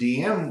the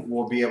DM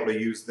will be able to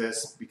use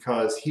this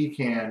because he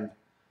can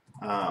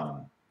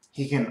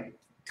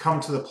come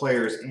to the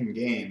players in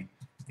game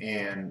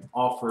and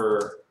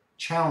offer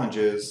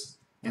challenges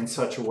in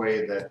such a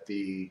way that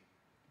the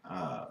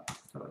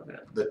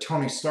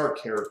Tony Stark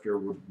character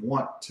would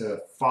want to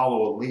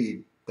follow a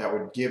lead that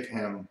would give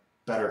him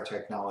better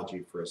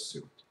technology for a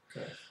suit.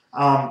 Okay.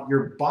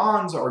 Your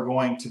bonds are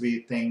going to be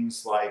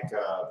things like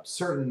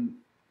certain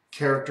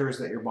characters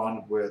that you're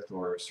bonded with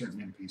or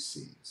certain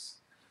NPCs.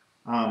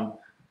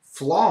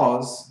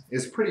 Flaws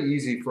is pretty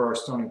easy for our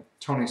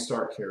Tony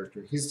Stark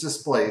character. He's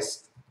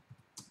displaced.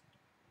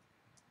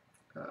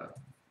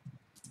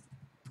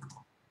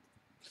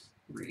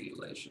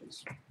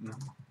 Relations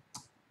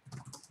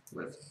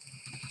with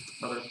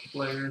other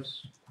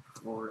players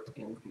or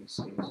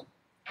NPCs.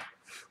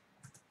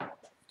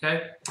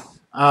 Okay.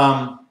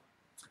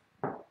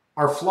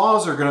 Our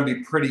flaws are going to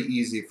be pretty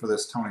easy for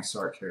this Tony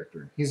Stark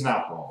character. He's an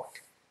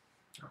alcoholic.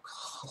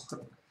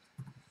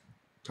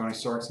 Tony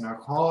Stark's an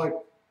alcoholic,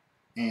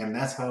 and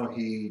that's how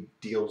he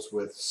deals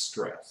with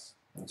stress.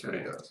 That's what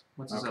he does.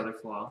 What's his other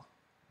flaw?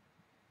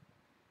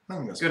 I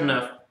think that's Good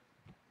enough.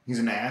 He's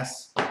an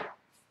ass.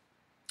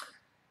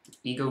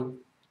 Ego.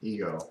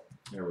 Ego.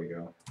 There we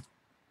go.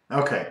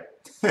 Okay.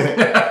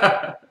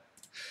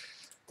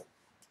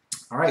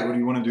 All right, what do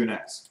you want to do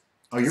next?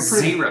 Oh, you're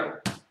pretty... 0.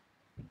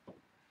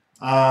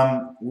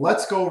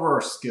 Let's go over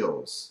our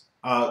skills.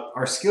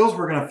 Our skills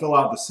we're going to fill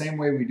out the same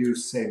way we do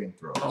saving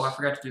throws. Oh, I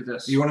forgot to do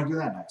this. You want to do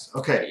that next?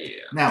 Okay.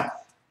 Yeah. Now,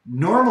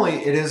 normally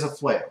it is a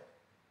flail.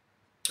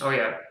 Oh,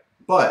 yeah.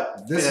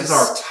 But this is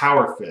our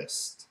power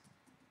fist.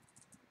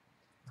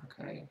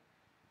 Okay.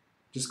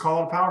 Just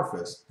call it a power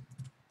fist.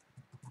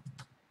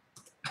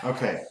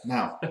 Okay,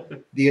 now,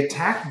 the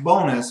attack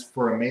bonus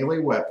for a melee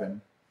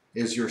weapon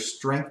is your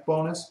strength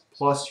bonus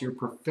plus your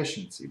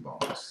proficiency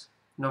bonus.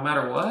 No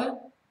matter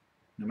what?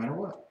 No matter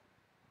what.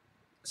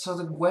 So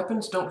the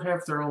weapons don't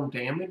have their own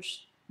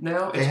damage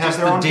now? They have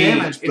their own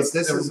damage, but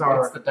this is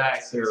the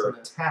dice, their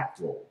attack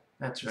roll.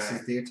 That's right.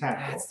 This is the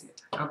attack roll.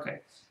 Okay.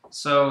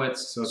 So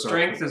it's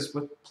strength is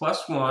with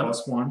 +1.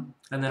 +1.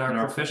 And then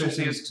our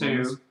proficiency is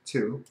 2.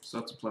 2. So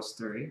it's a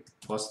 +3.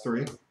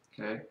 +3.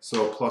 Okay.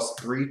 So a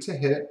 +3 to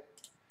hit.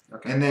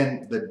 Okay. And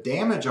then the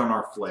damage on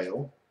our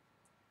flail,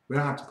 we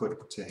don't have to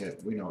put to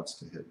hit. We know it's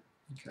to hit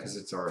because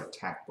it's our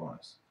attack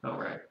bonus. Oh,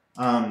 right.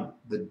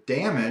 The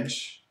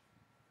damage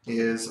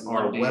is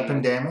our 1d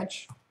weapon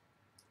damage.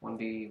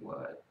 1d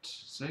what?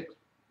 6?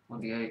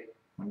 1d8.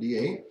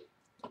 1d8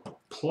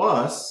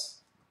 plus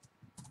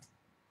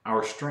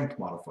our strength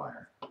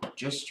modifier.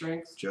 Just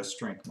strength? Just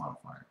strength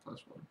modifier. +1.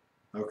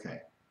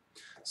 Okay.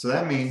 So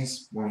that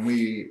means when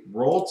we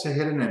roll to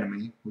hit an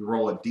enemy, we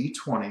roll a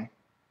d20.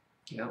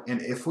 Yep.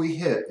 And if we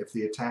hit, if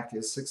the attack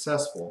is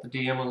successful, The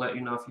DM will let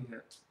you know if you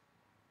hit.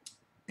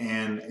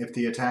 and if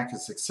the attack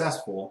is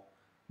successful,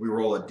 we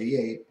roll a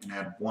d8 and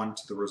add 1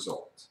 to the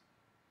result.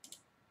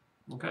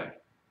 Okay.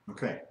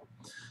 Okay.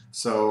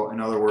 So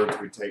in other words,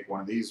 we take one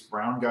of these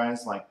round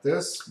guys like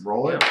this,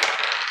 roll it.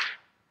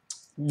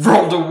 Yep.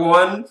 Rolled a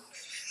 1.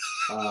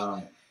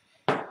 Oh,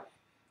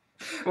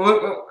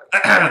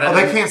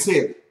 they can't see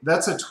it.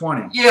 That's a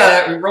 20.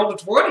 Yeah, we rolled a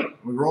 20.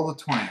 We rolled a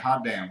 20.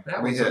 Hot damn.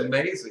 That we was hit.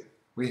 amazing.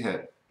 We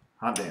hit.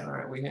 Hot damn. All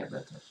right, we hit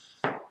that time.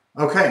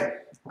 Okay.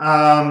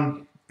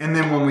 And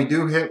then when we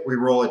do hit, we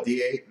roll a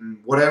d8,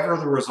 and whatever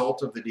the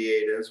result of the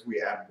d8 is,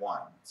 we add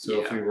 1.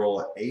 So if we roll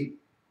an 8,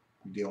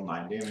 we deal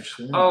 9 damage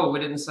to them. Oh, we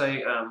didn't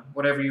say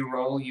whatever you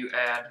roll, you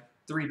add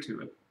 3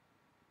 to it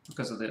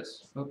because of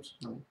this. Oops,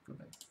 let me go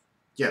back.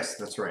 Yes,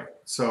 that's right.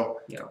 So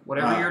Yeah,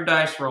 whatever your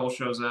dice roll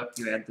shows up,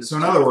 you add this. So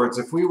in other words,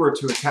 if we were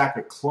to attack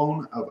a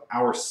clone of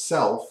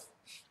ourself,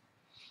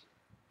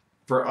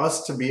 for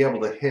us to be able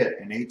to hit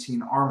an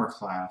 18 armor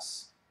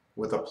class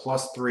with a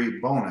 +3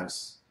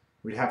 bonus,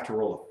 we'd have to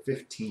roll a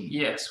 15.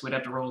 Yes, we'd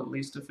have to roll at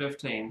least a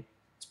 15.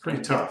 It's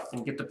pretty tough.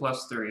 And get the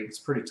 +3. It's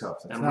pretty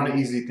tough. It's And not an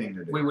easy thing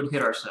to do. We would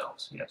hit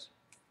ourselves, yes.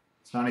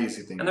 It's not an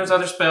easy thing And to there's do.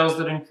 other spells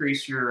that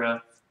increase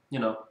your,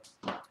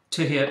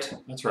 to hit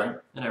That's right.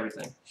 and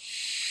everything.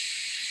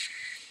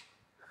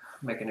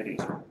 Making it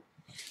easier.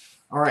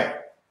 All right.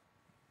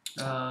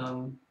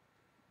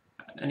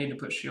 I need to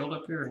put shield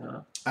up here or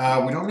not?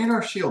 We don't need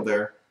our shield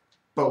there,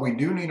 but we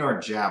do need our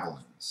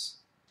javelins.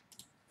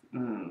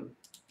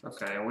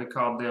 Okay, and we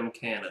called them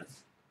cannon.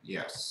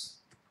 Yes.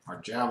 Our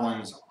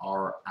javelins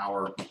are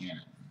our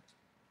cannon.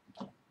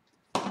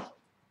 And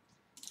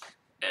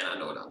I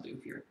know what I'll do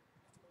here.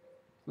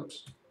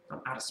 Oops,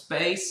 I'm out of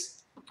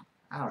space.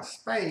 Out of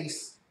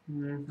space?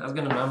 I was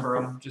going to number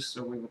them just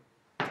so we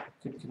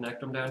could connect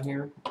them down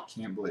here.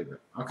 Can't believe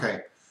it.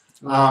 Okay.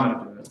 Do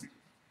it.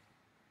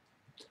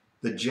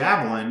 The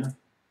javelin,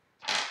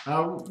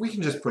 we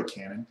can just put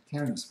cannon.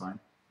 Cannon is fine.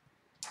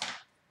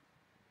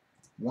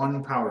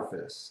 1 power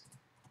fist.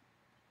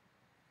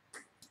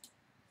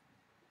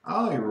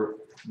 Oh, you're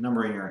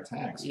numbering your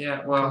attacks.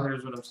 Yeah, well,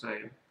 here's what I'm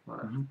saying.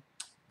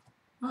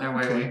 That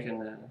way we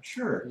can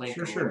Sure, link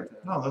sure, them sure. with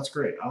that. No, that's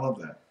great. I love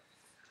that.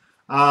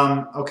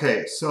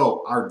 Okay,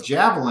 so our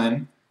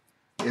javelin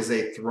is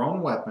a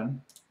thrown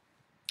weapon.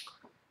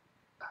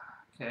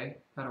 Okay,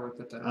 how do we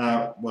put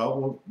that?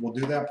 Well, we'll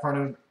do that part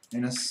of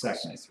in a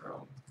second.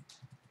 Throw.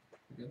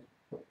 Good.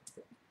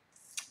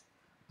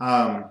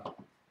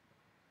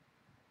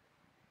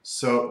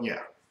 So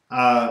yeah.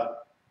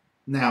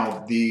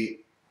 Now the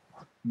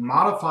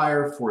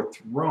modifier for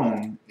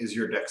thrown is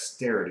your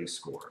dexterity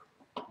score,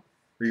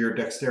 or your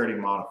dexterity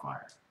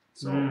modifier.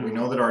 So we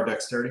know that our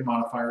dexterity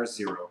modifier is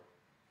 0.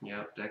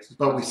 Yeah, dex is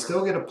But we +0.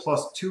 still get a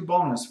 +2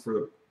 bonus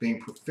for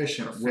being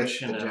proficient with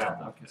the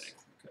javelins.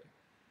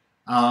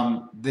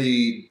 Okay.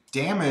 The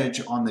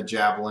damage on the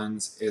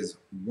javelins is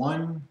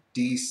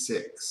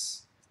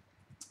 1d6.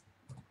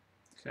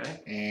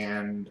 Okay.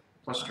 And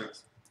Plus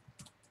strength.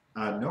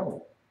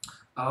 no,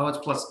 Oh, it's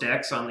plus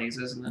dex on these,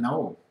 isn't it?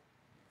 no,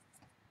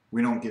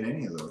 we don't get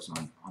any of those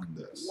on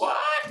this. What?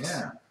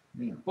 Yeah.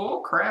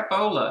 Bull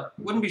crapola.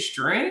 Wouldn't be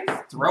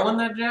strength throwing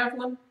that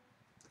javelin?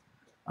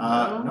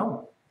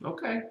 No.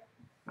 Okay.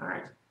 All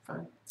right.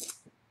 Fine.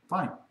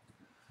 Fine.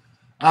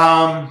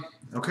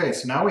 Okay,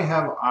 so now we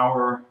have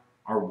our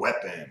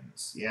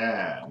weapons.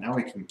 Yeah, now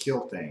we can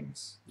kill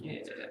things.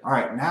 Yeah. All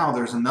right, now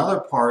there's another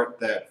part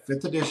that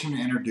 5th edition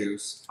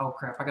introduced Oh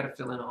crap! I gotta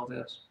fill in all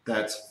this.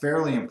 that's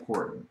fairly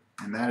important,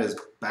 and that is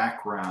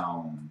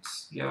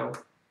backgrounds. Yo.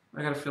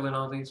 I gotta fill in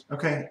all these.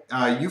 Okay,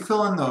 you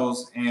fill in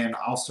those, and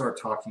I'll start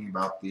talking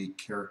about the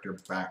character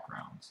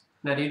backgrounds.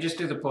 Now, do you just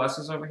do the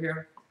pluses over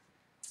here?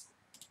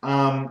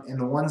 In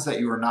the ones that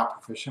you are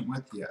not proficient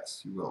with,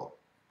 yes, you will.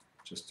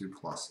 Just do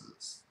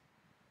pluses.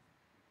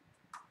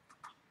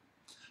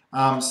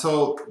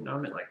 So No, I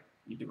meant like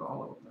you do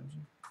all of them, don't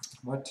you?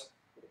 what?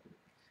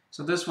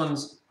 So this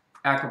one's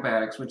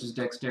acrobatics, which is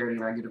dexterity,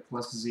 and I get a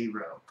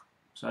 +0.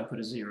 So I put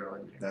a 0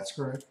 in there. That's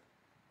correct.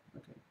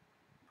 Okay.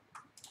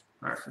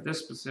 All right, for this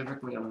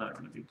specifically, I'm not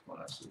going to do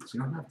pluses.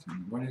 You don't have to.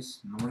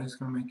 Nobody's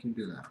going to make you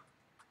do that.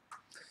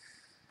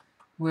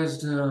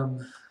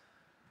 Wisdom,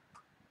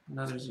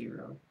 another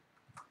 0.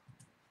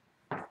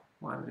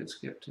 Why did it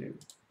skip 2?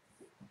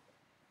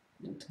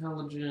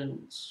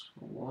 Intelligence,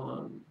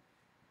 1.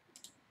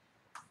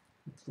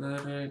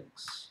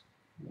 Athletics,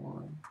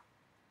 1.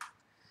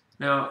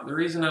 Now, the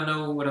reason I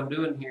know what I'm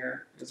doing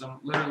here is I'm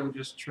literally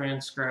just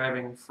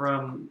transcribing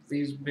from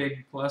these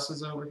big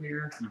pluses over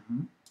here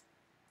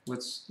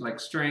with like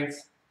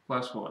strength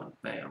 +1.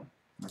 Bam.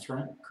 That's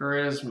right.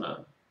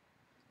 Charisma,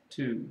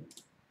 2.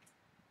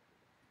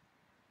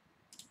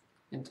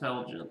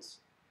 Intelligence,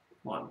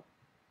 1.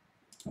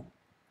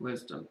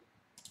 Wisdom,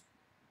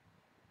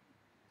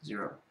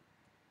 0.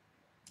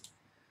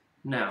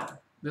 Now,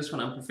 this one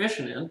I'm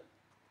proficient in,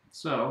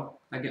 so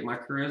I get my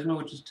charisma,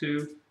 which is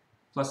 2,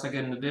 plus I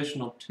get an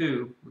additional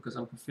 2 because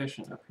I'm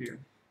proficient up here.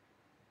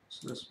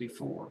 So this would be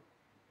 4.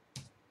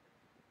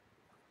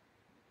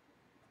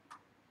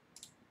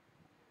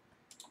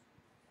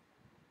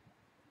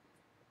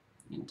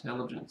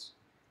 Intelligence,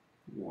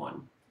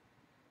 1.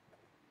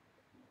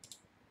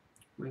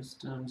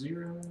 Wisdom,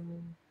 0.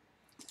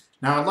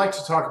 Now I'd like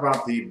to talk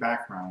about the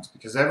backgrounds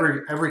because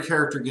every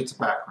character gets a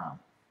background.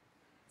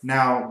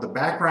 Now the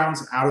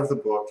backgrounds out of the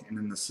book and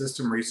in the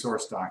system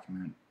resource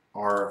document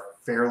are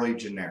fairly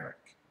generic.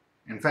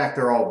 In fact,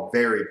 they're all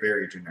very,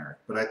 very generic,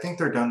 but I think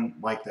they're done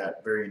like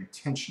that very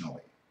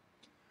intentionally.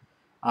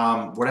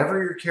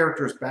 Whatever your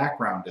character's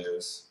background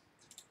is,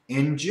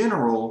 in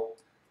general,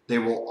 they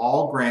will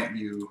all grant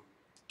you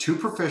 2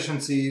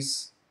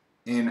 proficiencies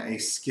in a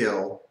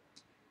skill,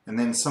 and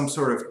then some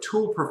sort of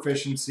tool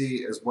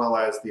proficiency as well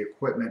as the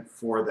equipment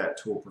for that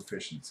tool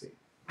proficiency.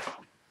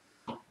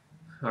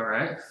 All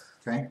right.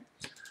 Okay.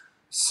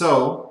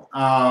 So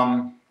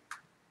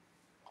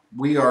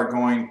we are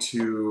going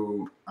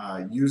to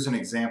use an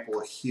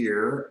example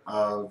here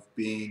of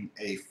being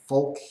a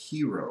folk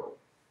hero.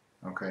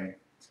 Okay.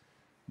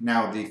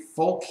 Now the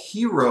folk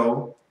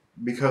hero,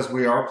 because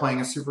we are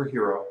playing a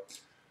superhero,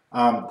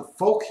 the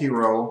folk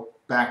hero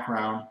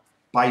background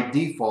by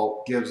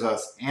default gives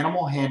us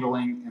animal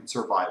handling and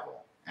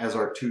survival as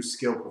our 2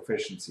 skill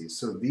proficiencies.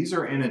 So these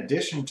are in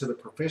addition to the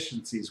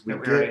proficiencies we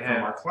get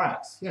from our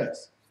class.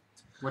 Yes.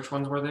 Which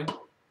ones were they?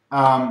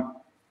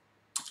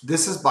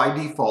 This is by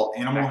default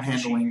animal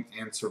handling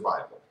and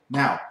survival.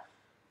 Now,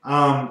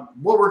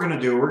 what we're going to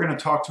do, we're going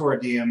to talk to our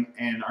DM,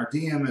 and our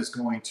DM is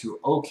going to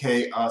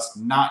okay us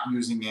not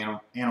using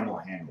animal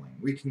handling.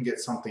 We can get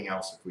something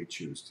else if we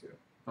choose to.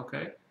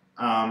 Okay.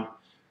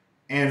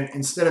 And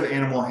instead of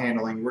animal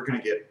handling, we're going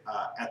to get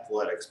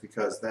athletics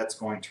because that's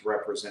going to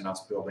represent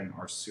us building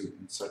our suit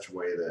in such a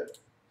way that...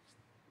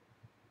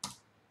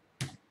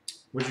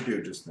 What'd you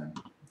do just then?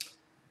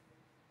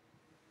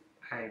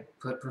 I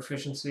put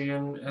proficiency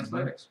in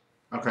athletics.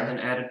 Okay. And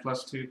added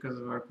 +2 because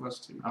of our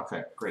 +2.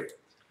 Okay, great.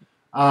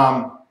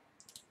 And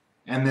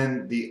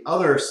then the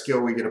other skill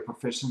we get a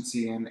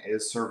proficiency in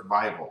is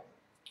survival.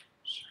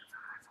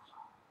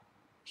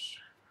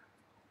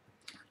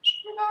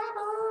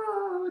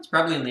 Survival. It's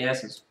probably in the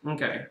S's.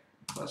 Okay.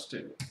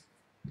 +2.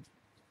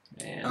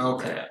 And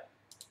okay.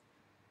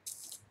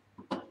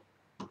 That.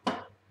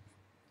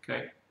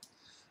 Okay.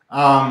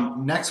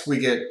 Next we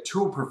get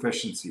tool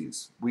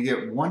proficiencies. We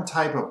get 1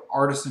 type of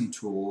artisan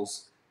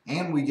tools,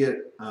 and we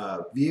get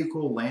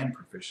vehicle land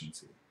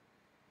proficiency.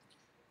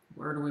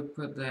 Where do we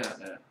put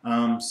that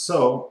at?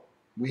 So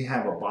we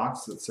have a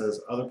box that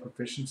says other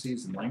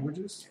proficiencies and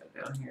languages.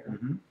 Yeah, down here.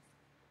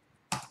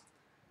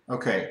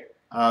 Okay,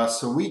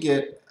 so we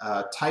get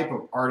a type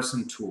of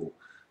artisan tool.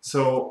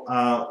 So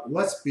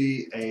let's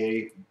be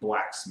a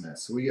blacksmith.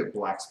 So we get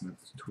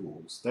blacksmith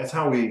tools. That's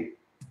how we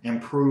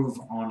improve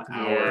on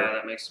our... Yeah,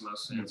 that makes the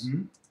most sense.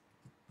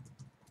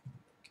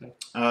 Okay.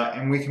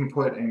 And we can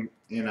put in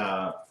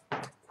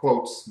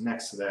quotes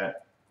next to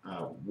that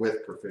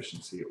with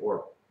proficiency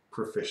or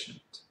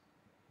proficient.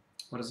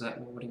 What does that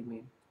mean? What do you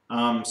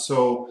mean?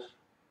 So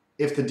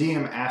if the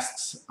DM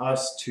asks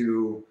us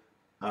to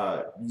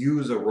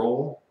use a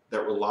role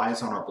that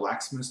relies on our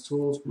blacksmith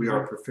tools, we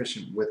are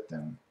proficient with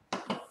them.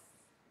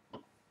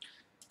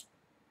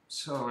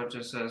 So it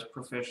just says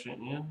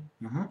proficient, yeah?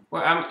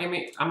 Well,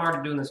 I'm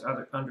already doing this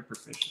under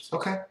proficiency.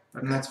 Okay,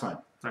 and that's fine.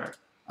 All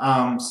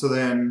right. So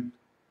then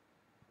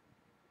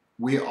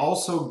we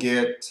also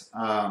get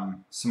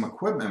some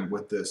equipment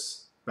with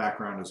this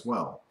background as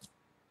well.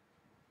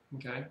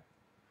 Okay.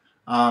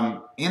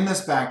 In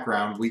this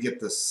background, we get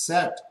the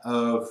set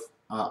of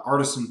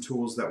artisan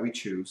tools that we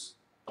choose.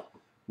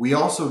 We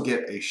also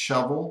get a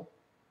shovel,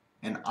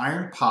 an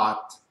iron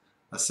pot,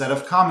 a set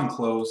of common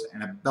clothes,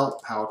 and a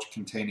belt pouch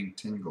containing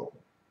 10 gold.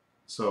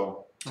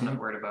 So I'm not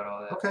worried about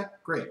all that. okay,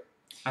 great.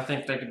 I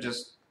think they could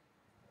just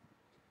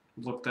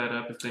look that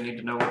up if they need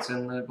to know what's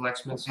in the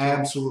blacksmith's tool.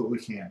 Absolutely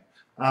can.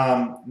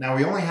 Now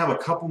we only have a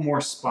couple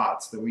more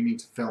spots that we need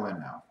to fill in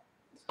now.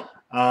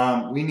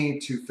 We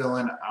need to fill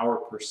in our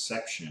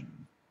perception.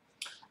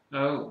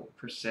 Oh,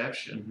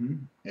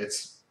 perception.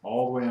 It's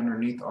all the way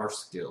underneath our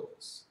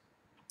skills.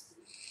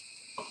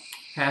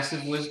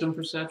 Passive wisdom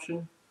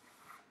perception?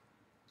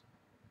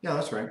 Yeah,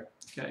 that's right.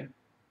 Okay.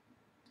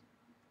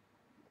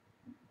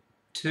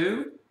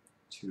 2?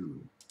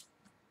 2.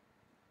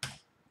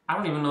 I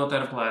don't even know what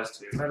that applies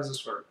to. How does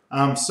this work?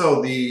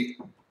 So the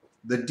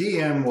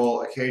DM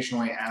will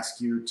occasionally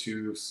ask you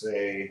to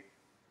say,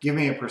 give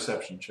me a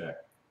perception check.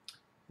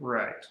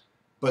 Right.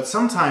 But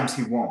sometimes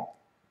he won't.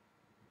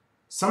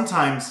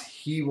 Sometimes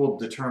he will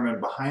determine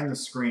behind the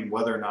screen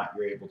whether or not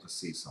you're able to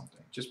see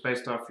something. Just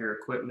based off your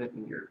equipment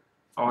and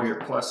all your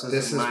pluses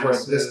This and is minuses. where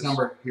this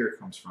number here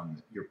comes from,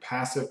 your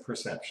passive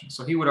perception.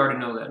 So he would already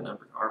know that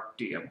number, our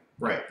DM.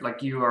 Right.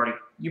 Like you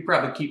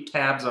probably keep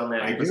tabs on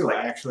that. I do.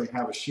 I actually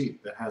have a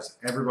sheet that has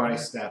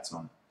everybody's stats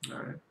on it. All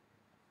right.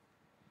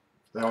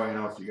 That way I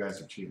know if you guys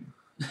are cheating.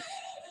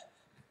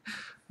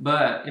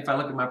 But if I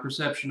look at my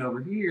perception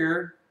over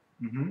here,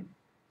 Mm-hmm.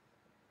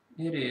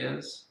 it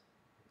is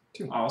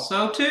 2.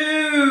 also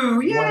 2.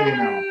 What do you Yay!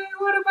 know?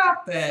 What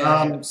about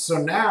that? So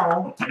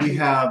now we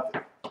have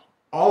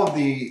all of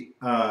the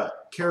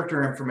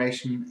character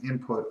information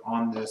input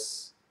on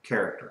this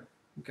character.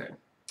 Okay.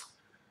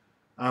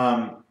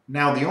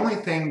 Now the only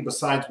thing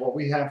besides what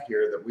we have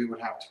here that we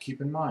would have to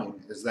keep in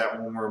mind is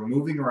that when we're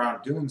moving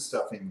around doing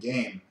stuff in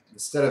game,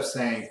 instead of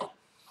saying,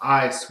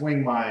 I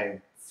swing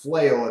my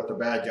flail at the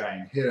bad guy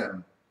and hit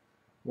him,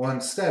 well,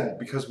 instead,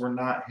 because we're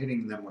not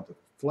hitting them with a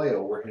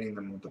flail, we're hitting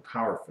them with the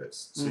power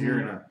fist. So you're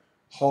going to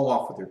haul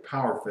off with your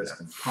power fist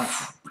and punch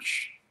them.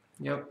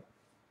 Yep.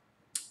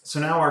 So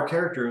now our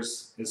character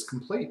is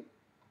complete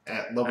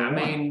at level 1.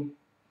 I mean,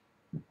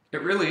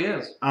 it really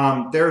is.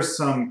 There's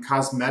some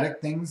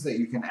cosmetic things that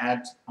you can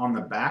add on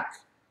the back.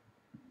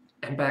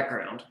 And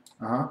background.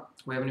 Uh-huh.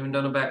 We haven't even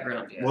done a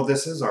background yet. Well,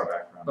 this is our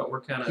background. But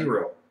we're kind of...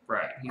 Hero.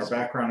 Right. Our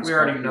background is we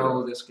already called know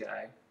Hero. this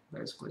guy,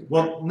 basically.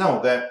 Well,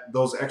 no,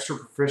 those extra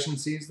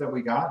proficiencies that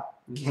we got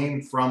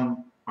came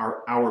from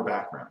our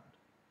background.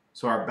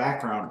 So our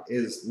background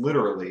is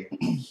literally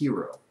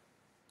Hero.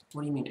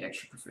 What do you mean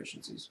extra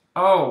proficiencies?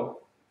 Oh,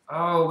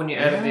 when you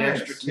added the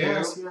extra 2?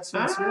 Yes. Okay.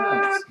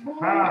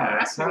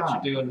 I see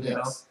what you're doing now.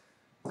 Yes.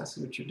 I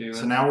see what you're doing.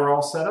 So now we're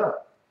all set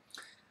up.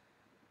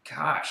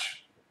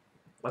 Gosh,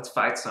 let's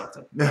fight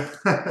something.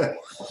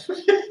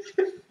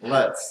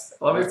 Let's.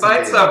 Let me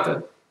fight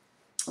something.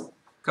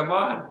 Come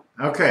on.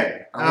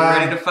 Okay. Are we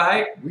ready to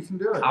fight? We can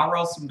do it. I'll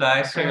roll some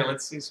dice Okay. here.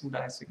 Let's see some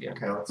dice again.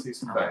 Okay, let's see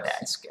some Oh, dice.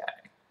 dice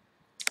guy.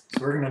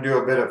 So we're going to do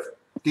a bit of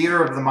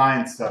theater of the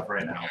mind stuff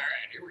right now. All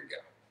right, here we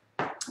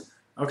go.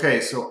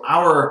 Okay, so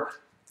our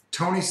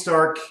Tony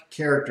Stark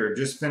character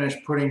just finished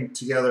putting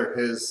together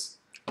his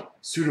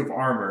suit of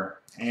armor,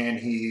 and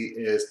he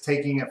is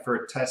taking it for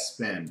a test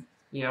spin.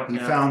 Yeah. He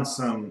found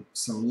some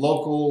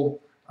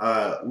local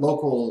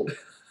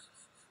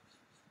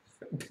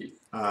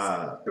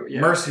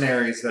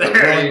mercenaries that are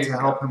willing to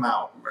help him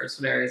out.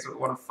 Mercenaries that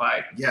want to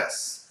fight.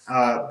 Yes.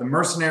 The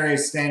mercenary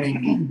is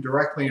standing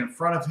directly in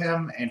front of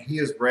him, and he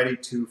is ready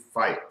to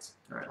fight.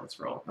 All right, let's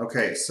roll.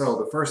 Okay, so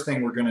the first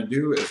thing we're going to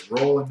do is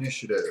roll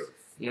initiative.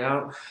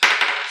 Yeah.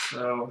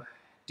 So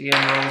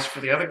DM rolls for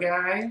the other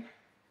guy.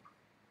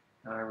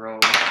 I roll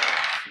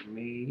for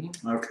me.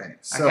 Okay, I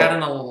so... got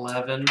an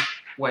 11.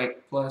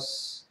 Wait,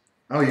 plus...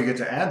 Oh, you get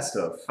to add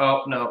stuff.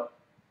 Oh, no.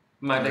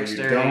 My No,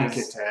 dexterity you don't is...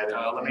 get to add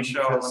anything. let me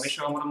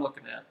show him what I'm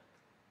looking at.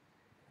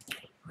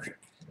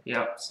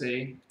 Yep,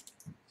 see?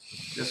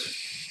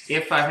 Just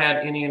if I had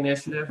any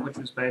initiative, which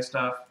was based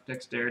off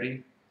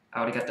dexterity,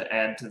 I would have got to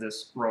add to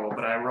this roll.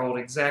 But I rolled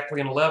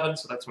exactly an 11,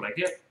 so that's what I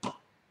get.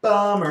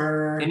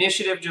 Bummer.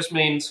 Initiative just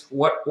means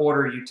what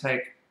order you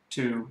take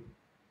to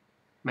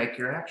make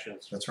your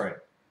actions. That's right.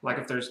 Like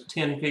if there's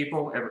 10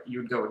 people, you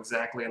would go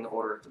exactly in the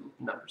order of the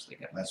numbers they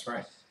get. That's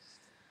right.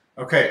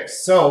 Okay,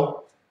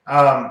 so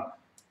our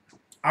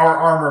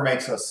armor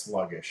makes us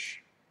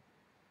sluggish.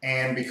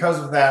 And because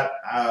of that,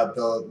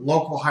 the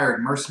local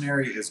hired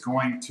mercenary is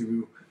going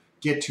to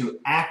get to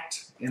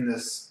act in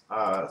this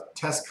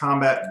test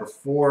combat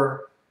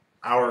before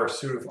our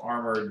suit of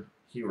armored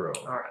hero.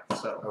 All right,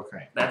 so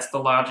Okay. that's the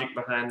logic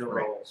behind the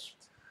Right. rolls.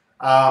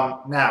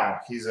 Now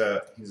he's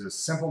a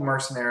simple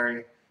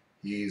mercenary.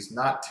 He's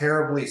not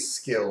terribly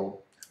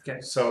skilled. Okay.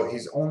 So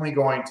he's only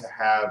going to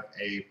have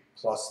a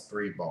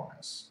 +3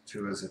 bonus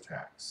to his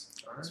attacks.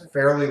 All It's right.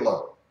 fairly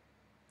low.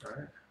 All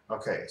right.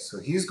 Okay, so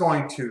he's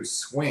going to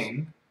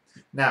swing.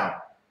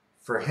 Now,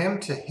 for him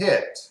to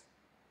hit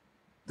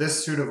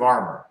this suit of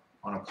armor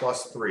on a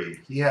 +3,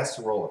 he has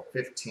to roll a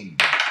 15.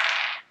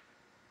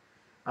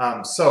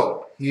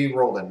 So he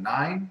rolled a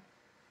 9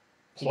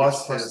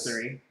 plus his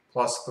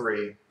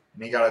 +3,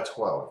 and he got a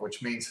 12,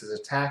 which means his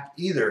attack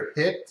either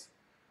hit,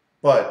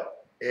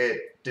 but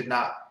it did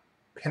not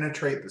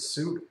penetrate the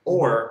suit,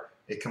 or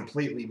it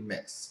completely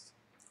missed.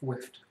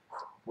 Whiffed.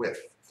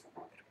 Whiffed.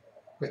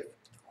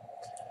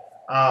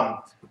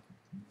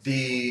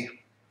 The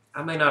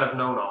I may not have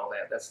known all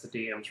that. That's the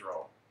DM's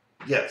role.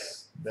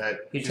 yes,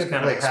 that He's just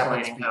kind of typically happens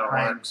explaining how it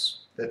behind. works.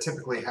 That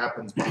typically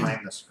happens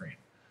behind the screen.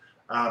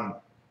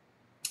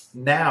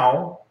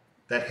 Now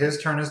that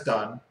his turn is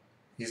done,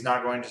 he's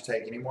not going to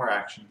take any more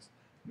actions.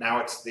 Now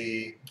it's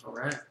All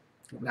right.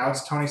 now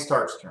it's Tony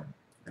Stark's turn.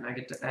 And I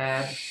get to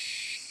add.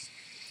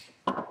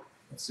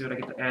 Let's see what I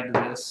get to add to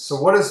this. So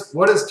what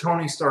is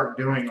Tony Stark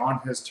doing on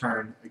his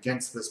turn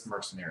against this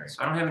mercenary?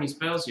 So I don't have any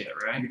spells yet,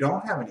 right? You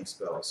don't have any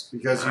spells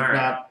because you've Alright.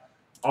 not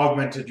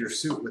augmented your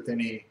suit with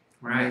any.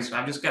 Right, so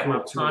I've just got cool my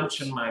punch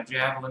tools. and my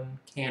javelin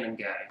cannon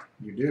guy.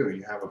 You do.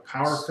 You have a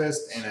power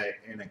fist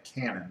and a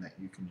cannon that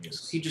you can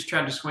use. He just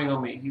tried to swing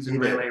on me. He's in He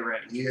did. melee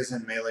range. He is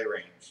in melee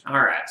range.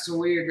 Alright, so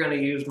we are going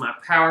to use my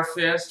power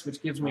fist,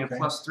 which gives me Okay. a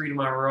 +3 to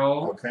my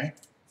roll. Okay.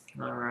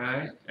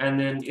 Alright, and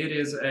then it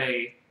is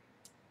a...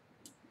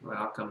 Well,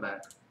 I'll come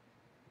back.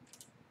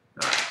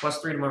 Alright,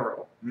 +3 to my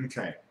roll.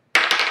 Okay.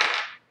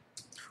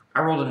 I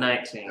rolled a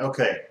 19.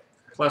 Okay.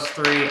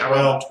 +3, I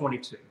Well- rolled a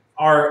 22.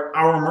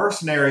 Our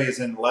mercenary is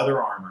in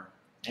leather armor,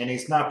 and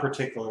he's not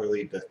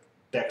particularly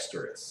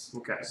dexterous.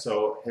 Okay,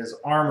 So his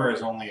armor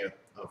is only a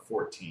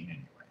 14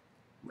 anyway.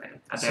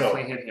 man, I So-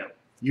 definitely hit him.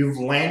 You've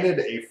landed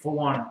a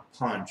full-on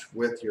punch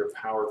with your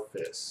power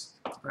fist.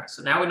 Alright,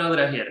 so now we know that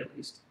I hit at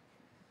least.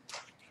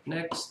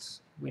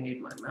 Next, we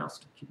need my mouse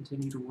to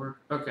continue to work.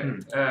 Okay,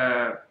 and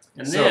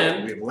So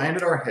then we've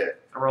landed our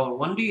hit. I roll a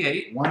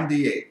 1d8,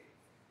 1d8.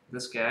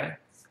 this guy,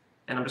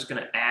 and I'm just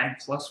going to add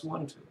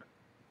 +1 to it.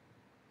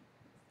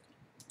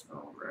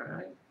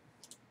 Alright.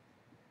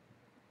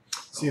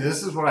 See,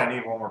 this is what I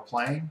need when we're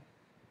playing.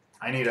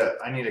 I need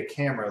a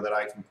camera that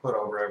I can put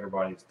over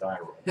everybody's die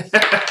roll.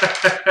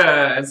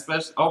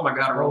 Especially, oh my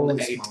god, I rolled an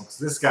Holy 8. smokes,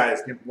 this guy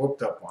is getting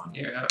whooped up on.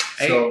 Yeah,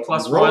 8 So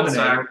plus you roll 1, an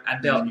so eight,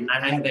 I dealt and you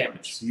 9 add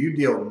damage. So you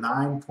deal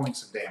 9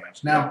 points of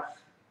damage. Now,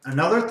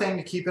 another thing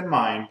to keep in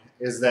mind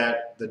is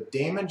that the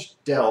damage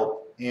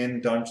dealt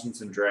in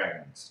Dungeons and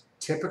Dragons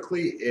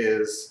typically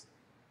is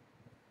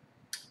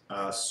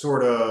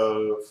sort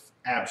of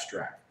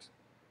abstract.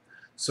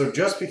 So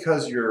just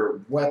because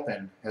your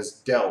weapon has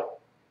dealt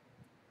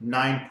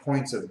 9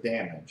 points of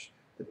damage,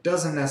 that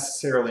doesn't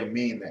necessarily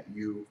mean that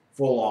you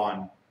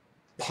full-on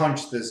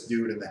punch this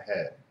dude in the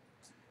head.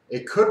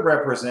 It could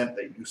represent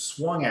that you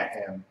swung at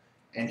him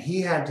and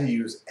he had to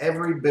use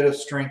every bit of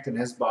strength in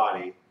his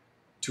body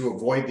to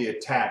avoid the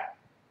attack,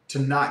 to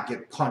not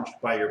get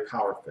punched by your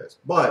power fist.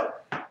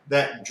 But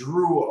that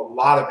drew a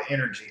lot of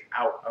energy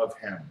out of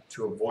him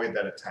to avoid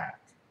that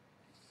attack.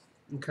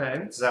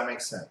 Okay. Does that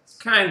make sense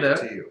Kinda.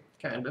 to you?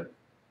 Kinda.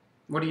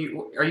 What are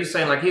you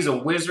saying, like he's a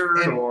wizard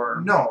And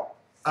or? no.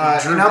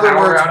 Drew In other power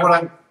words, out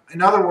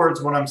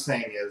of what I'm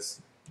saying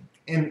is,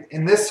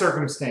 in this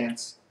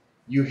circumstance,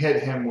 you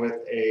hit him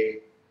with a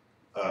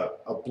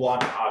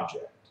blunt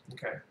object.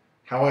 Okay.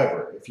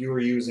 However, if you were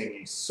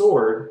using a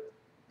sword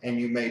and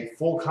you made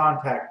full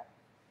contact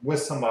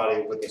with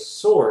somebody with a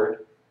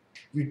sword,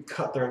 you'd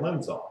cut their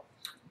limbs off,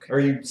 or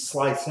you'd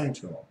slice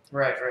into them.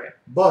 Right.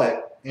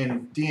 But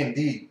in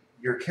D&D,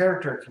 your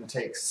character can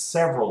take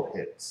several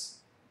hits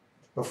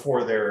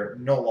before they're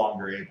no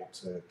longer able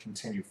to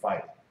continue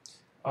fighting.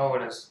 Oh,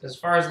 and as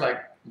far as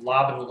like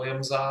lobbing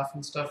limbs off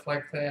and stuff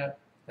like that,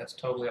 that's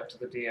totally up to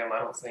the DM. I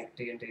don't think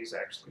D&D's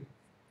actually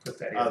put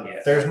that in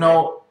yet.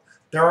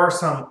 There are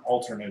some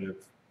alternative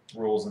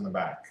rules in the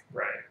back.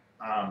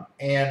 Right.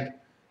 And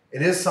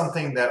it is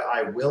something that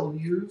I will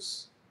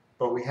use,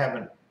 but we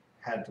haven't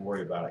had to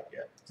worry about it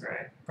yet.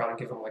 Right. Probably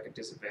give them like a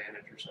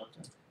disadvantage or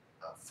something.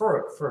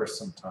 For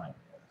some time,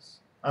 yes.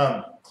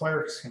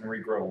 Clerics can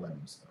regrow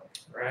limbs, though.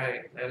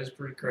 Right. That is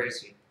pretty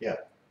crazy. Yeah.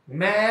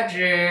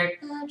 Magic.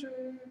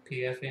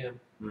 PFM.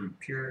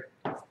 Pure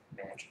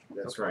magic.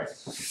 That's right.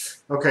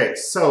 Okay,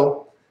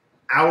 so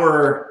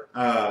our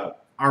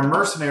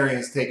mercenary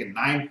has taken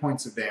 9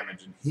 points of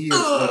damage, and he is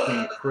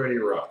looking pretty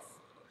rough.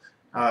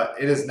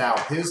 It is now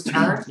his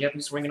turn. Yep,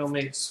 he's swinging on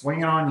me.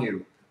 Swinging on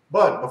you.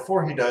 But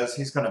before he does,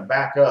 he's going to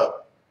back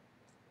up.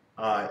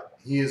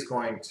 He is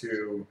going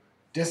to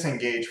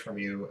disengage from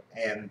you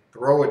and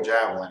throw a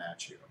javelin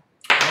at you.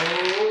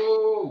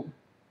 Oh!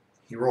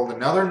 He rolled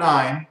another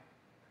 9,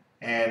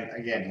 and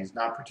again, he's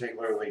not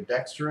particularly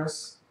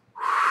dexterous,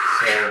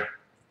 so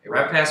it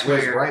Right past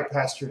whizzed where? right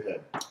past your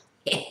head.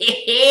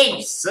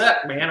 You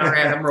suck, man. All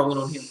right, I'm rolling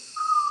on him.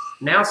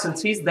 Now,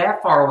 since he's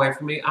that far away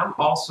from me, I'm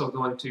also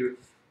going to...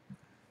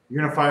 You're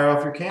going to fire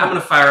off your cannon. I'm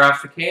going to fire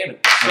off the cannon.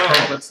 So,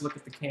 Okay. let's look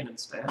at the cannon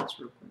stats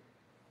real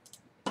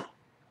quick.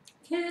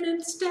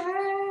 Cannon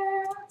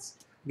stats!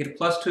 I get a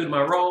 +2 to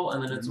my roll,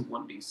 and then it's a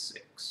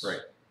 1d6. Right.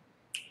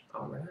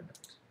 All right.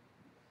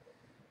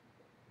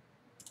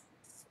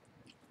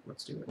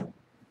 Let's do it.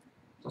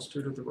 +2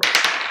 to the roll.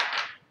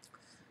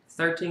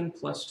 13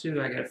 plus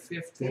 2, I got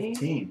 15.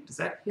 15. Does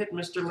that hit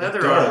Mr. It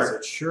Leather does. Armor?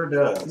 It sure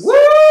does.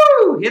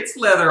 Woo! Hits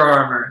leather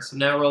armor. So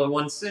now roll a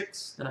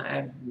 1-6, and I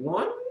add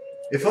 1.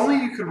 If only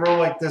you could roll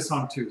like this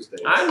on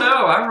Tuesdays. I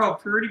know, I roll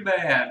pretty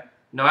bad.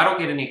 No, I don't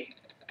get any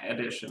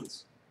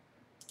additions.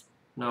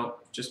 No,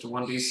 just a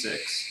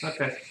 1d6.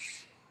 Okay.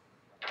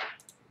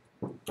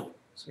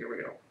 So here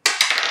we go.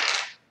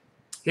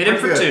 Hit him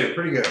for 2.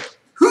 Pretty good.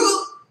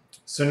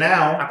 So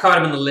now I caught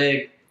him in the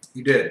leg.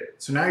 you did.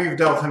 So now you've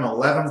dealt him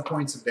 11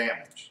 points of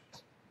damage,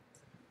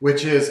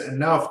 which is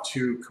enough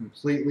to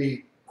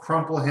completely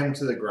crumple him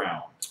to the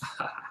ground.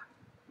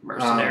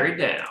 Mercenary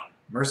down.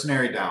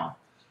 Mercenary down.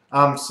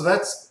 So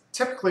that's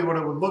typically what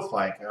it would look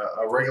like,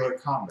 a regular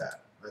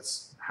combat.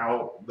 That's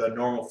how the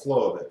normal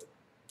flow of it.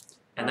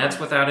 And that's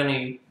without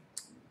any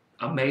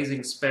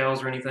amazing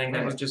spells or anything.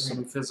 That was just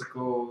some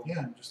physical,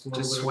 just a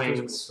little just bit swings.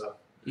 of physical stuff.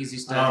 Easy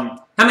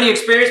stuff. How many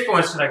experience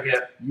points did I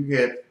get? You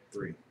get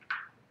 3.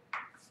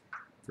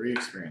 3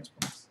 experience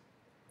points.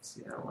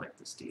 See, I don't like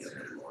this deal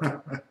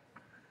anymore.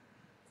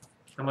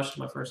 How much did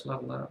my first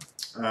level up?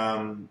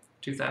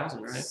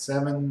 2,000, right?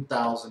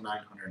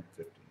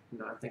 7,950.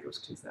 No, I think it was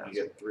 2,000.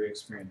 You get 3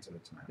 experience at a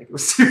time. I think it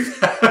was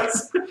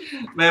 2,000.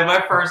 Man,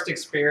 my first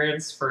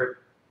experience for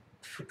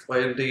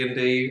playing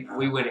D&D,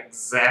 we went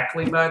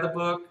exactly by the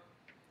book.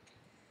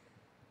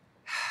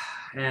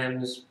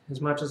 And as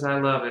much as I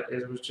love it,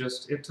 it was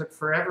just, it took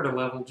forever to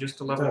level just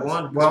to level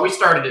 1. Well, we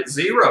started at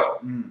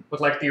 0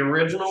 with like the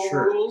original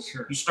rules.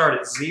 Sure. You start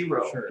at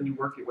 0 and you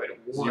work your way to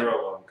 1. 0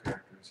 level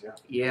characters,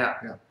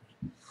 Yeah.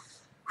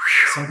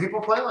 Some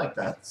people play like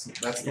that.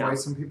 That's the way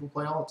some people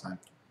play all the time.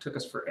 Took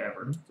us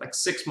forever. Like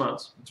 6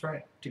 months. That's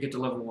right. To get to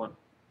level 1.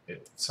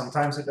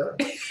 Sometimes it does.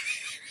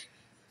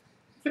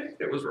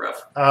 It was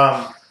rough.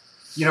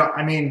 You know,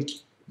 I mean,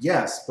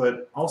 yes,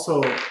 but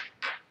also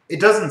it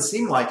doesn't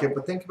seem like it,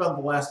 but think about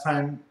the last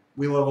time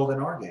we leveled in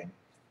our game.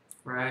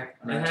 Right.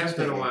 It has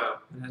been a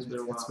while. It has been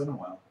a while. It's been a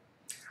while.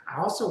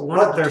 I also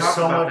wanted to talk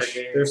about that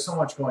game. There's so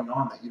much going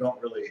on that you don't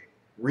really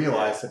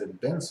realize that it had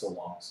been so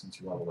long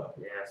since you leveled up.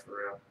 Yeah, for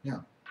real.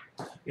 Yeah.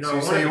 You know, So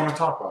you say you want to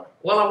talk about it?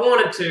 Well, I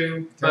wanted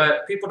to,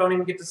 but people don't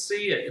even get to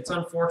see it. It's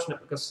unfortunate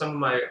because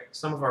some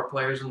of our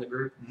players in the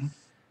group,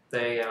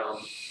 they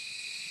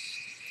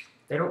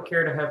don't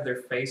care to have their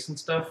face and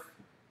stuff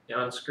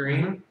on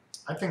screen.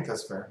 I think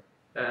that's fair.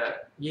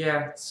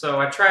 Yeah, so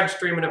I tried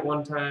streaming it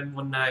one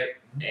night,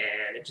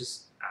 and it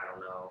just, I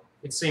don't know.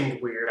 It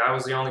seemed weird. I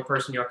was the only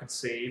person y'all could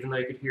see, even though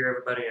you could hear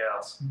everybody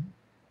else.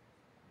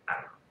 I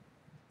don't know.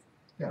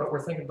 Yeah. But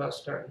we're thinking about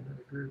starting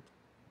another group.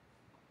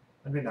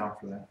 I'd be down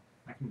for that.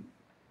 I can.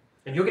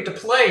 And you'll get to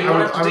play.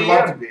 I would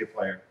love to be a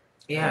player.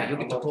 Yeah, you'll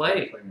get to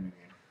play.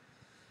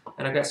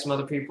 And I got some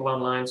other people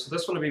online, so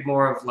this one will be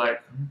more of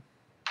like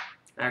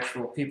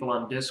actual people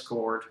on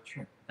Discord,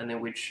 and then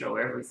we'd show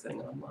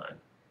everything online,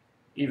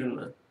 even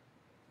the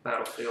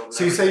battlefield.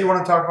 So you say you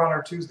want to talk about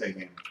our Tuesday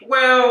game?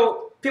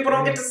 Well, people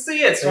don't get to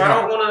see it, so I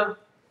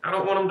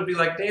don't want them to be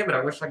like, "Damn it,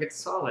 I wish I get to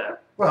saw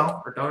that."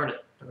 Well, or darn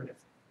it.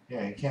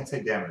 Yeah, you can't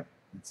say "damn it."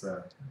 It's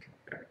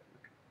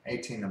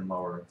 18 and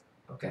lower.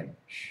 Okay.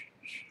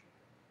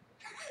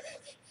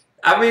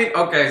 I mean,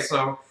 okay,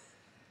 so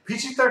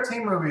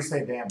PG-13 movies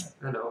say "damn it."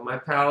 I know my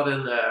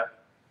paladin.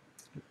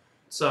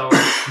 So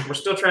we're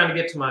still trying to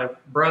get to my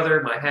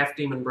brother, my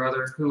half-demon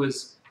brother, who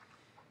is.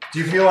 Do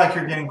you feel like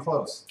you're getting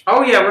close?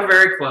 Oh yeah, we're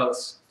very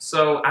close.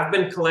 So I've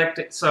been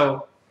collecting.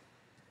 So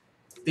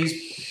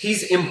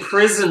he's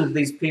imprisoned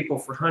these people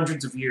for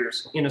hundreds of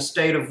years in a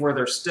state of where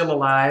they're still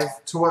alive.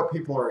 To what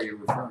people are you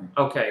referring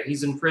to? Okay,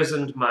 he's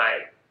imprisoned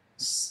my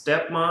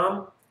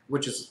stepmom,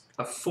 which is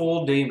a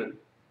full demon,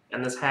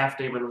 and this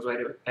half-demon was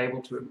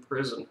able to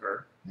imprison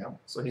her. Yep.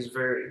 So he's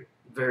very,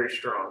 very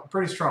strong.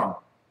 Pretty strong.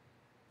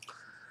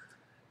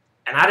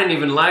 And I didn't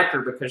even like her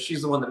because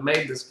she's the one that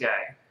made this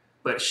guy.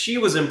 But she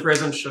was in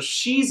prison, so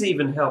she's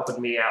even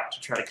helping me out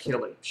to try to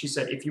kill him. She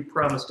said, if you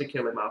promise to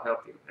kill him, I'll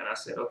help you. And I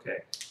said,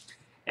 okay.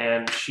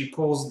 And she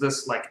pulls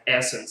this, like,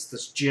 essence,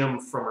 this gem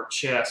from her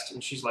chest,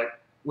 and she's like,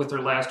 with her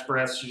last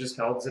breath, she just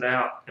holds it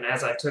out. And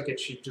as I took it,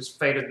 she just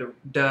faded to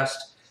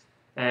dust.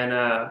 And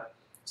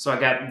so I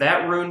got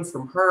that rune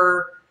from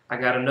her. I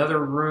got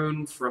another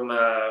rune from,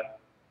 oh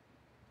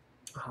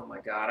my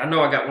God. I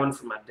know I got one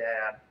from my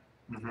dad.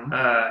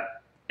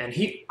 And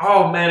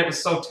oh man, it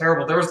was so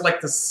terrible. There was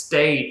like this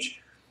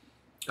stage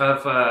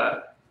of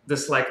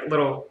this like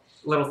little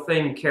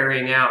thing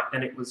carrying out,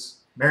 and it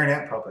was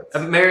marionette puppets.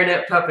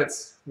 Marionette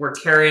puppets were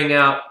carrying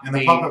out. And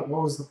the puppet.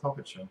 What was the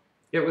puppet show?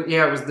 It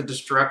was the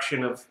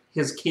destruction of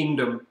his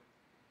kingdom,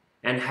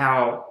 and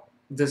how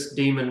this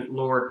demon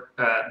lord,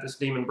 this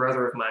demon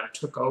brother of mine,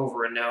 took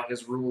over, and now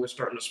his rule is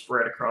starting to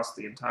spread across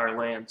the entire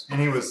lands. And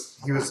he was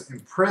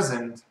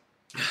imprisoned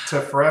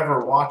to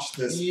forever watch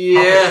this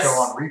puppet show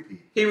on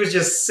repeat. He was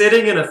just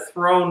sitting in a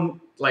throne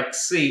like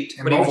seat,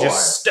 but he was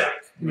just stuck.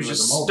 He was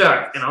just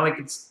stuck, and all he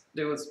could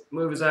do was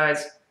move his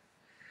eyes.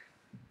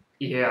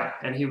 Yeah,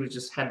 and he was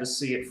just had to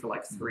see it for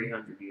like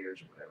 300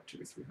 years or whatever,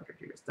 200 or 300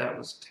 years. That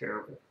was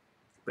terrible.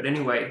 But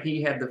anyway,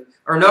 he had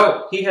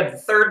he had the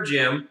third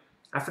gem.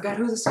 I forgot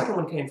who the second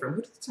one came from.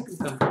 Who did the second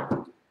come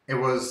from? It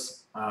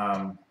was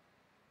my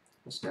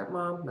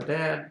stepmom, my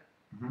dad.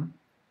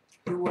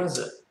 Who was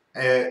it?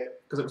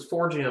 Because it was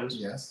 4 gems.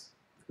 Yes.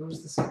 Who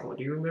was the second one?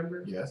 Do you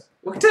remember? Yes.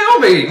 Well, tell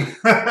me. Who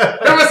was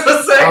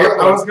the second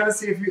one? I was gonna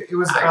see if you. It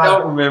was. I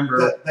don't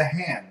remember. The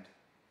hand.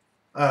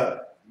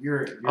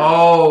 You're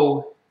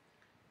oh,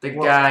 the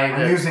guy I'm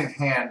that using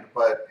hand,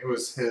 but it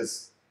was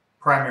his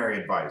primary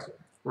advisor.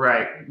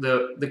 right,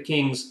 the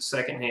king's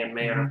second hand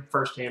man or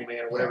first hand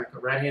man or whatever,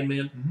 right hand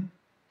man. Mm-hmm.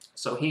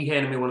 So he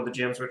handed me one of the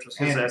gems, which was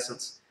his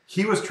essence.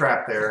 He was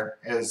trapped there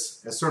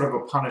as sort of a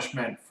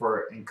punishment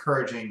for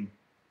encouraging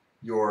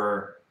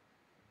your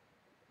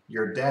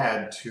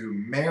dad to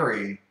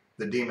marry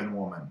the demon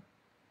woman,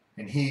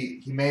 and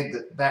he made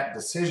that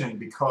decision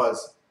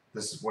because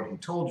this is what he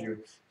told you.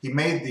 He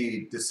made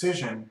the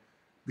decision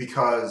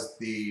because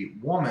the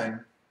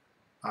woman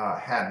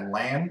had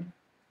land,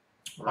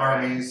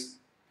 armies,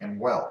 and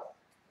wealth,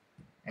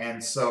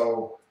 and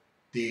so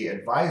the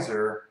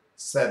advisor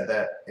said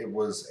that it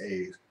was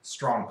a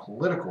strong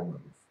political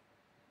move.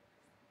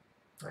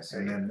 I see.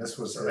 And then this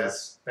was so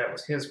that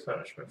was his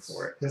punishment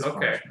for it. His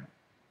punishment.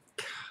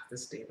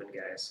 This demon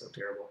guy is so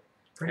terrible.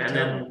 Pretty and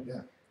terrible,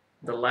 then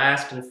the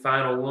last and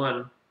final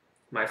one,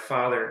 my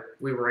father,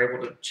 we were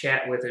able to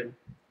chat with him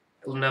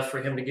enough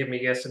for him to give me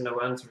yes and no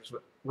answers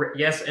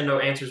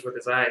with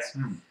his eyes.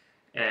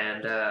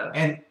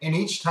 And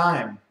each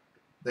time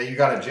that you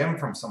got a gem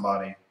from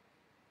somebody,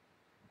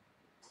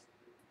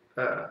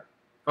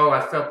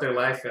 I felt their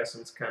life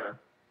essence kind of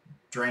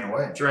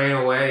drain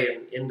away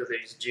and into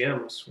these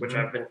gems, which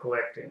I've been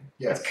collecting.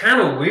 Yes. It's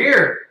kind of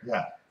weird.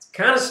 Yeah. It's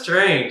kind of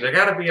strange. I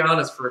gotta be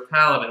honest, for a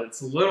paladin,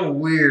 it's a little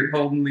weird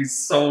holding these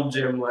soul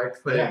gem-like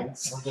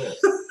things. Yeah,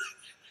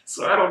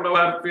 so I don't know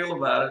how to feel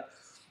about it.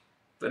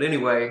 But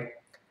anyway,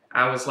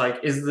 I was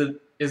like, is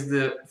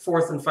the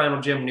fourth and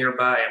final gem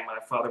nearby? And my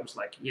father was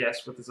like,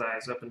 yes, with his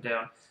eyes up and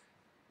down.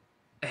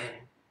 And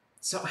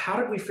so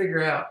how did we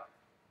figure out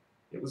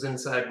it was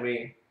inside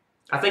me?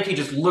 I think he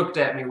just looked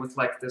at me with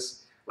like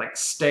this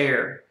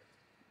stare.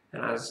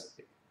 And I was,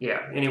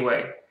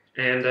 anyway.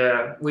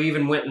 And we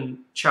even went and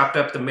chopped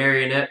up the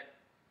marionette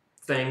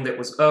thing that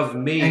was of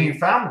me. And you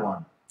found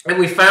one. And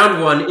we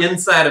found one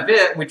inside of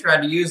it. We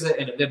tried to use it,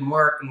 and it didn't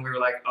work. And we were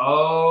like,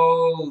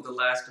 oh, the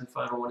last and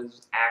final one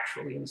is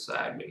actually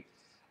inside me.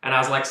 And I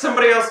was like,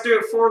 somebody else do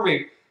it for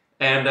me.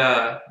 And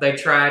they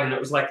tried, and it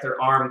was like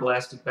their arm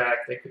blasted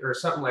back, or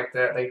something like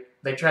that.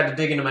 They tried to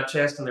dig into my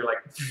chest, and they're like,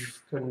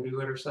 couldn't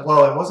do it or something.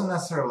 Well, it wasn't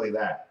necessarily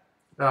that.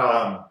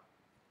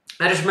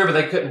 I just remember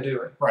they couldn't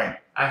do it. Right.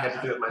 I had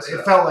to do it myself.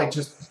 It felt like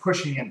just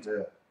pushing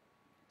into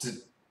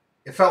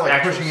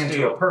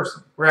a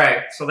person.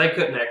 Right. So they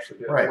couldn't actually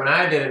do it. Right. When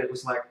I did it, it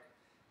was like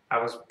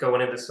I was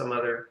going into some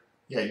other.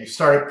 Yeah, you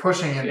started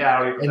pushing it. Yeah,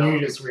 I don't even know.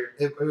 It was weird.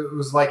 It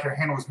was like your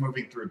hand was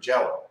moving through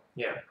Jello.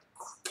 Yeah.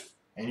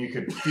 And you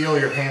could feel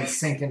your hand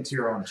sink into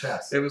your own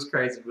chest. It was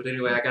crazy, but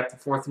anyway, I got the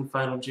fourth and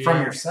final gem.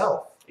 From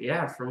yourself.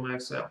 Yeah, from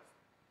myself.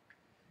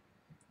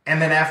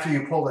 And then after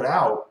you pulled it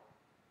out,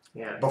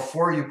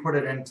 before you put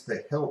it into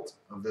the hilt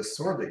of this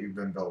sword that you've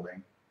been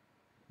building,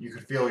 you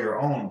could feel your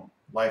own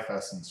life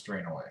essence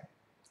drain away.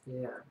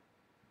 Yeah.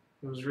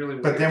 It was really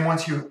weird. But then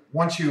once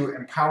you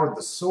empowered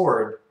the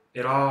sword,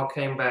 it all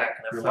came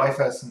back. And your life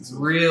essence was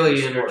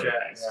really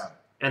energized. Yeah.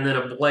 And then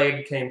a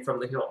blade came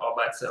from the hilt all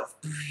by itself.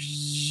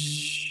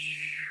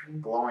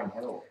 Glowing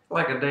hilt.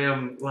 Like a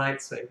damn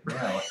lightsaber.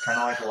 Yeah, kind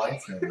of like a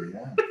lightsaber,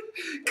 yeah.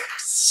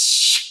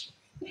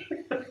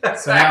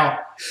 So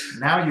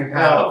now you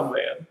have... Oh,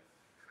 man.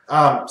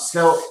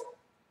 So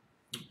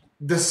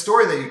the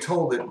story that you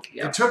told,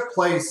 it took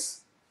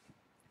place...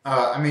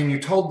 you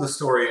told the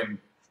story in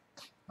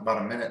about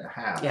a minute and a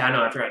half. Yeah, I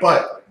know, I tried.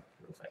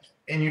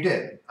 And you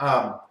did.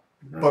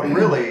 But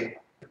really,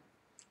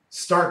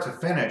 start to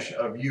finish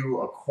of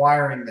you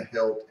acquiring the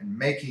hilt and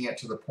making it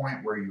to the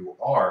point where you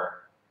are,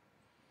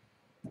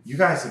 you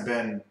guys have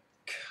been...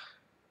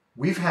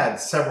 We've had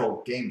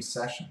several game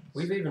sessions.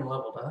 We've even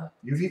leveled up.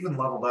 You've even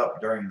leveled up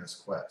during this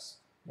quest.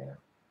 Yeah.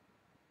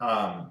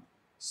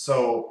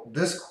 So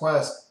this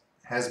quest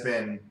has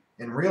been,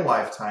 in real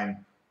life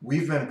time,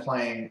 we've been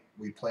playing,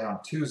 we play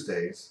on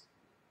Tuesdays,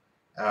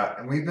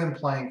 and we've been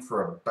playing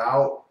for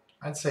about,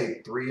 I'd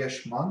say,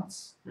 3-ish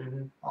months,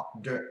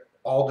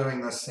 all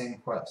doing this same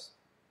quest.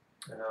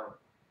 I know.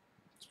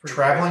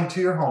 Traveling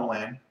to your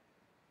homeland,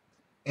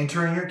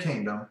 entering your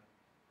kingdom,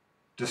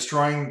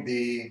 destroying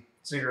the...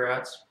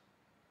 Ziggurats.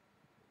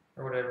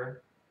 Or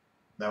whatever.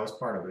 That was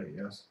part of it,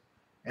 yes.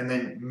 And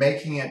then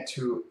making it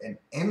to an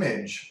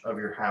image of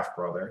your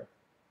half-brother.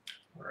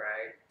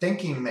 Right.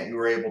 Thinking that you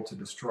were able to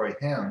destroy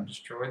him.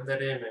 Destroyed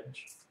that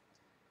image.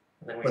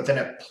 But then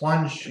it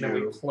plunged you. And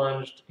then we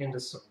plunged into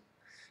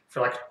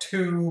for like a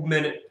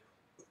 2-minute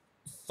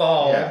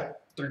fall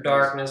through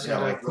darkness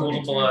into a pool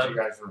of blood. You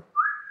guys were...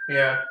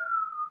 Yeah.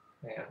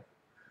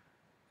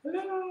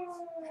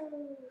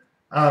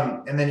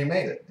 And then you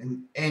made it.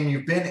 And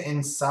you've been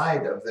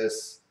inside of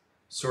this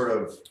sort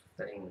of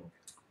thing.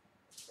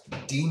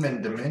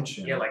 Demon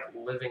dimension. Yeah, like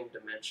living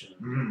dimension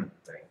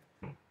thing.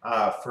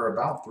 For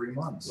about 3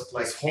 months. With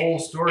like this whole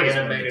story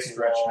has been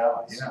stretched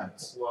out. Yeah,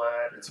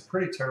 it's a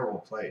pretty terrible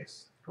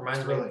place.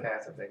 Reminds me of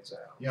Path of Exile.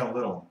 Yeah, a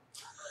little.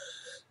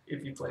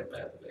 if you play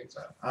bad the next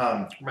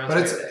time. But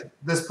it's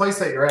this place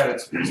that you're at.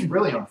 It's a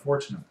really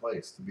unfortunate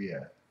place to be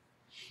at.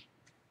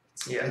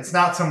 It's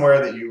not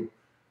somewhere that you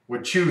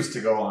would choose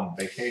to go on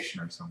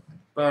vacation or something.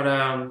 But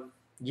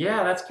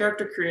yeah, that's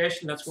character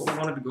creation. That's what we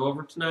wanted to go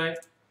over tonight.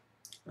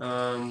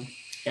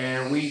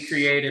 And we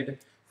created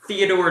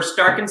Theodore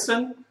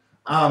Starkinson.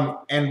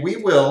 And we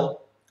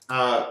will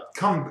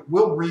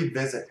we'll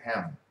revisit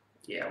him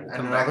We'll at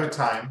another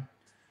time.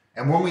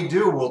 And when we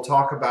do, we'll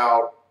talk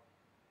about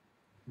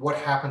what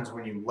happens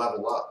when you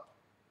level up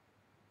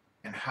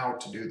and how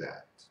to do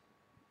that.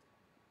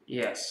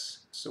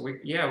 Yes. So we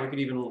could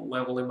even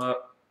level him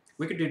up.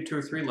 We could do 2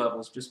 or 3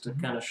 levels just to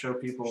kind of show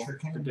people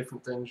the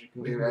different things you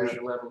can do as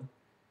you level.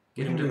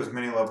 We can do as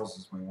many levels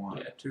as we want.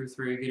 Yeah, 2 or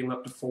 3, get him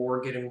up to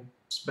 4, get him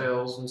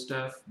spells and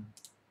stuff.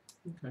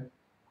 Okay.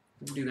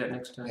 We can do that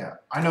next time. Yeah,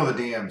 I know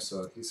the DM,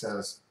 so he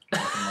says I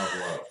can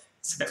level up.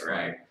 Is that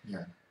right?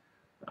 Yeah.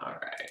 All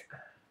right.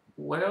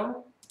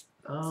 Well,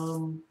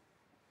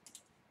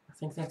 I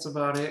think that's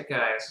about it,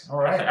 guys. All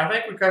right. I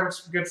think we covered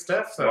some good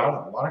stuff, A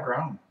lot of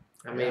ground.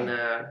 I mean,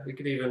 we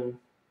could even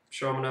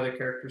show them another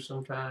character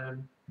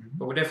sometime.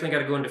 But we definitely got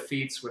to go into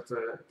feats with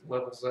the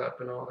levels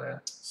up and all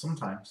that.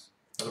 Sometimes.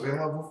 It'll be a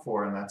level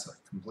 4, and that's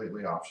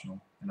completely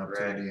optional and up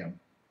to the DM.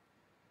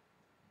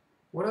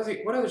 What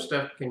other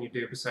stuff can you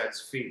do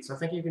besides feats? I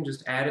think you can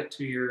just add it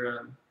to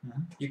your.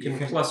 You can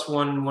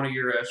 +1 one of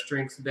your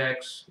strength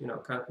decks. You know,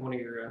 kind of one of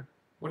your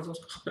what are those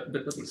called?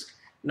 Abilities?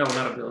 No,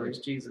 not abilities.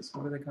 Jesus,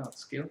 what are they called?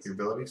 Skills? Your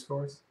ability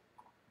scores?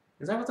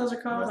 Is that what those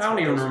are called? That's I don't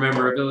what even those are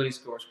remember called. ability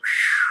scores.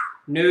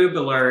 Noob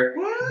alert.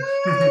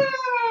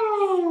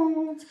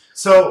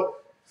 So,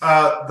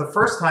 the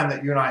first time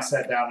that you and I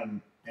sat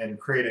down and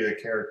created a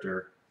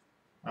character,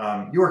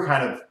 you were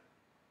kind of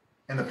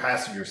in the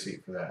passenger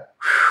seat for that.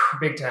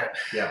 Big time.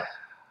 Yeah.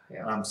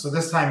 Yeah. So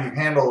this time you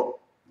handled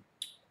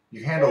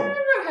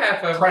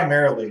Half of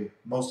primarily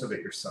most of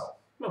it yourself.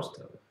 most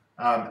of it.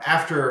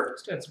 After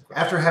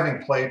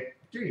having played,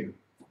 do you?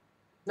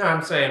 No,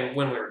 I'm saying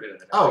when we were doing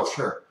it. Oh,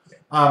 sure.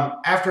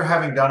 After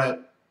having done it,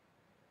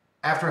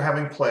 after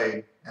having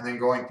played, and then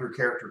going through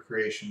character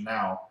creation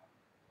now,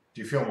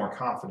 do you feel more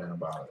confident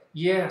about it?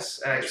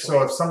 Yes, actually.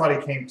 So if somebody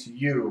came to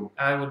you,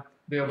 I would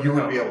be able. you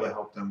would be able to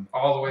help them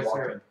all the way walk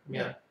through. in.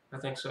 Yeah, I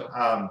think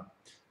so.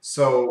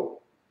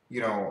 So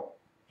you know,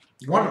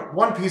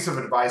 one piece of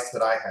advice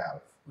that I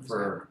have I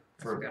for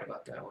forgot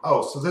about that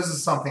one. so this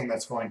is something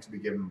that's going to be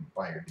given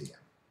by your DM.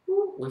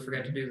 Ooh, we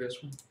forgot to do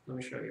this one. Let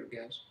me show you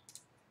guys.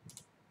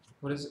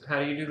 What is it? How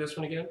do you do this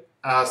one again?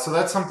 So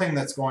that's something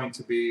that's going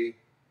to be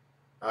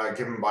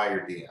given by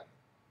your DM.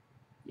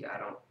 Yeah, I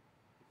don't.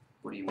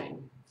 What do you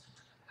mean?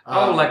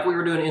 Like we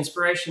were doing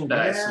inspiration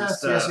dice and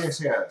stuff.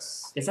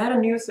 Yes. Is that a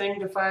new thing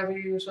to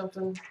 5e or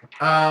something?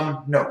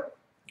 No,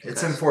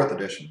 it's in 4th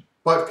edition.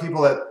 But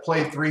people that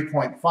play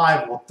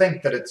 3.5 will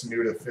think that it's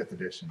new to 5th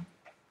edition.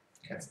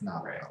 It's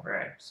not.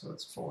 Right. So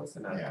it's 4th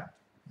and Yeah.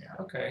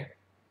 Okay.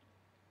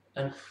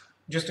 And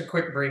just a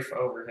quick brief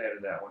overhead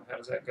of that one. How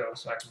does that go?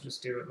 So I can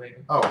just do it maybe.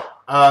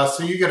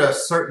 So you get a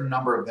certain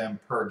number of them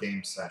per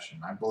game session.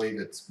 I believe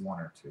it's 1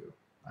 or 2.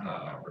 I don't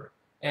remember.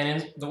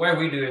 And the way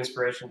we do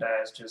inspiration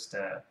die is just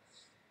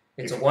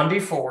it's a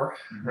 1d4,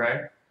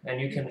 right? And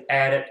you can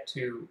add it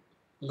to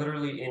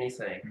literally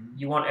anything.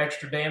 You want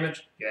extra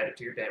damage? You add it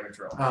to your damage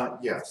roll.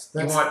 Yes,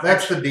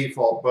 that's the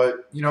default.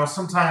 But you know,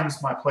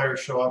 sometimes my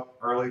players show up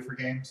early for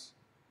games,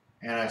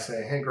 and I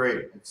say, "Hey,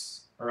 great,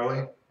 it's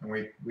early, and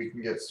we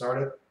can get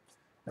started."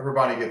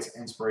 Everybody gets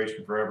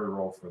inspiration for every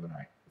roll for the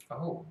night.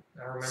 Oh,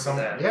 I remember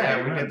that.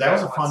 Yeah, we did. That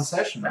was a fun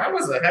session. That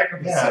was a heck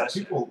of a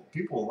session.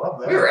 People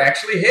love that. We were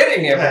actually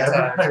hitting every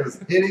time. Everybody was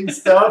hitting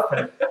stuff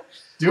and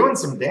doing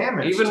some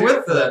damage. Even too,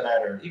 with that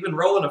matter. Even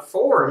rolling a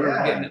 4, we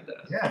were getting it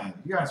done. Yeah,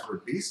 you guys were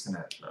beasting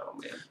it. Oh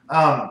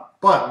man.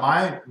 But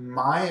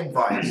my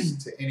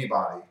advice to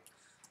anybody,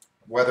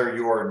 whether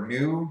you're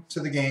new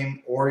to the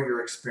game or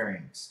you're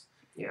experienced,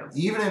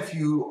 even if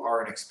you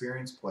are an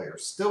experienced player,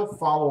 still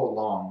follow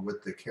along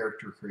with the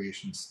character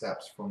creation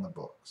steps from the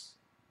books.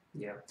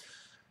 Yeah.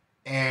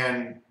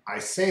 And I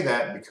say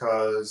that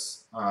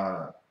because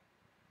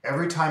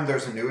every time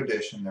there's a new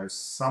edition, there's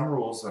some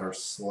rules that are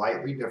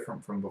slightly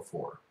different from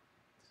before.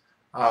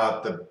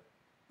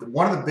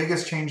 One of the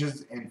biggest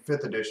changes in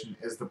 5th edition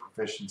is the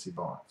proficiency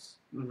bonus.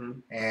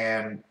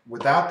 And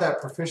without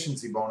that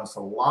proficiency bonus, a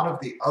lot of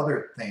the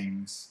other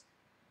things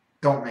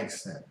don't make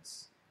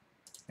sense.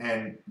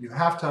 And you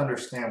have to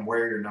understand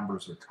where your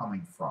numbers are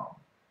coming from.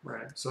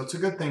 Right. So it's a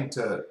good thing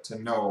to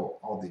know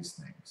all these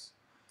things.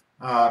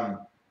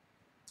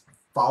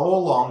 Follow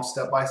along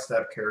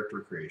step-by-step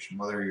character creation,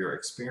 whether you're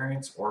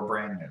experienced or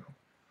brand new.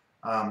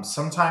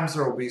 Sometimes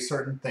there will be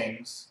certain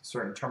things,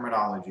 certain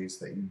terminologies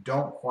that you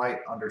don't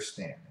quite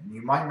understand. And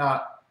you might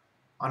not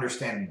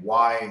understand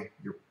why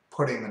you're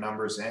putting the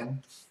numbers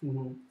in,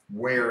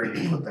 where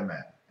you put them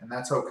in. And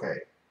that's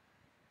okay.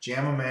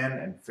 Jam them in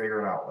and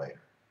figure it out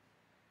later.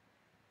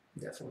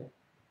 Definitely.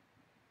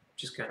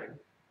 Just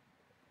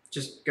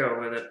go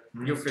with it.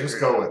 You'll figure it out.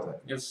 Just go with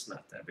it. It's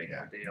not that big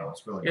of a deal. No,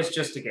 it's really It's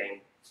just a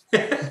game.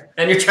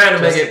 And you're trying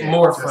to make it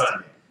more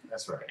fun.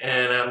 That's right.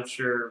 And I'm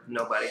sure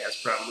nobody has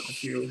a problem with a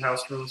few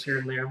house rules here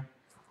and there.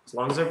 As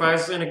long as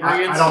everybody's in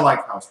agreement. I don't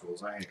like house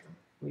rules. I hate them.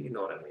 Well, you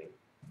know what I mean.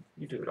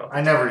 You do it all.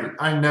 I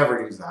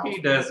never use the house. He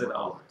does it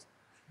all.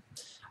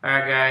 All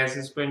right, guys,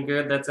 it's been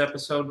good. That's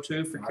episode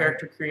 2 for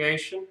character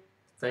creation.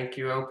 Thank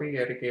you, Opie,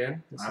 yet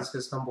again. This is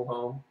his humble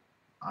home.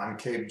 I'm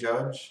Cabe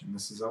Judge, and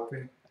this is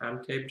Opie.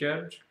 I'm Cabe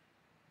Judge,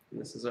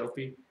 and this is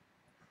Opie.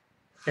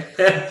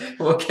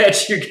 We'll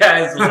catch you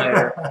guys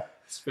later.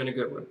 It's been a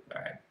good one.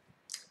 All right.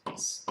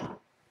 Peace.